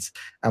kids.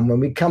 And when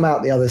we come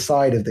out the other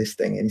side of this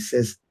thing, and he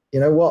says, you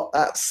know what?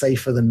 That's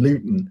safer than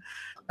Luton.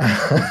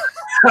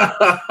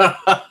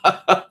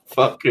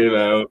 Fucking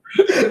hell.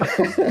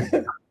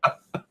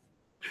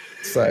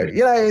 So,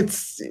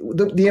 it's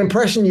the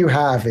impression you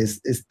have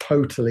is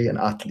totally and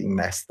utterly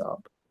messed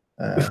up.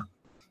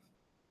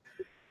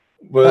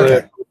 Well,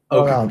 okay,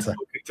 I'll answer.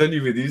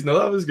 Continue with these. No,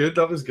 that was good.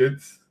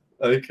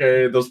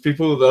 Okay, there's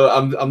people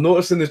that I'm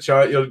noticing in the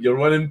chat. You're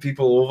winning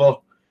people over.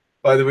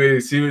 By the way,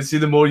 see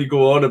the more you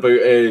go on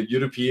about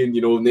European,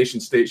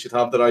 nation states should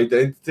have their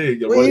identity.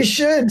 You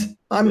should.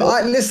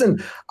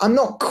 Listen. I'm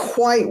not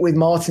quite with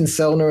Martin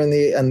Sellner and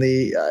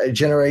the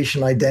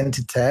generation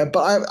identitaire,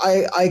 but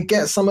I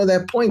get some of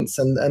their points,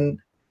 and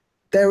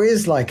there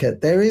is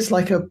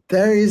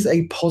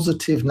a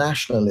positive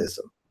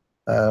nationalism.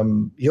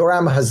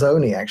 Yoram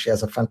Hazony actually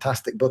has a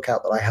fantastic book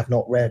out that I have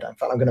not read. In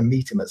fact, I'm going to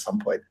meet him at some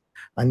point.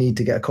 I need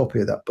to get a copy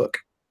of that book.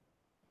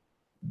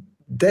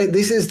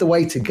 This is the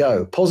way to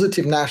go.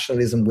 Positive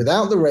nationalism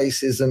without the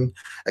racism,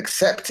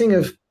 accepting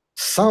of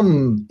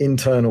some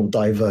internal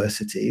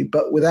diversity,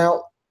 but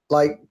without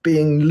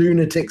being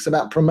lunatics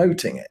about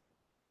promoting it.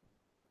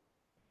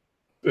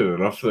 Fair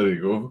enough. There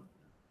you go.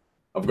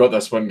 I've got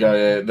this one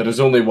guy. There is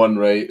only one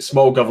right.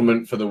 Small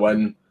government for the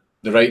win.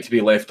 The right to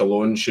be left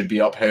alone should be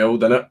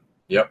upheld, innit?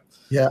 Yep.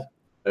 Yeah.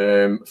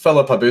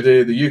 Philip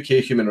Aboudi, the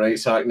UK Human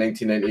Rights Act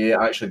 1998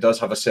 actually does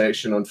have a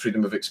section on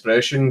freedom of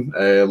expression.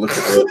 Look at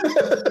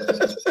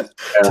it.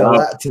 Tell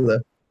that to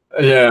them.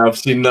 Yeah, I've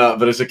seen that,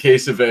 but it's a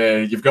case of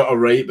you've got a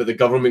right, but the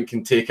government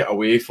can take it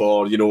away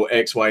for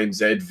X, Y, and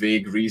Z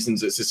vague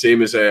reasons. It's the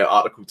same as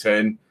Article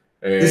 10.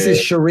 This is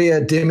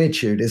Sharia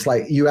dimitude. It's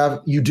like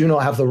you do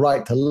not have the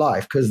right to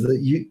life because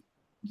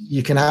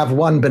you can have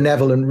one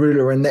benevolent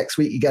ruler and next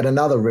week you get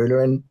another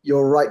ruler and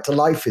your right to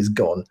life is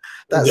gone.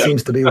 That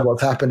seems to be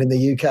what's happened in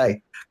the UK.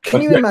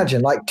 Can you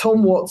imagine,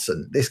 Tom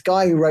Watson, this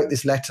guy who wrote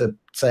this letter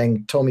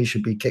saying Tommy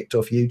should be kicked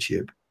off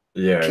YouTube?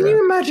 Yeah. Can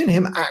you imagine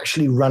him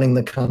actually running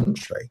the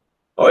country?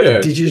 Oh,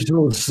 yeah.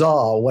 Digital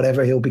czar,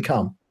 whatever he'll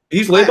become.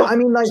 He's Labour.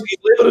 He's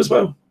Labour as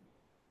well.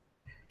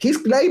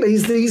 He's Labour.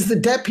 He's the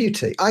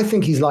deputy. I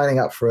think he's lining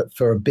up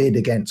for a bid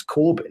against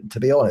Corbyn, to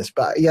be honest,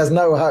 but he has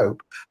no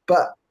hope.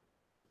 But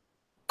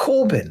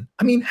Corbyn,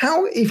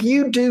 if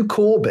you do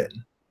Corbyn,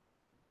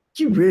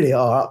 you really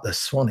are up the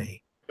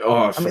Swanee.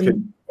 Oh,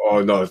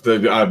 no.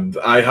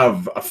 I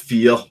have a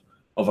fear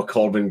of a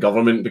Corbyn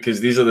government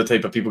because these are the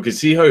type of people. Because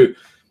see how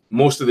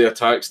most of the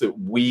attacks that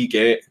we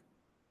get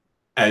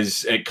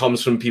it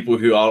comes from people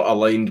who are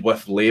aligned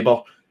with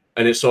Labour.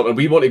 And it's sort of,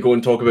 we want to go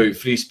and talk about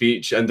free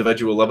speech,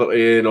 individual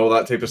liberty, and all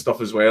that type of stuff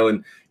as well.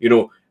 And, you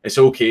know, it's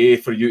okay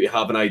for you to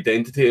have an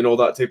identity and all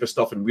that type of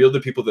stuff. And we're the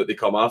people that they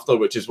come after,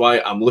 which is why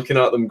I'm looking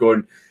at them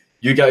going,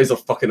 you guys are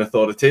fucking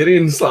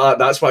authoritarians.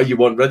 That's why you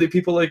want rid of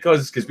people like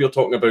us, because we're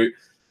talking about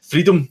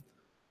freedom.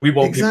 We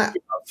want people to have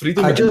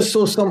freedom. I just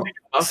saw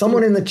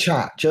someone in the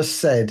chat just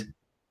said,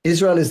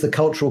 Israel is the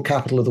cultural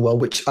capital of the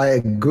world, which I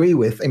agree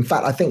with. In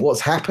fact, I think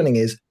what's happening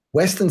is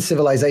Western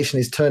civilization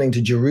is turning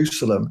to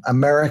Jerusalem.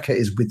 America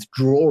is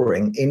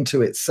withdrawing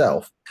into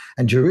itself.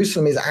 And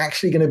Jerusalem is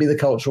actually going to be the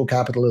cultural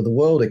capital of the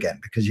world again,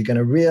 because you're going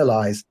to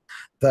realize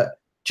that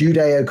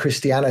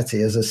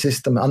Judeo-Christianity as a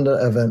system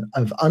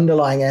of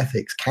underlying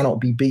ethics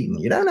cannot be beaten.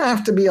 You don't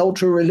have to be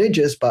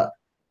ultra-religious, but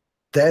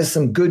there's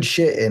some good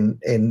shit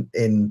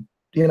in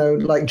you know,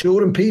 like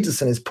Jordan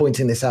Peterson is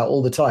pointing this out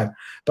all the time.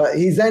 But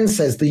he then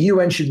says the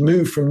UN should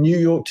move from New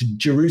York to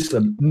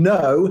Jerusalem.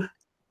 No,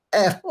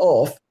 F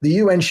off. The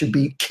UN should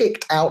be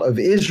kicked out of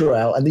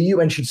Israel and the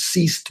UN should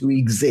cease to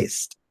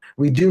exist.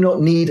 We do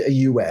not need a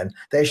UN.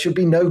 There should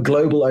be no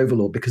global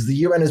overlord because the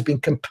UN has been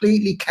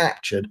completely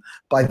captured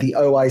by the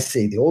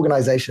OIC, the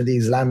Organization of the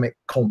Islamic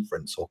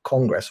Conference or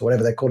Congress or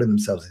whatever they're calling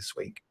themselves this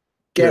week.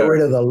 Get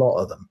rid of a lot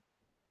of them.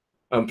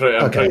 I'm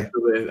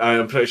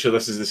pretty sure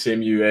this is the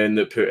same UN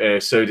that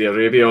put Saudi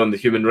Arabia on the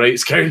Human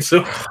Rights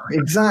Council.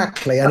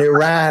 Exactly, and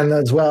Iran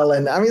as well.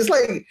 And I mean, it's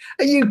like,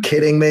 are you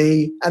kidding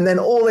me? And then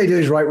all they do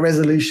is write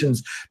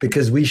resolutions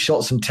because we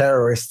shot some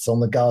terrorists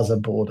on the Gaza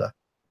border.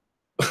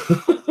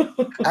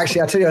 Actually,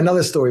 I'll tell you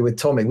another story with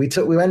Tommy. We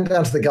went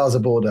down to the Gaza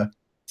border.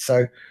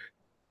 So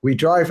we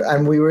drive,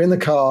 and we were in the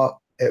car.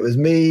 It was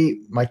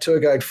me, my tour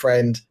guide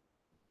friend,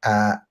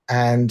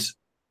 and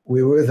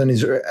we were with an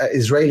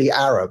Israeli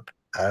Arab.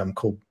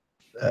 Called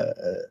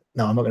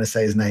no, I'm not going to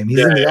say his name. He's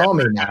in the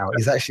army now.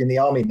 He's actually in the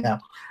army now,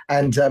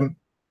 and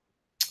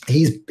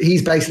he's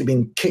basically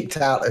been kicked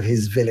out of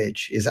his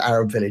village, his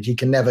Arab village. He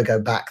can never go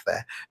back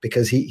there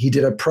because he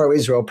did a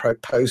pro-Israel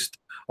post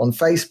on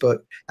Facebook,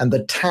 and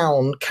the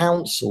town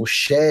council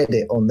shared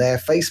it on their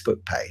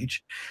Facebook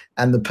page,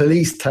 and the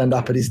police turned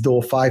up at his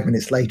door 5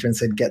 minutes later and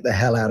said, "Get the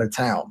hell out of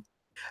town."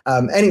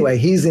 Anyway,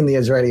 he's in the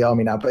Israeli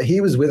army now, but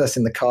he was with us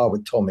in the car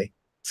with Tommy.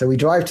 So we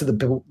drive to the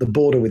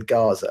border with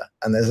Gaza,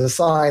 and there's a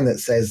sign that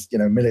says, you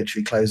know,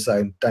 military closed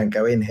zone, don't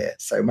go in here.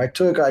 So my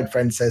tour guide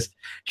friend says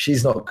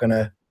she's not going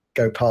to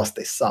go past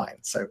this sign.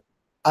 So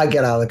I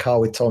get out of the car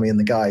with Tommy and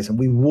the guys, and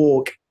we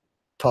walk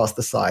past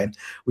the sign.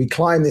 We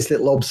climb this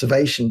little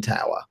observation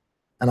tower,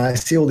 and I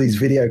see all these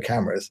video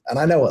cameras, and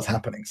I know what's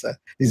happening. So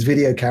these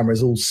video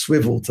cameras all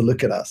swivel to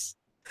look at us.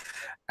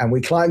 And we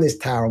climb this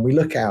tower, and we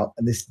look out,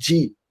 and this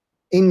Jeep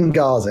in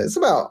Gaza, it's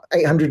about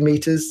 800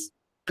 meters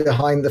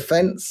behind the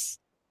fence.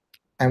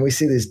 And we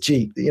see this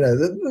Jeep, you know,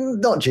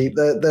 not Jeep,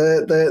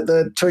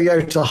 the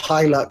Toyota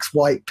Hilux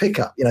white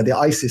pickup, you know, the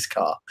ISIS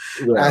car.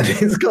 Yeah. And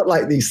it's got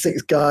like these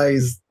 6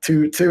 guys,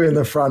 two in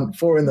the front,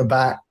 4 in the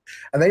back.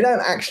 And they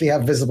don't actually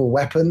have visible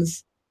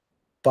weapons,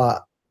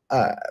 but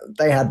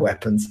they had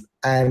weapons.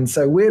 And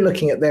so we're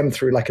looking at them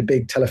through like a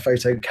big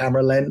telephoto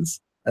camera lens,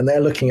 and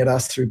they're looking at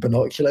us through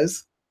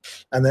binoculars.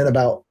 And then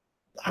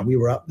we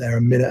were up there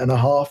a minute and a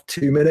half,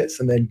 2 minutes,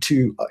 and then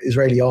 2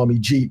 Israeli army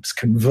Jeeps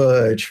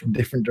converge from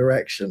different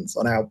directions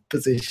on our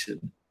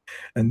position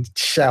and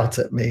shout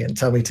at me and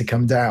tell me to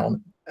come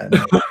down. And,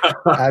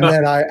 and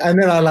then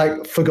I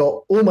like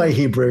forgot all my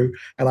Hebrew,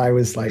 and I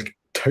was like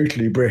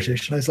totally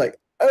British. And I was like,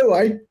 "Oh,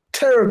 I'm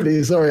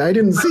terribly sorry. I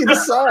didn't see the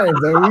sign.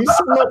 Though. Are we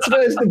not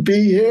supposed to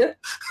be here?"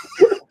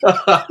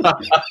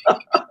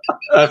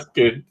 That's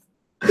good.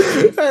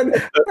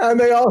 And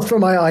they asked for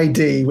my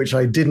ID, which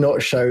I did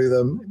not show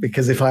them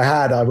because if I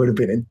had, I would have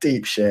been in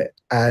deep shit.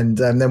 And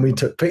then we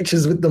took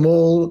pictures with them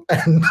all,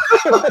 and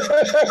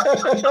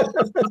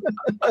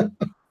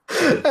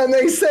and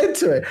they said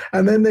to it,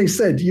 and then they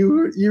said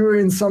you were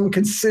in some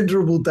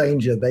considerable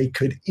danger. They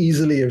could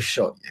easily have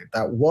shot you.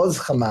 That was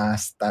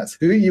Hamas. That's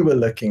who you were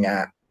looking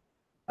at.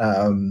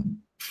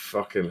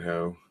 Fucking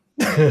hell.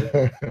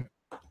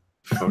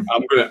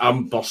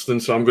 I'm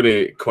busting, so I'm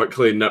gonna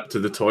quickly nip to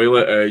the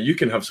toilet. You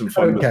can have some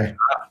fun with that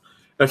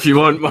if you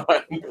want, man.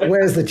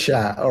 Where's the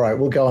chat? All right,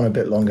 we'll go on a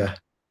bit longer.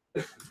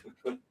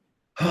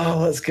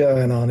 Oh, what's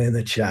going on in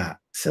the chat?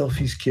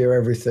 Selfies cure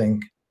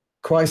everything.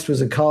 Christ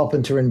was a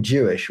carpenter and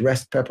Jewish.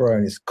 Rest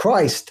pepperonis.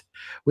 Christ.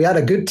 We had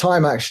a good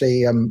time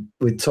actually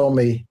with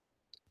Tommy.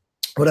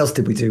 What else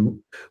did we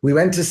do? We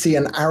went to see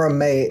an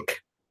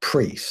Aramaic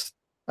priest.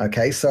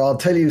 Okay, so I'll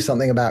tell you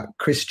something about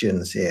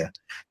Christians here.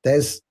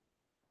 There's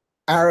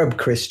Arab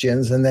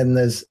Christians, and then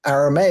there's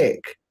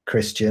Aramaic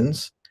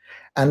Christians.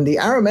 And the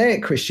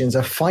Aramaic Christians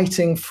are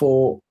fighting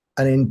for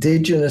an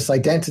indigenous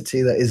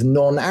identity that is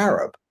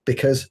non-Arab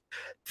because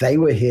they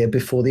were here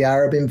before the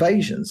Arab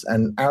invasions.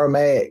 And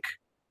Aramaic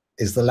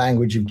is the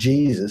language of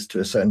Jesus to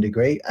a certain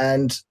degree.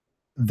 And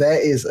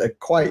there is a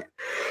quite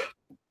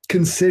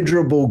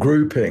considerable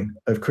grouping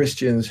of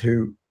Christians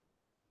who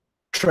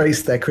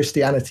trace their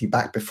Christianity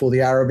back before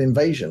the Arab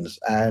invasions.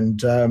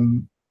 And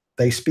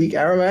they speak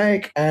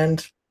Aramaic,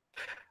 and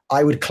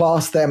I would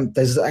class them,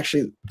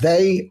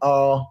 they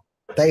are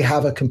they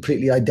have a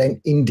completely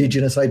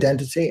indigenous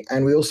identity.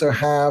 And we also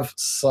have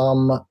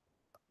some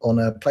on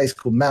a place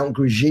called Mount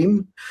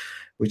Gerizim,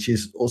 which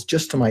is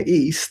just to my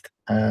east,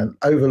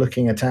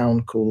 overlooking a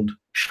town called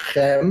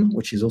Shechem,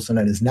 which is also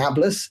known as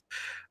Nablus.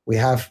 We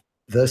have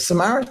the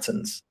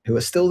Samaritans who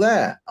are still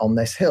there on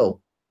this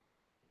hill.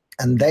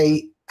 And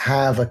they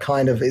have a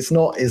kind of, it's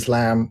not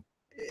Islam,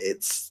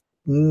 it's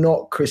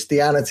not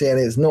Christianity, and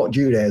it's not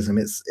Judaism.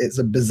 It's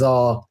a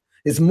bizarre,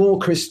 it's more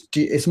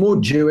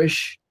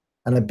Jewish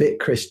and a bit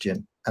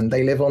Christian. And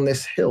they live on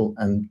this hill.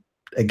 And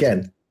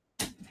again,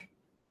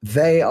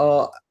 they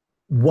are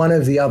one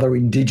of the other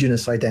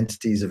indigenous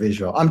identities of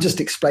Israel. I'm just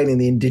explaining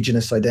the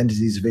indigenous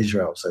identities of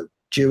Israel. So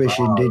Jewish,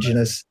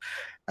 indigenous,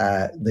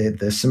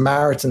 the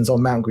Samaritans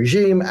on Mount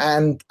Gerizim,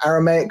 and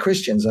Aramaic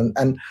Christians.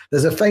 And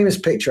there's a famous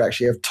picture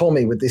actually of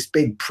Tommy with this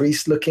big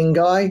priest-looking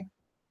guy.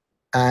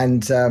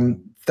 And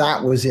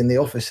that was in the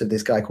office of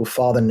this guy called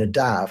Father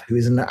Nadav, who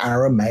is an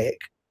Aramaic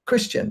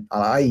Christian,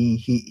 i.e.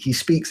 he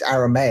speaks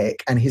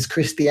Aramaic, and his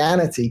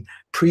Christianity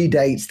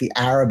predates the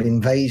Arab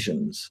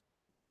invasions.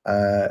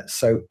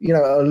 So,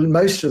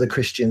 most of the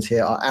Christians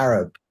here are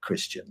Arab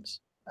Christians.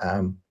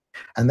 And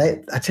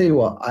I tell you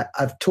what,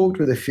 I've talked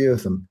with a few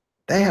of them.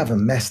 They have a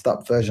messed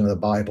up version of the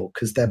Bible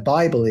because their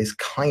Bible is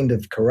kind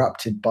of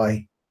corrupted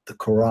by the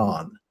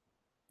Quran.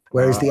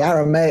 Whereas the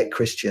Aramaic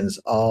Christians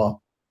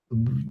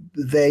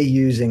they're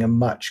using a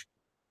much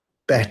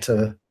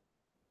better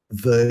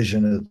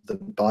version of the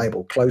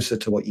Bible, closer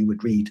to what you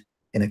would read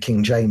in a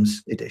King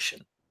James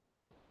edition.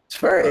 I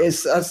tell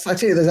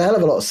you, there's a hell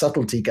of a lot of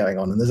subtlety going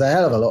on, and there's a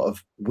hell of a lot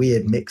of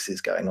weird mixes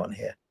going on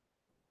here.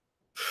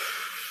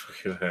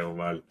 Fucking hell,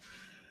 man.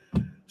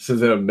 So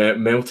they're a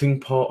melting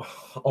pot,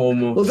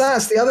 almost. Well,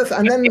 that's the other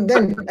thing. And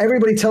then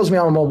everybody tells me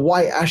I'm a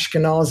white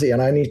Ashkenazi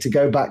and I need to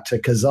go back to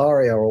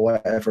Khazaria or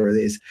whatever it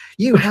is.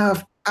 You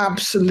have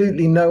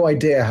absolutely no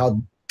idea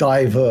how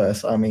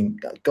diverse. I mean,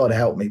 God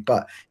help me.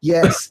 But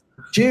yes,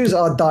 Jews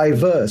are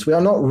diverse. We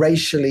are not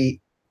racially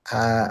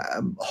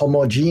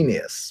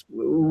homogeneous.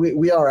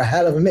 We are a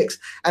hell of a mix.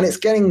 And it's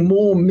getting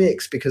more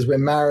mixed because we're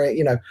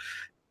married,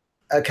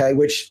 okay,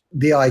 which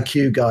the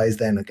IQ guys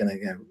then are going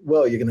to go,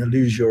 well, you're going to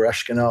lose your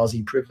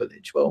Ashkenazi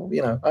privilege. Well,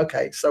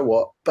 okay, so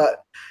what?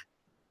 But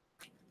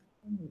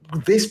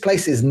this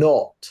place is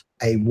not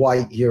a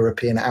white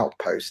European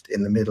outpost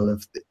in the middle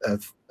of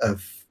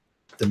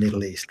the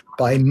Middle East,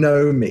 by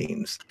no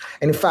means.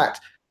 And in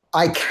fact,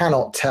 I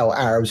cannot tell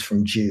Arabs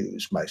from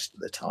Jews most of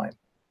the time,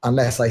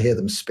 unless I hear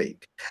them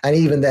speak. And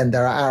even then,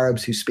 there are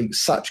Arabs who speak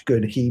such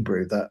good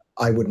Hebrew that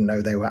I wouldn't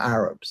know they were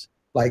Arabs.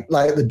 Like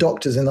the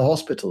doctors in the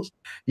hospitals.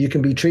 You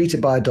can be treated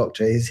by a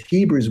doctor. His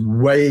Hebrew is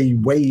way,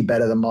 way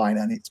better than mine,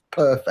 and it's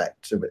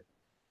perfect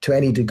to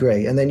any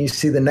degree. And then you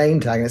see the name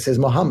tag and it says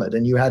Muhammad,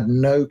 and you had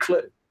no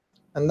clue.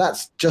 And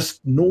that's just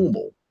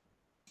normal.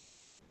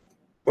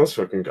 That's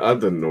fucking, I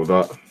didn't know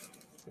that.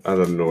 I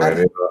didn't know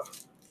any of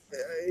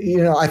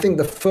that. I think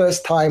the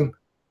first time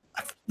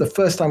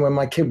when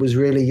my kid was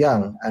really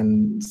young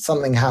and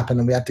something happened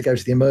and we had to go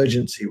to the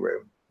emergency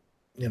room,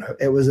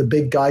 it was a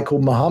big guy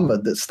called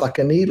Muhammad that stuck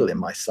a needle in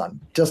my son.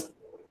 Just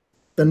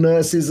the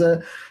nurses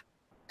are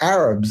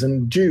Arabs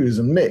and Jews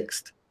and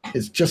mixed.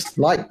 It's just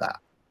like that.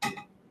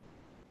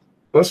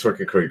 That's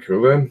fucking quite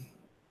cool then.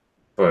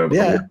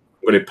 Yeah. I'm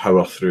going to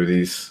power through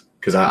these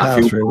because I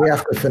feel we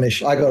have to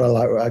finish. I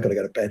gotta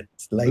go to bed.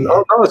 It's late.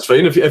 No, that's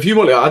fine. If you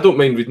want to, I don't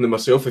mind reading them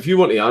myself. If you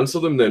want to answer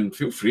them, then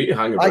feel free to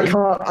hang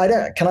around. I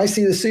don't. Can I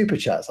see the super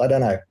chats? I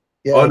don't know.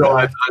 Yeah. Oh no,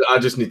 I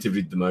just need to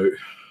read them out.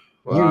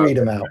 You read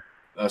them out.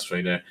 That's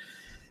fine.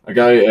 A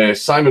guy,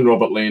 Simon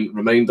Robert Lane,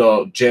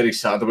 reminder, Jerry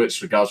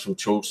Sadowitz, regards from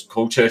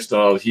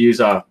Colchester. He is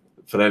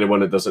for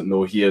anyone that doesn't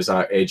know, he is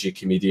an edgy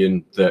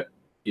comedian that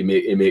he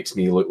makes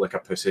me look like a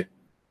pussy.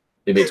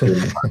 He makes me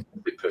look like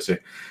a pussy.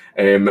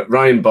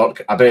 Ryan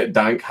Burke, I bet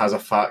Dank has a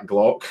fat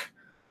Glock.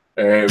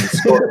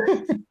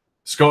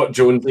 Scott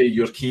Jonesy,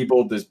 your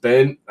keyboard is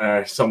bent.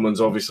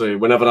 Someone's obviously,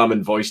 whenever I'm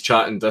in voice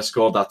chat in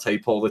Discord, I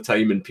type all the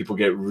time and people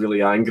get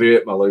really angry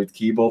at my loud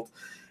keyboard.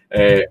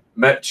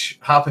 Mitch,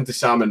 happened to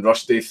Sam and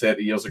Rushdie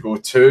 30 years ago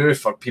too.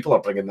 For people are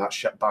bringing that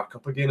shit back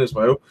up again as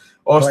well.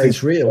 Austin,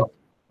 it's real.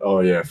 Oh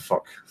yeah,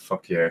 fuck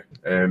yeah.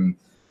 The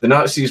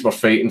Nazis were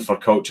fighting for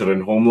culture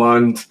and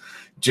homeland.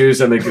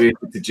 Jews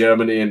immigrated to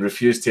Germany and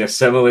refused to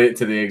assimilate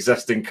to the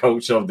existing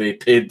culture. They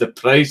paid the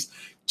price.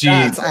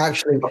 Jeez.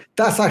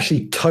 That's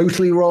actually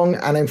totally wrong.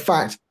 And in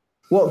fact,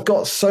 what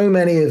got so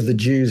many of the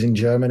Jews in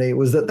Germany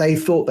was that they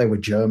thought they were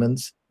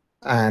Germans.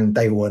 And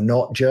they were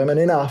not German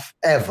enough,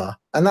 ever.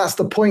 And that's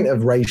the point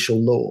of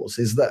racial laws,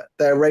 is that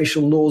their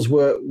racial laws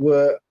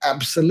were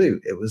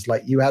absolute. It was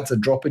like you had to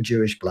drop a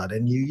Jewish blood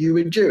and you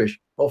were Jewish.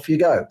 Off you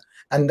go.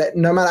 And that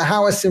no matter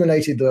how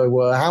assimilated they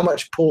were, how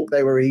much pork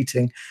they were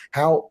eating,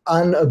 how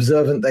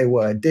unobservant they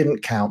were, it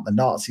didn't count. The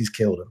Nazis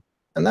killed them.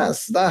 And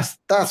that's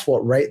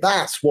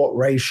what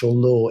racial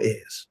law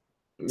is.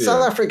 Yeah.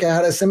 South Africa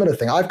had a similar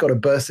thing. I've got a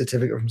birth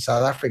certificate from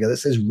South Africa that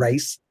says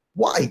race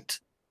white.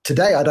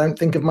 Today, I don't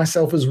think of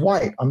myself as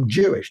white. I'm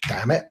Jewish,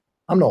 damn it.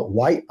 I'm not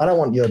white. I don't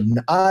want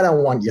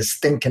your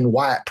stinking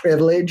white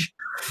privilege.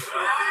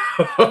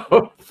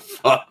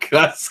 Fuck,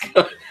 that's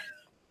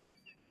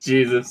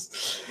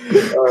Jesus.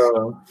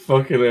 Oh,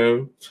 fucking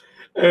hell.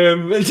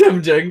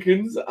 Jim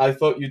Jenkins, I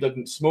thought you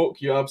didn't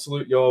smoke, you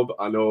absolute yob.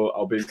 I know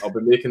I'll be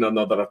making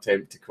another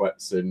attempt to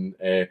quit soon.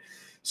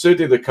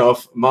 Sudi the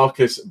Cuff,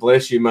 Marcus,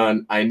 bless you,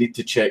 man. I need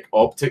to check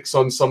optics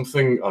on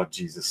something. Oh,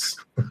 Jesus.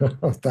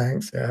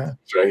 Thanks, yeah.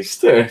 Christ.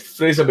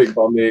 Fraser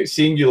McBurney,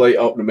 seeing you light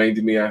up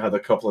reminded me I had a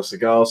couple of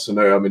cigars, so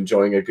now I'm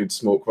enjoying a good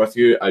smoke with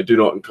you. I do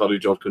not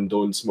encourage or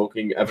condone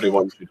smoking.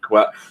 Everyone should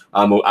quit.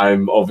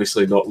 I'm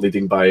obviously not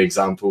leading by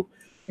example.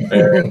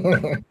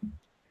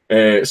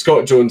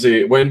 Scott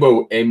Jonesy, when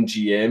will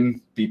MGM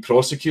be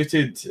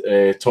prosecuted?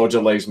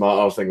 Todger Lives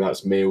Matter, I think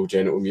that's male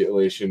genital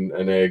mutilation.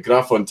 And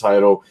Graf on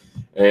Tyro,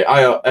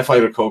 if I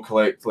recall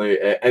correctly,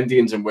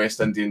 Indians and West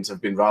Indians have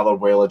been rather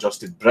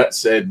well-adjusted. Brits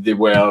said they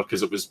were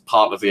because it was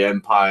part of the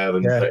empire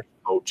and British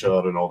culture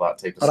and all that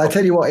type of stuff. But I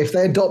tell you what, if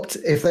they adopt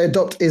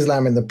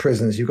Islam in the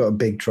prisons, you've got a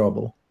big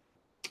trouble.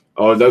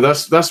 Oh,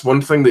 that's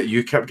one thing that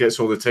UKIP gets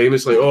all the time.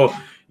 It's like, oh,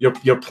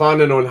 you're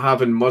planning on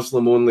having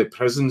Muslim-only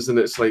prisons, and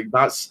it's like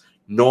that's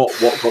not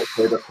what got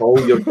said at all.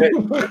 You're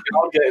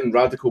getting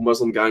radical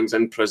Muslim gangs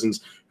in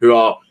prisons who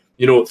are,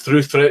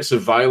 through threats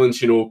of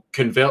violence,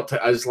 convert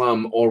to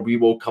Islam or we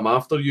will come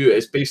after you.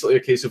 It's basically a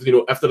case of,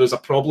 if there is a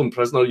problem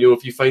prisoner,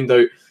 if you find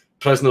out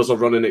prisoners are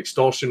running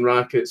extortion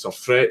rackets or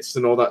threats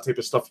and all that type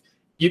of stuff,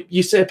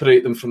 you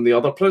separate them from the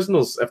other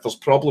prisoners. If there's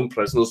problem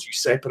prisoners, you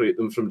separate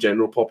them from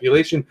general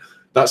population.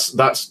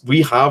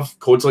 We have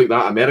codes like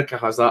that. America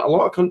has that. A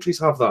lot of countries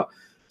have that.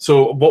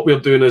 So what we're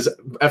doing is,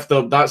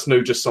 that's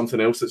now just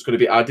something else that's going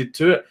to be added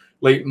to it.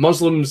 Like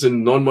Muslims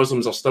and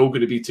non-Muslims are still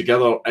going to be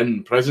together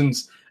in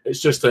prisons. It's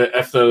just that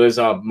if there is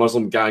a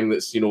Muslim gang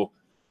that's,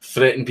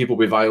 threatening people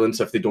with violence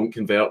if they don't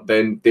convert,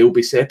 then they'll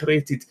be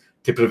separated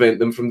to prevent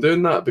them from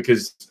doing that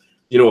because,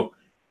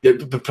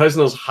 the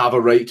prisoners have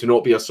a right to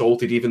not be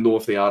assaulted even though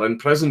if they are in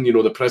prison.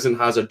 The prison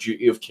has a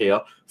duty of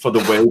care for the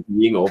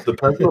well-being of the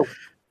prisoner.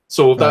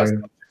 So that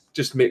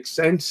just makes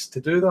sense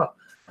to do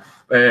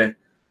that.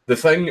 The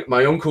thing,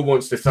 my uncle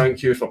wants to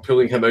thank you for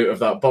pulling him out of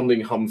that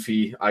burning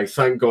Humvee. I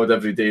thank God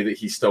every day that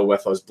he's still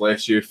with us.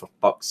 Bless you, for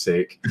fuck's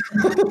sake.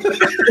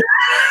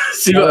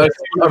 See what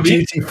I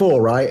mean? GT4,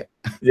 right?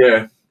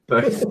 Yeah.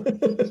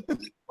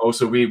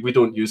 Also, we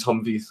don't use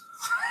Humvees.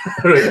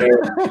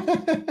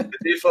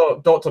 For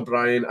Dr.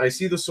 Brian, I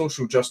see the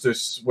social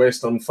justice,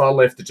 Western,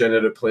 far-left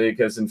degenerate plague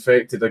has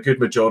infected a good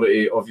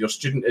majority of your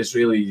student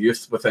Israeli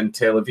youth within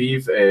Tel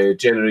Aviv,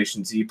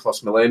 Generation Z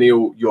plus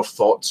millennial. Your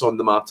thoughts on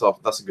the matter?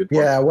 That's a good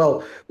one. Yeah,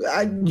 well,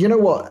 you know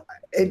what?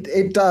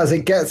 It does.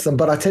 It gets them.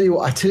 But I tell you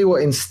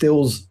what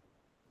instills.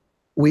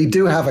 We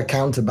do have a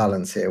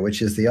counterbalance here,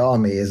 which is the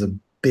army is a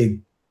big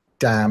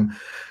damn.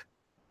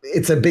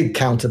 It's a big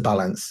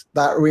counterbalance.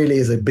 That really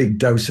is a big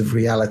dose of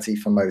reality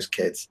for most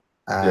kids.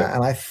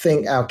 And I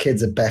think our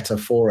kids are better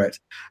for it.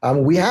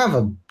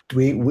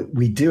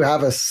 We do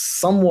have a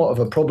somewhat of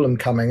a problem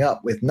coming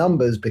up with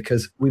numbers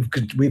because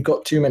we've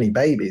got too many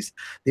babies.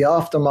 The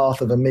aftermath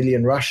of 1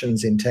 million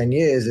Russians in 10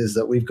 years is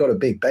that we've got a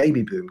big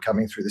baby boom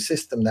coming through the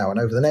system now. And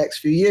over the next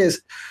few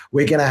years,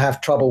 we're going to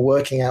have trouble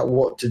working out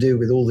what to do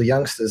with all the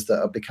youngsters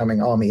that are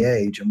becoming army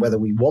age and whether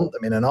we want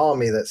them in an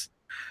army that's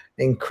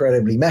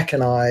incredibly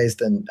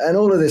mechanized and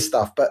all of this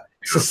stuff. But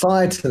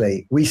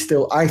societally,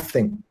 I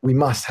think we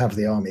must have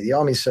the army. The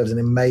army serves an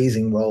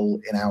amazing role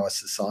in our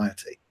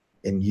society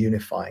in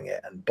unifying it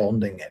and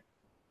bonding it.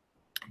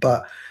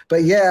 But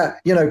yeah,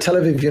 Tel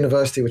Aviv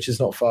University, which is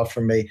not far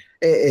from me,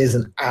 it is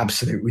an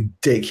absolute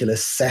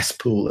ridiculous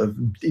cesspool of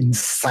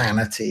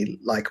insanity,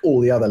 like all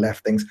the other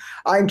left things.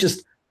 I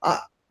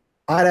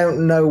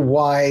don't know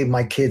why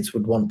my kids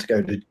would want to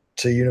go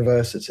to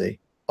university,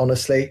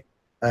 honestly.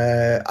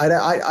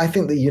 I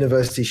think the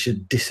university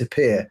should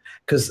disappear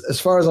because as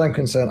far as I'm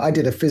concerned, I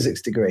did a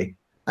physics degree.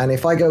 And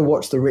if I go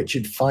watch the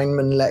Richard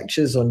Feynman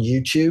lectures on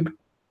YouTube,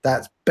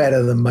 that's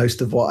better than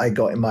most of what I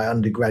got in my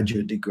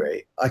undergraduate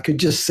degree. I could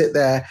just sit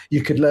there.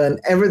 You could learn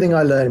everything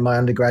I learned in my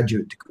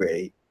undergraduate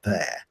degree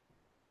there.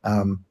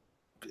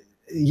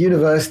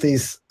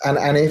 Universities,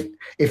 and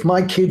if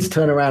my kids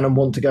turn around and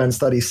want to go and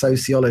study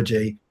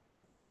sociology,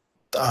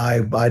 I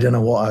don't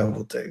know what I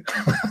will do.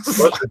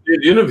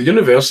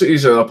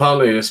 Universities are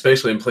apparently,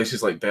 especially in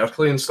places like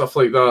Berkeley and stuff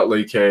like that,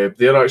 like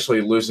they're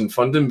actually losing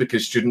funding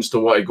because students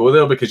don't want to go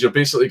there because you're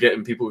basically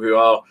getting people who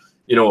are,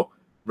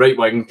 right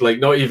wing, like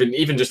not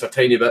even just a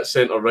tiny bit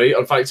centre right.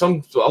 In fact, a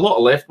lot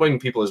of left wing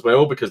people as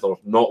well, because they're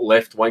not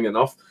left wing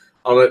enough,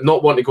 are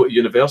not wanting to go to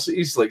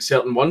universities, like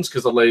certain ones,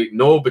 because they're like,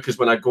 no, because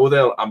when I go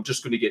there, I'm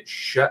just going to get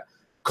shit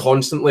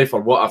constantly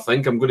for what I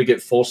think. I'm going to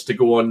get forced to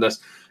go on this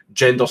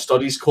gender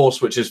studies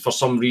course, which is for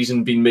some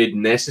reason being made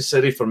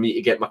necessary for me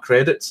to get my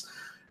credits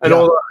and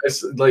all that.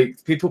 It's like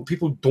people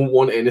don't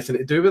want anything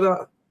to do with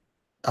that.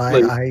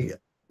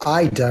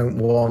 I don't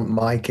want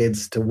my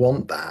kids to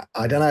want that.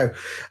 I don't know.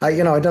 I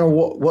don't know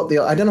what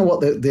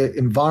the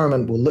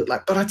environment will look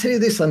like. But I tell you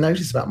this, I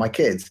noticed about my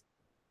kids.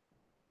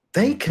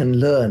 They can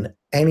learn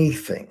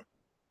anything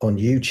on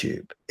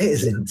YouTube. It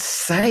is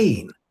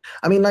insane.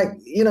 I mean, like,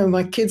 you know,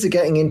 my kids are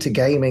getting into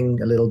gaming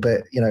a little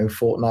bit, you know,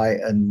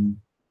 Fortnite and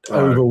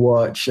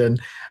Overwatch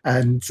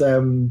and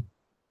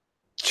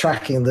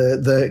tracking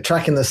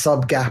the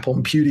sub gap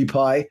on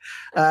PewDiePie.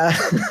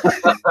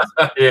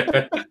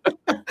 Yeah.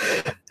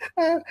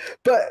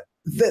 But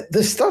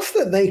the stuff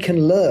that they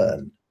can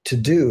learn to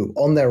do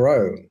on their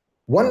own,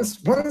 once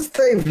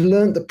they've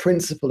learned the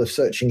principle of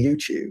searching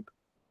YouTube,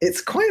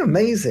 it's quite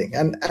amazing.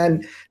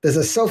 And there's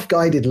a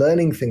self-guided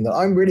learning thing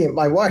that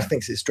my wife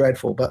thinks it's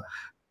dreadful, but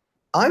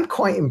I'm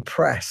quite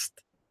impressed.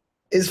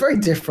 It's very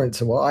different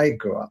to what I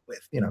grew up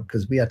with, you know,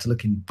 because we had to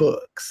look in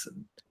books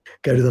and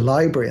go to the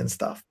library and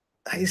stuff.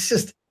 It's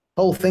just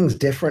whole thing's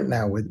different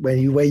now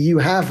where you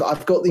have,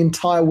 I've got the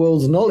entire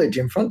world's knowledge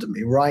in front of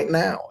me right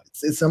now.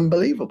 It's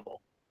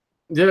unbelievable.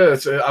 Yeah,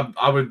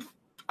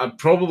 I'd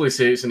probably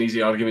say it's an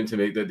easy argument to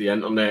make that the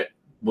internet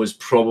was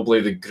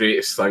probably the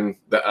greatest thing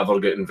that ever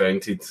got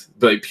invented,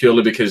 like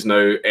purely because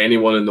now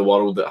anyone in the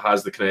world that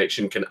has the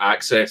connection can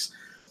access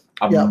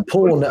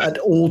porn at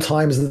all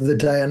times of the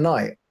day and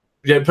night.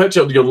 Yeah,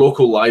 picture your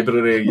local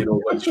library, you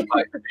know, which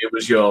back in the day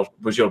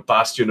was your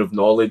bastion of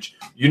knowledge.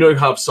 You now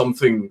have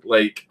something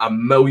like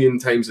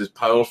 1,000,000 times as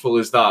powerful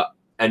as that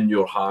in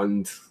your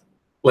hand.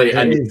 Like,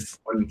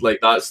 and like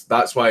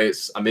that's why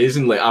it's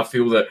amazing. Like, I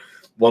feel that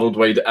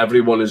worldwide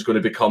everyone is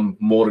going to become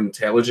more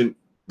intelligent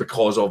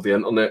because of the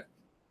internet.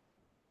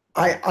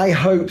 I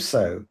hope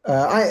so.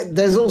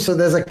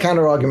 There's a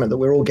counter argument that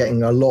we're all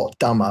getting a lot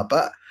dumber,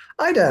 but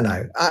I don't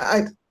know.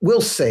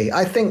 We'll see.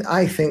 I think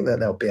that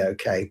they'll be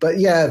okay. But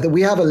yeah,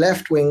 we have a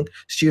left-wing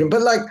student,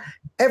 but like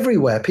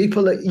everywhere,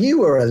 you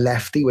were a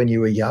lefty when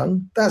you were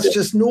young. That's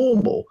just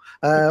normal.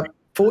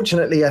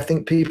 Fortunately, I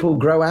think people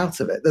grow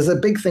out of it. There's a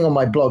big thing on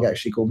my blog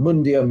actually called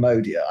Mundia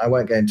Modia. I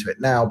won't go into it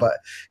now, but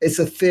it's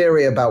a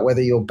theory about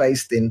whether you're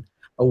based in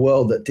a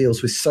world that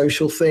deals with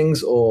social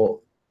things or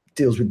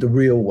deals with the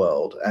real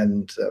world.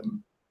 And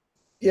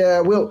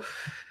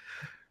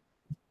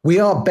we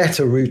are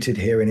better rooted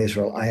here in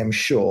Israel, I am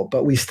sure,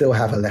 but we still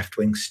have a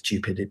left-wing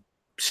stupid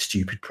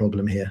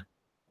problem here.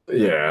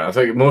 Yeah, I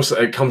think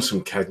it comes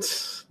from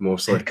kids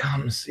mostly. It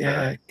comes,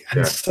 and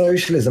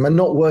socialism and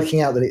not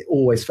working out that it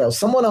always fails.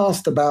 Someone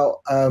asked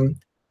about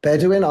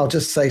Bedouin. I'll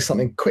just say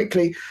something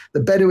quickly. The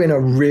Bedouin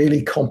are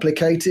really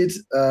complicated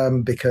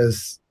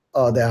because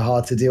they're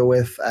hard to deal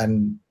with,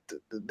 and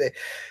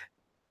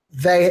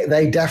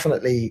they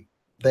definitely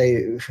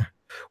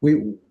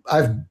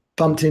I've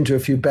bumped into a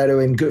few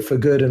Bedouin, good for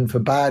good and for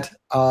bad.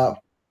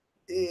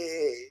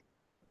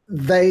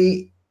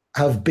 They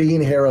have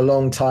been here a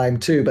long time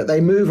too, but they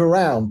move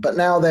around. But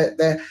now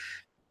they're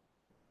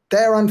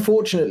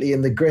unfortunately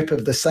in the grip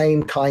of the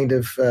same kind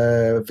of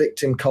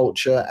victim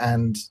culture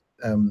and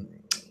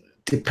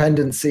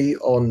dependency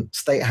on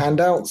state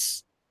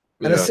handouts.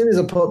 And as soon as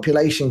a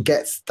population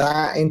gets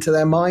that into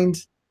their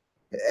mind,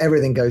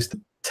 everything goes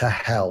to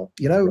hell,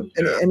 you know.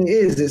 And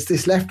it's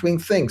this left-wing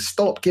thing.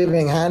 Stop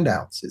giving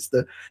handouts. It's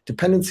the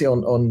dependency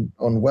on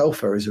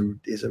welfare is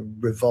a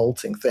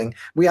revolting thing.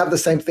 We have the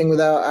same thing with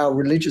our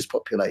religious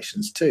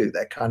populations too.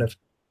 They're kind of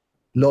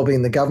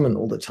lobbying the government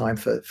all the time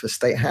for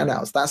state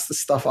handouts. That's the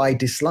stuff I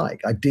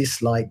dislike. I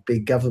dislike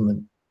big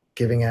government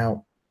giving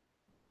out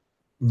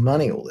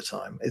money all the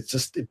time. It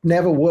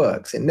never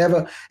works. It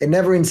never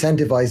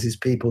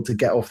incentivizes people to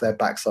get off their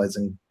backsides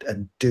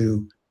and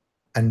do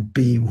and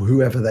be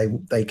whoever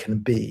they can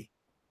be.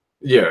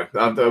 Yeah,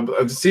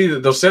 I see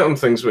that there's certain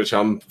things which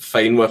I'm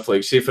fine with.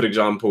 Like, say, for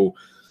example,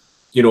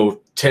 you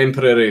know,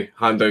 temporary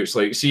handouts.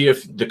 Like, see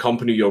if the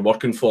company you're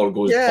working for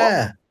goes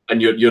bust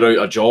and you're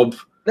out of job.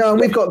 No,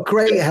 and we've got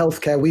great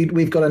healthcare.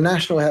 We've got a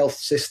national health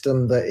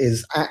system that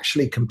is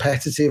actually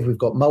competitive. We've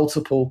got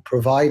multiple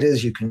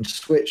providers. You can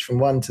switch from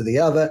one to the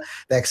other.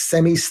 They're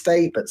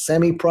semi-state but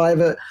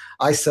semi-private.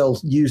 I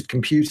sell used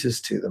computers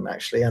to them,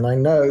 actually, and I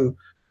know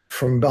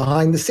from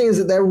behind the scenes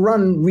that they're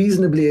run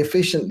reasonably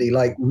efficiently,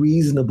 like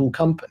reasonable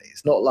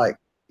companies, not like,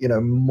 you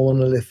know,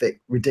 monolithic,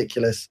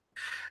 ridiculous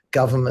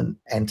government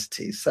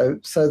entities. So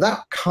that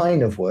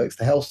kind of works.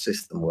 The health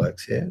system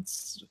works here.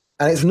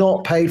 It's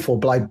not paid for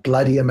by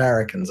bloody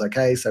Americans,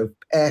 okay? So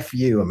F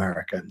you,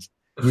 Americans.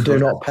 You do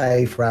not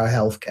pay for our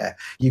healthcare.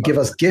 You give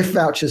us gift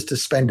vouchers to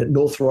spend at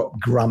Northrop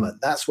Grumman.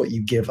 That's what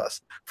you give us.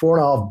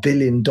 $4.5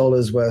 billion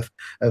worth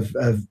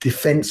of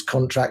defense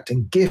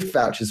contracting gift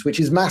vouchers, which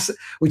is massive,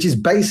 which is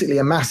basically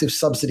a massive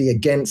subsidy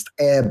against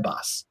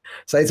Airbus.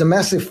 So it's a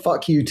massive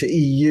fuck you to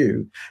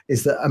EU,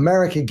 is that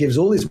America gives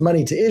all this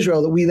money to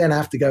Israel that we then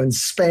have to go and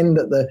spend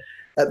at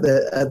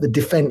the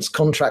defense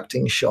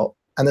contracting shop.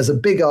 And there's a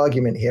big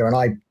argument here, and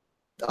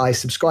I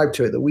subscribe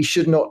to it, that we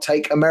should not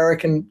take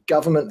American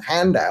government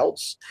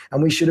handouts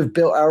and we should have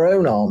built our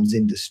own arms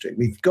industry.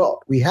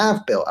 We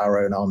have built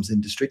our own arms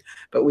industry,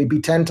 but we'd be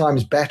 10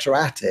 times better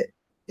at it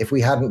if we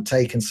hadn't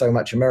taken so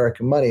much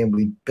American money and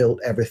we built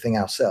everything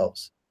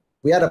ourselves.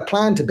 We had a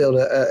plan to build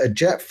a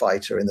jet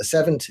fighter in the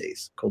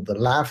 70s called the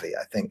Lavi,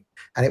 I think,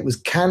 and it was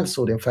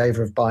cancelled in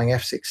favor of buying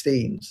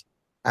F-16s.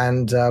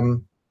 And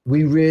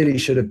we really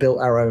should have built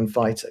our own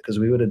fighter because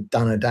we would have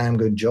done a damn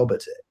good job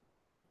at it.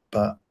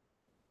 But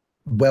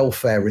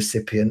welfare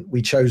recipient.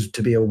 We chose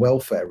to be a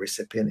welfare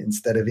recipient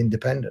instead of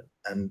independent,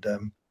 and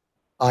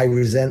I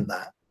resent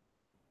that.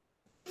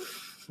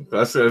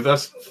 That's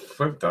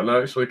well done,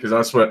 actually, because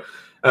that's what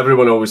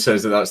everyone always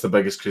says, that that's the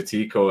biggest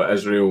critique of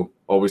Israel.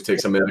 Always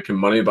takes American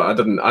money, but I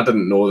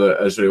didn't know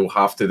that Israel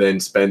have to then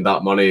spend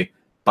that money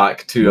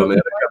back to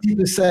America.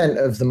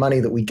 90% of the money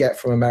that we get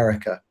from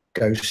America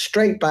goes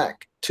straight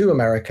back to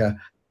America,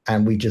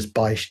 and we just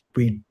buy.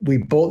 We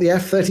bought the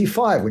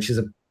F-35, which is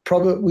a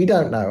problem. We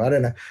don't know. I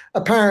don't know.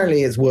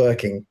 Apparently, it's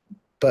working,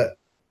 but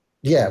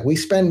yeah, we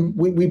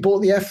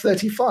bought the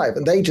F-35,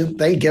 and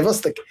they give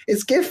us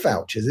it's gift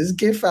vouchers. It's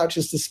gift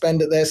vouchers to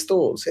spend at their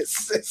stores.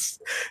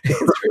 It's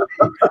really...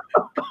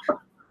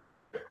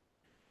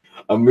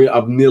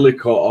 I've nearly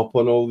caught up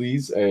on all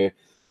these.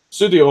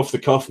 Sudi off the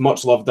cuff,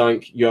 much love,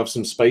 Dank. You have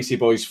some spicy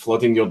boys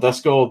flooding your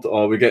Discord.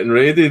 Are we getting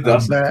raided?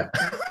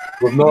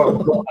 We've not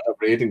had a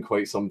raid in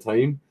quite some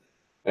time.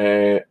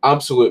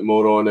 Absolute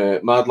moron.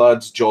 Mad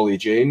Lads, Jolly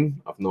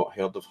Jane. I've not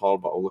heard of her,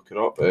 but I'll look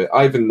her up.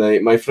 Ivan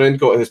Knight. My friend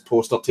got his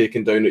poster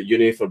taken down at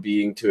uni for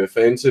being too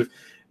offensive.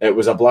 It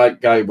was a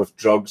black guy with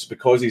drugs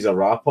because he's a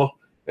rapper.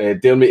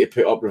 Dare me to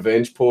put up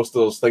revenge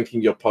posters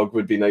thinking your pug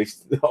would be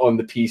nice on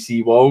the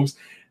PC walls.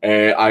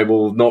 I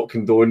will not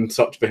condone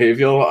such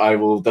behaviour. I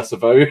will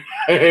disavow.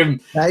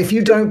 Now, if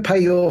you don't pay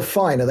your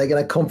fine, are they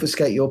going to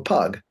confiscate your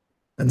pug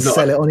and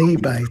sell it on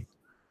eBay?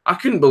 I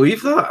couldn't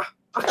believe that.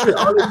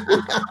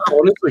 I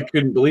honestly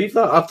couldn't believe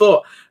that.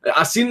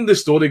 I seen the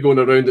story going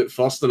around at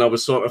first, and I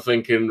was sort of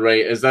thinking,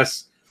 right, is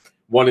this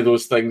one of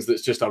those things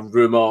that's just a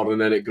rumour, and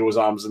then it grows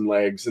arms and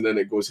legs, and then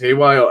it goes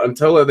haywire,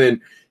 until I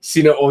then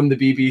seen it on the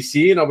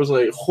BBC, and I was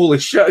like, holy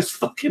shit, it's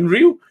fucking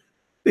real.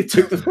 They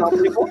took the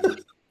family off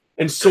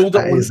and sold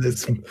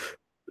it.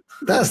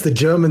 That's the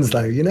Germans,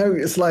 though. You know,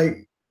 it's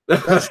like,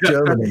 that's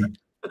Germany.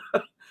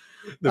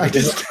 I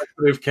just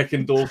of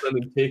kicking doors in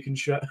and taking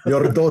shit.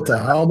 Your daughter,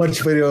 how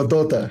much for your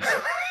daughter?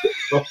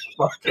 Oh,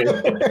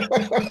 fucking.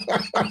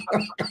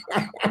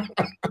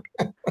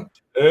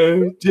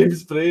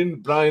 James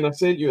Brian, I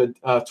sent you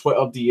a Twitter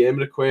DM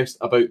request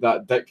about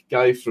that dick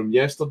guy from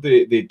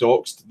yesterday. They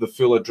doxed the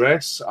full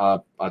address. I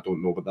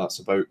don't know what that's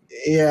about.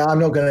 Yeah, I'm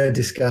not going to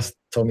discuss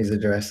Tommy's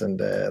address and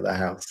the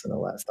house and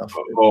all that stuff.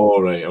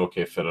 Oh, right.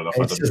 Okay, fair enough.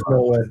 It's just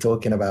not worth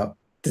talking about.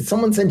 Did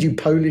someone send you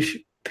Polish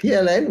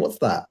PLN? What's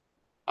that?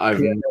 I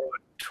think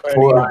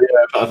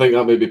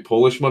that may be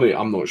Polish money.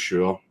 I'm not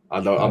sure.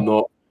 I'm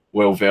not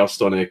well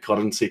versed on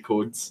currency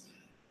codes.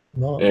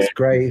 Mark's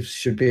grave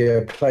should be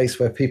a place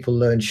where people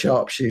learn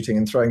sharpshooting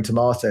and throwing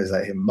tomatoes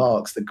at him.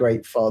 Mark's the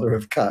great father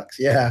of cucks.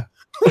 Yeah.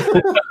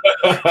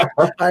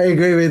 I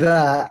agree with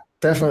that.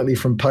 Definitely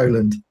from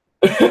Poland.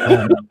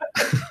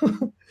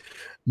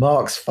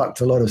 Mark's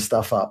fucked a lot of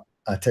stuff up.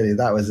 I tell you,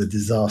 that was a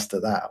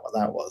disaster, that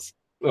was.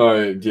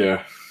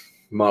 Yeah.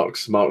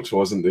 Mark's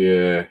wasn't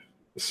the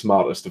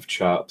smartest of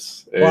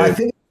chaps. Well, I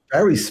think he's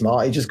very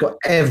smart. He just got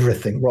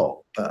everything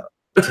wrong. But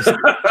it's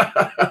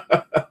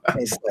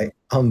like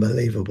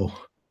unbelievable.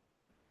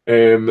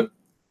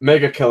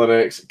 Mega Killer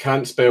X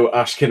can't spell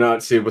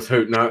Ashkenazi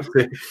without Nazi.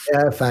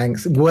 Yeah,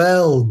 thanks.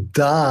 Well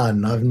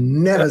done. I've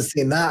never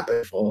seen that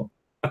before.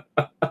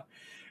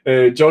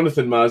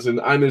 Jonathan Mazin,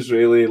 I'm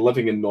Israeli,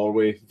 living in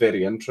Norway.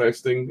 Very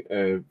interesting.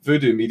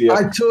 Voodoo Media.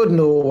 I toured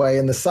Norway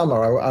in the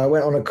summer. I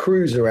went on a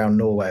cruise around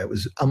Norway. It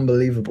was an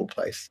unbelievable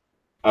place.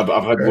 I've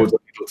had loads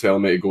of people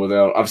telling me to go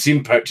there. I've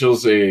seen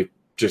pictures of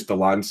just the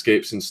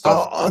landscapes and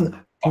stuff.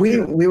 We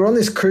were on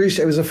this cruise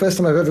ship. It was the first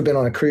time I've ever been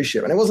on a cruise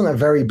ship, and it wasn't a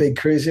very big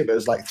cruise ship. It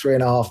was like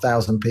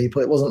 3,500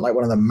 people. It wasn't like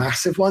one of the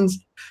massive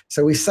ones.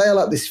 So we sail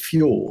up this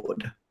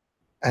fjord,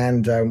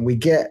 and we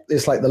get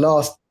this, like the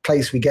last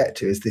place we get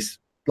to is this,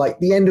 like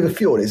the end of a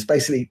fjord. It's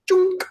basically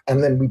junk,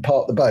 and then we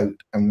park the boat,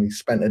 and we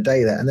spent a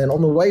day there. And then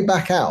on the way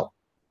back out,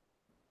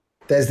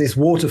 there's this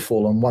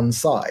waterfall on one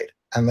side,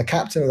 and the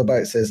captain of the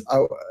boat says, I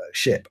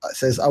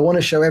want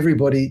to show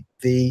everybody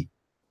the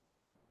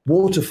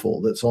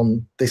waterfall that's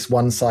on this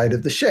one side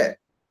of the ship.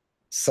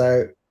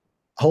 So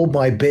hold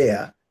my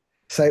beer.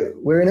 So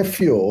we're in a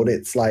fjord.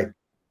 It's like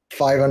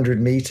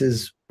 500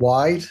 meters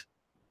wide,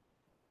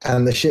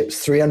 and the ship's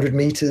 300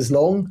 meters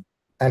long,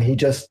 and he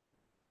just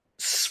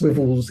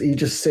swivels. He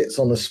just sits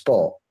on the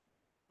spot,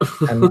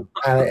 and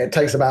it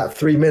takes about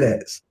 3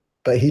 minutes,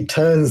 but he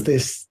turns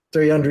this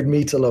 300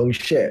 meter long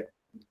ship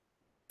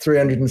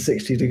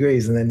 360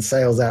 degrees and then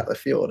sails out the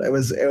fjord. It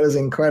was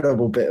an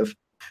incredible bit of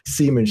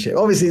seamanship.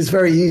 Obviously, it's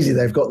very easy.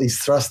 They've got these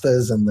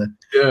thrusters and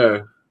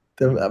but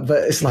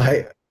it's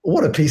like,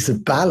 what a piece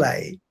of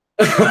ballet.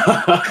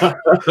 That's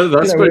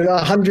with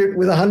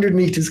 100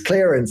 meters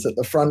clearance at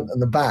the front and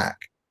the back.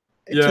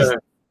 It's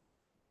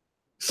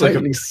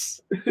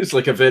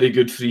like a very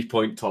good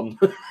 3-point turn.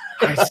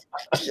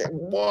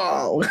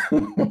 Wow.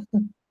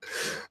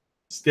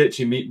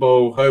 Sketchy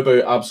Meatball. How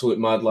about Absolute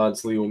Mad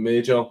Lads Leo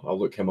Major? I'll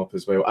look him up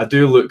as well. I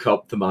do look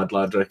up the Mad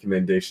Lad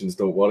recommendations,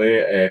 don't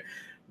worry.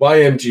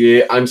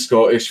 YMGA, I'm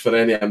Scottish. For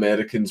any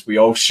Americans, we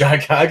all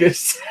shag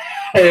haggis.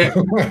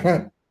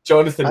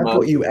 Jonathan, I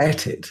thought you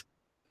ate it.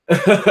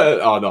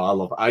 Oh no, I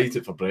love it. I eat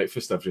it for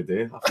breakfast every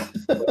day.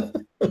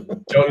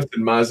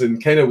 Jonathan Mazin,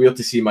 kind of weird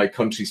to see my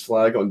country's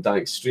flag on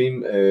Dank's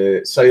stream.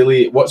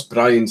 Siley, what's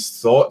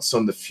Brian's thoughts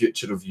on the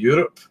future of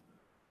Europe?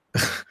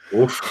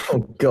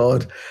 Oh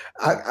God.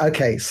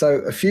 Okay, so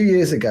a few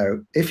years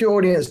ago, if your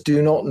audience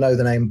do not know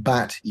the name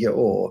Bat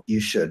Yaor, you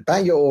should.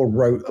 Bat Yaor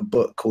wrote a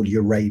book called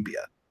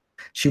Eurabia.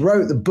 She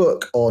wrote the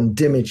book on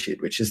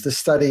Dimachid, which is the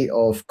study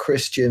of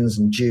Christians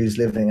and Jews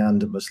living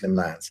under Muslim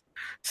lands.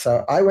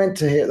 So I went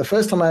to hear, the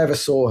first time I ever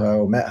saw her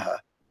or met her,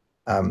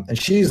 and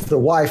she's the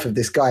wife of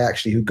this guy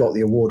actually who got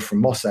the award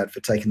from Mossad for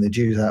taking the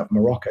Jews out of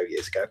Morocco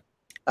years ago.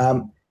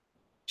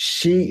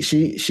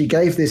 She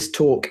gave this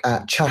talk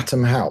at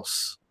Chatham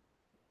House.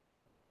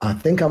 I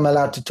think I'm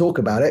allowed to talk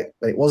about it,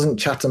 but it wasn't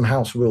Chatham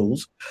House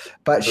rules.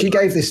 But she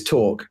gave this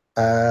talk.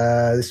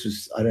 This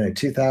was, I don't know,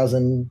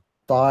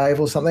 2005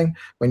 or something,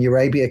 when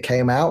Eurabia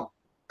came out.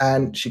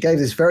 And she gave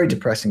this very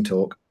depressing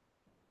talk.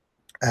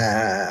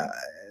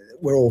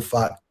 We're all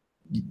fucked.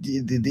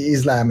 The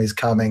Islam is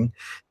coming.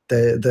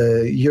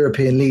 The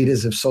European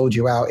leaders have sold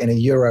you out in a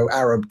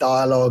Euro-Arab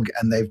dialogue,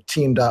 and they've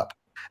teamed up.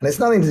 And it's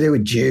nothing to do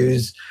with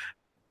Jews.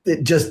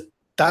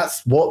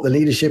 That's what the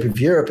leadership of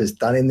Europe has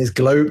done in this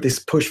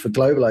push for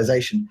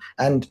globalization.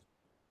 And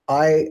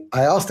I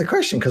asked the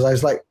question because I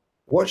was like,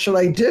 what shall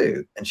I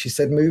do? And she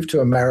said, move to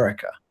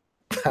America.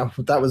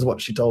 That was what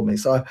she told me.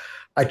 So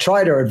I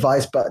tried her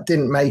advice, but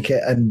didn't make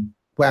it and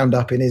wound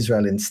up in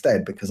Israel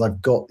instead because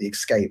I've got the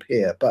escape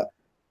here. But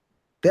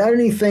the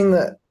only thing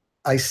that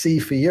I see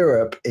for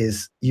Europe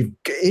is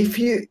if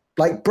you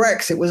like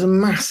Brexit was a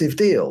massive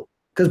deal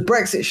because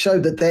Brexit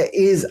showed that there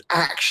is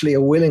actually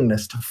a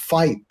willingness to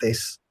fight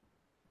this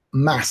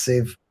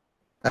massive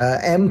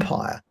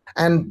empire.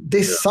 And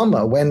this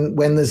summer, when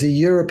there's a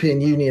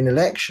European Union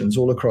elections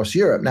all across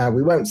Europe, now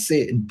we won't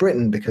see it in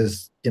Britain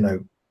because,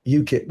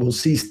 UKIP will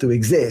cease to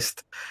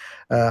exist,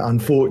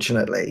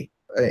 unfortunately,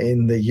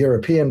 in the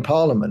European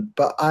Parliament.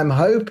 But I'm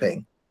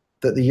hoping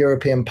that the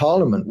European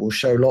Parliament will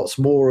show lots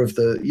more of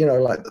the,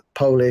 like the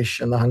Polish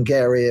and the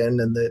Hungarian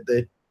and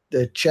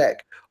the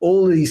Czech.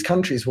 All of these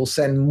countries will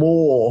send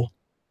more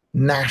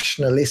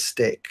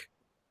nationalistic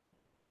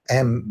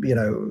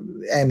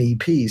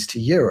MEPs to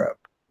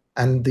Europe,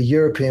 and the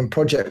European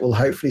project will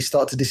hopefully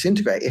start to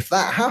disintegrate. If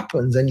that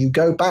happens and you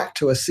go back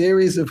to a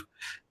series of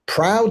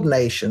proud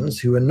nations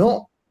who are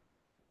not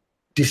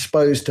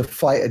disposed to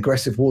fight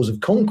aggressive wars of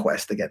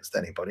conquest against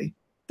anybody,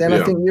 then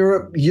I think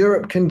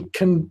Europe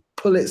can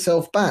pull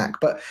itself back.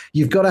 But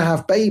you've got to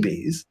have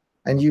babies,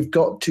 and you've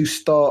got to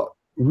start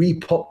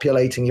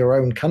repopulating your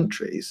own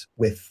countries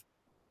with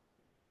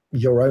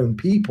your own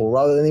people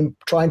rather than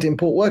trying to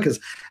import workers.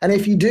 And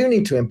if you do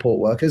need to import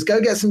workers, go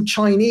get some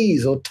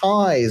Chinese or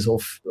Thais or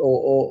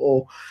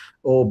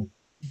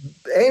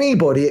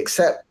anybody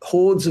except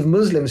hordes of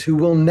Muslims who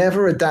will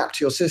never adapt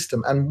to your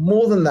system. And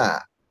more than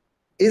that,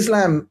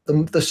 Islam,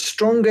 the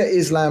stronger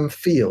Islam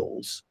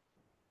feels,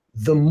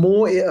 the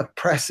more it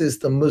oppresses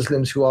the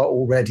Muslims who are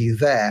already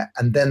there,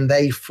 and then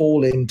they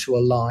fall into a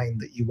line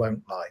that you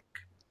won't like.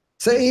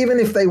 So even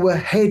if they were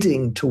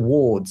heading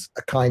towards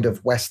a kind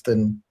of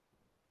Western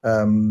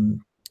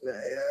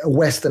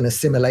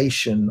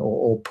assimilation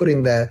or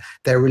putting their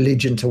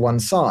religion to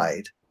one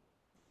side,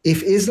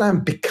 if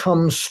Islam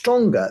becomes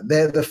stronger,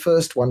 they're the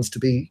first ones to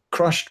be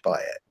crushed by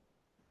it.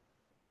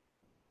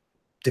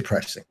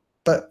 Depressing.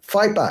 But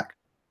fight back.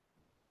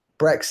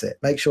 Brexit.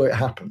 Make sure it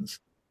happens.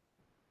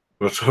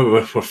 We're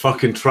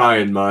fucking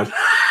trying, man.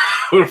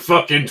 We're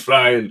fucking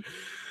trying.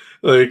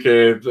 Like,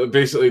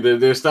 basically,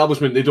 the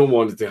establishment, they don't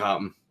want it to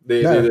happen.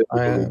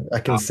 I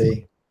can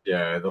see.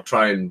 Yeah, they're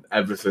trying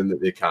everything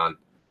that they can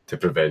to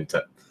prevent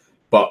it.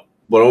 But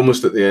we're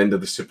almost at the end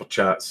of the super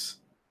chats.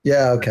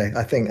 Yeah, okay.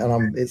 I think,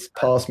 and it's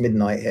past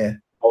midnight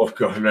here. Oh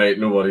God, right,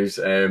 no worries.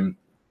 The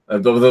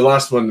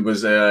last one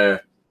was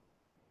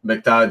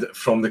McDad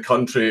from the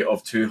country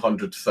of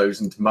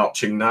 200,000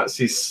 marching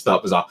Nazis.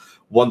 That was a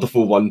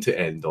wonderful one to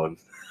end on.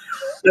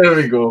 There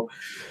we go.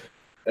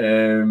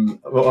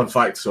 Well, in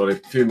fact, sorry, a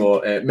few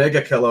more.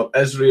 Mega Killer,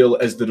 Israel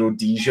is the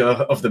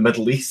Rhodesia of the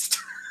Middle East.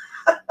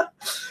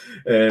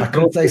 I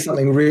could say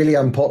something really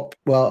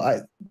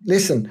Well,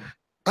 listen,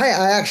 I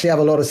actually have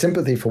a lot of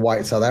sympathy for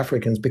white South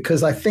Africans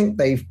because I think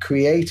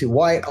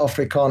white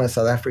Afrikaner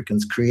South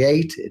Africans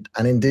created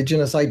an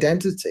indigenous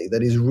identity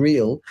that is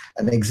real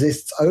and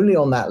exists only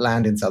on that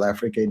land in South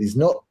Africa. It is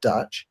not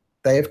Dutch.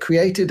 They have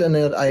created an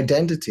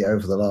identity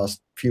over the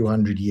last few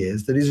hundred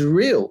years that is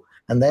real,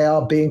 and they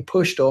are being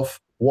pushed off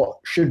what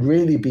should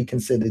really be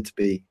considered to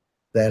be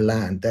their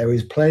land. There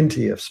is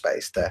plenty of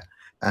space there.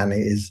 And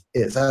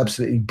it's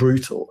absolutely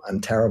brutal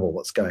and terrible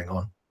what's going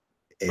on.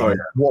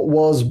 What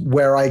was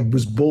where I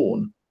was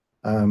born.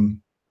 I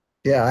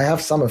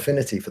have some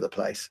affinity for the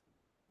place.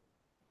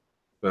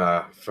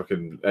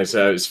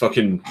 It's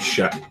fucking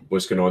shit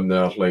what's going on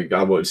there. Like,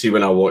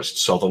 when I watched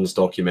Southern's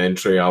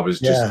documentary, I was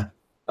just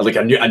like,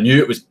 I knew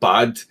it was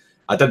bad.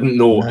 I didn't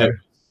know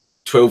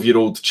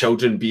 12-year-old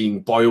children being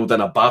boiled in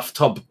a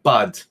bathtub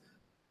bad.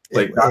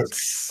 Like,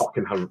 that's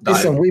fucking horrible.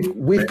 Listen,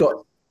 we've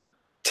got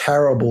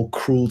terrible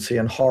cruelty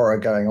and horror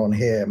going on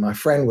here. My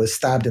friend was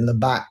stabbed in the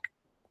back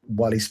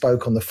while he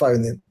spoke on the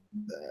phone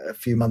a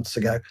few months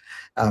ago.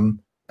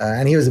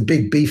 And he was a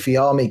big, beefy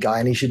army guy,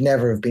 and he should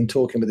never have been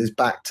talking with his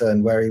back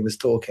turned where he was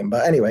talking.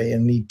 But anyway,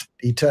 and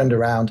he turned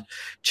around,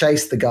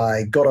 chased the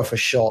guy, got off a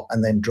shot,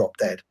 and then dropped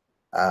dead.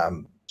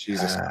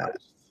 Jesus Christ.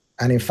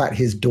 And in fact,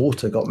 his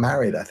daughter got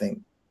married, I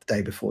think, the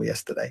day before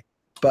yesterday.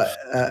 But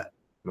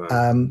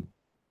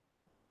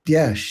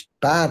yeah,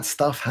 bad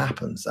stuff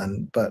happens.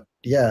 But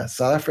yeah,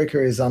 South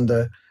Africa is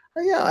under.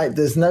 Yeah,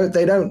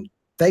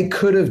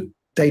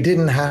 they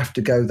didn't have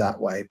to go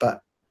that way,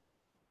 but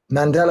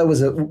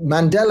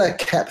Mandela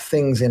kept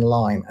things in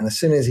line, and as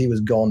soon as he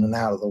was gone and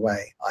out of the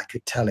way, I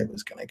could tell it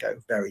was going to go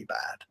very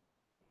bad.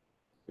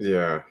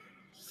 Yeah,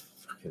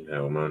 fucking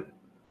hell, man.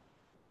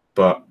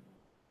 But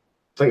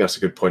I think that's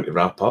a good point to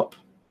wrap up.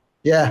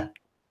 Yeah,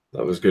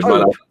 that was good,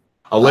 man.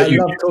 I'll let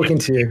you. I love talking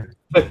to you.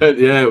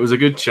 Yeah, it was a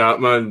good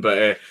chat, man.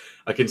 But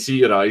I can see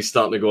your eyes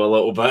starting to go a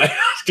little bit.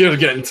 You're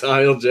getting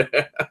tired,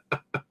 yeah.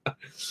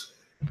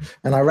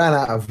 And I ran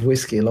out of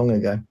whiskey long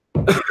ago.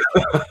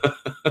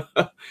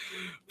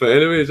 But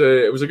anyways,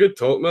 it was a good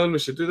talk, man. We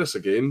should do this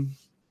again.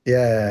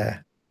 Yeah.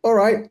 All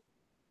right.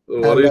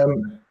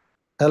 And,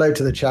 hello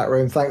to the chat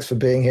room. Thanks for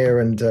being here.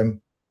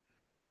 And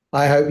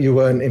I hope you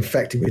weren't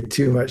infected with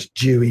too much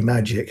Jewy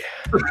magic.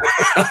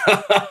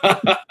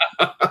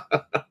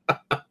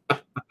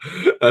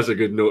 That's a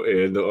good note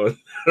to end on.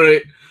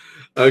 Right.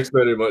 Thanks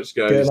very much,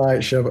 guys. Good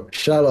night.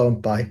 Shalom.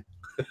 Bye.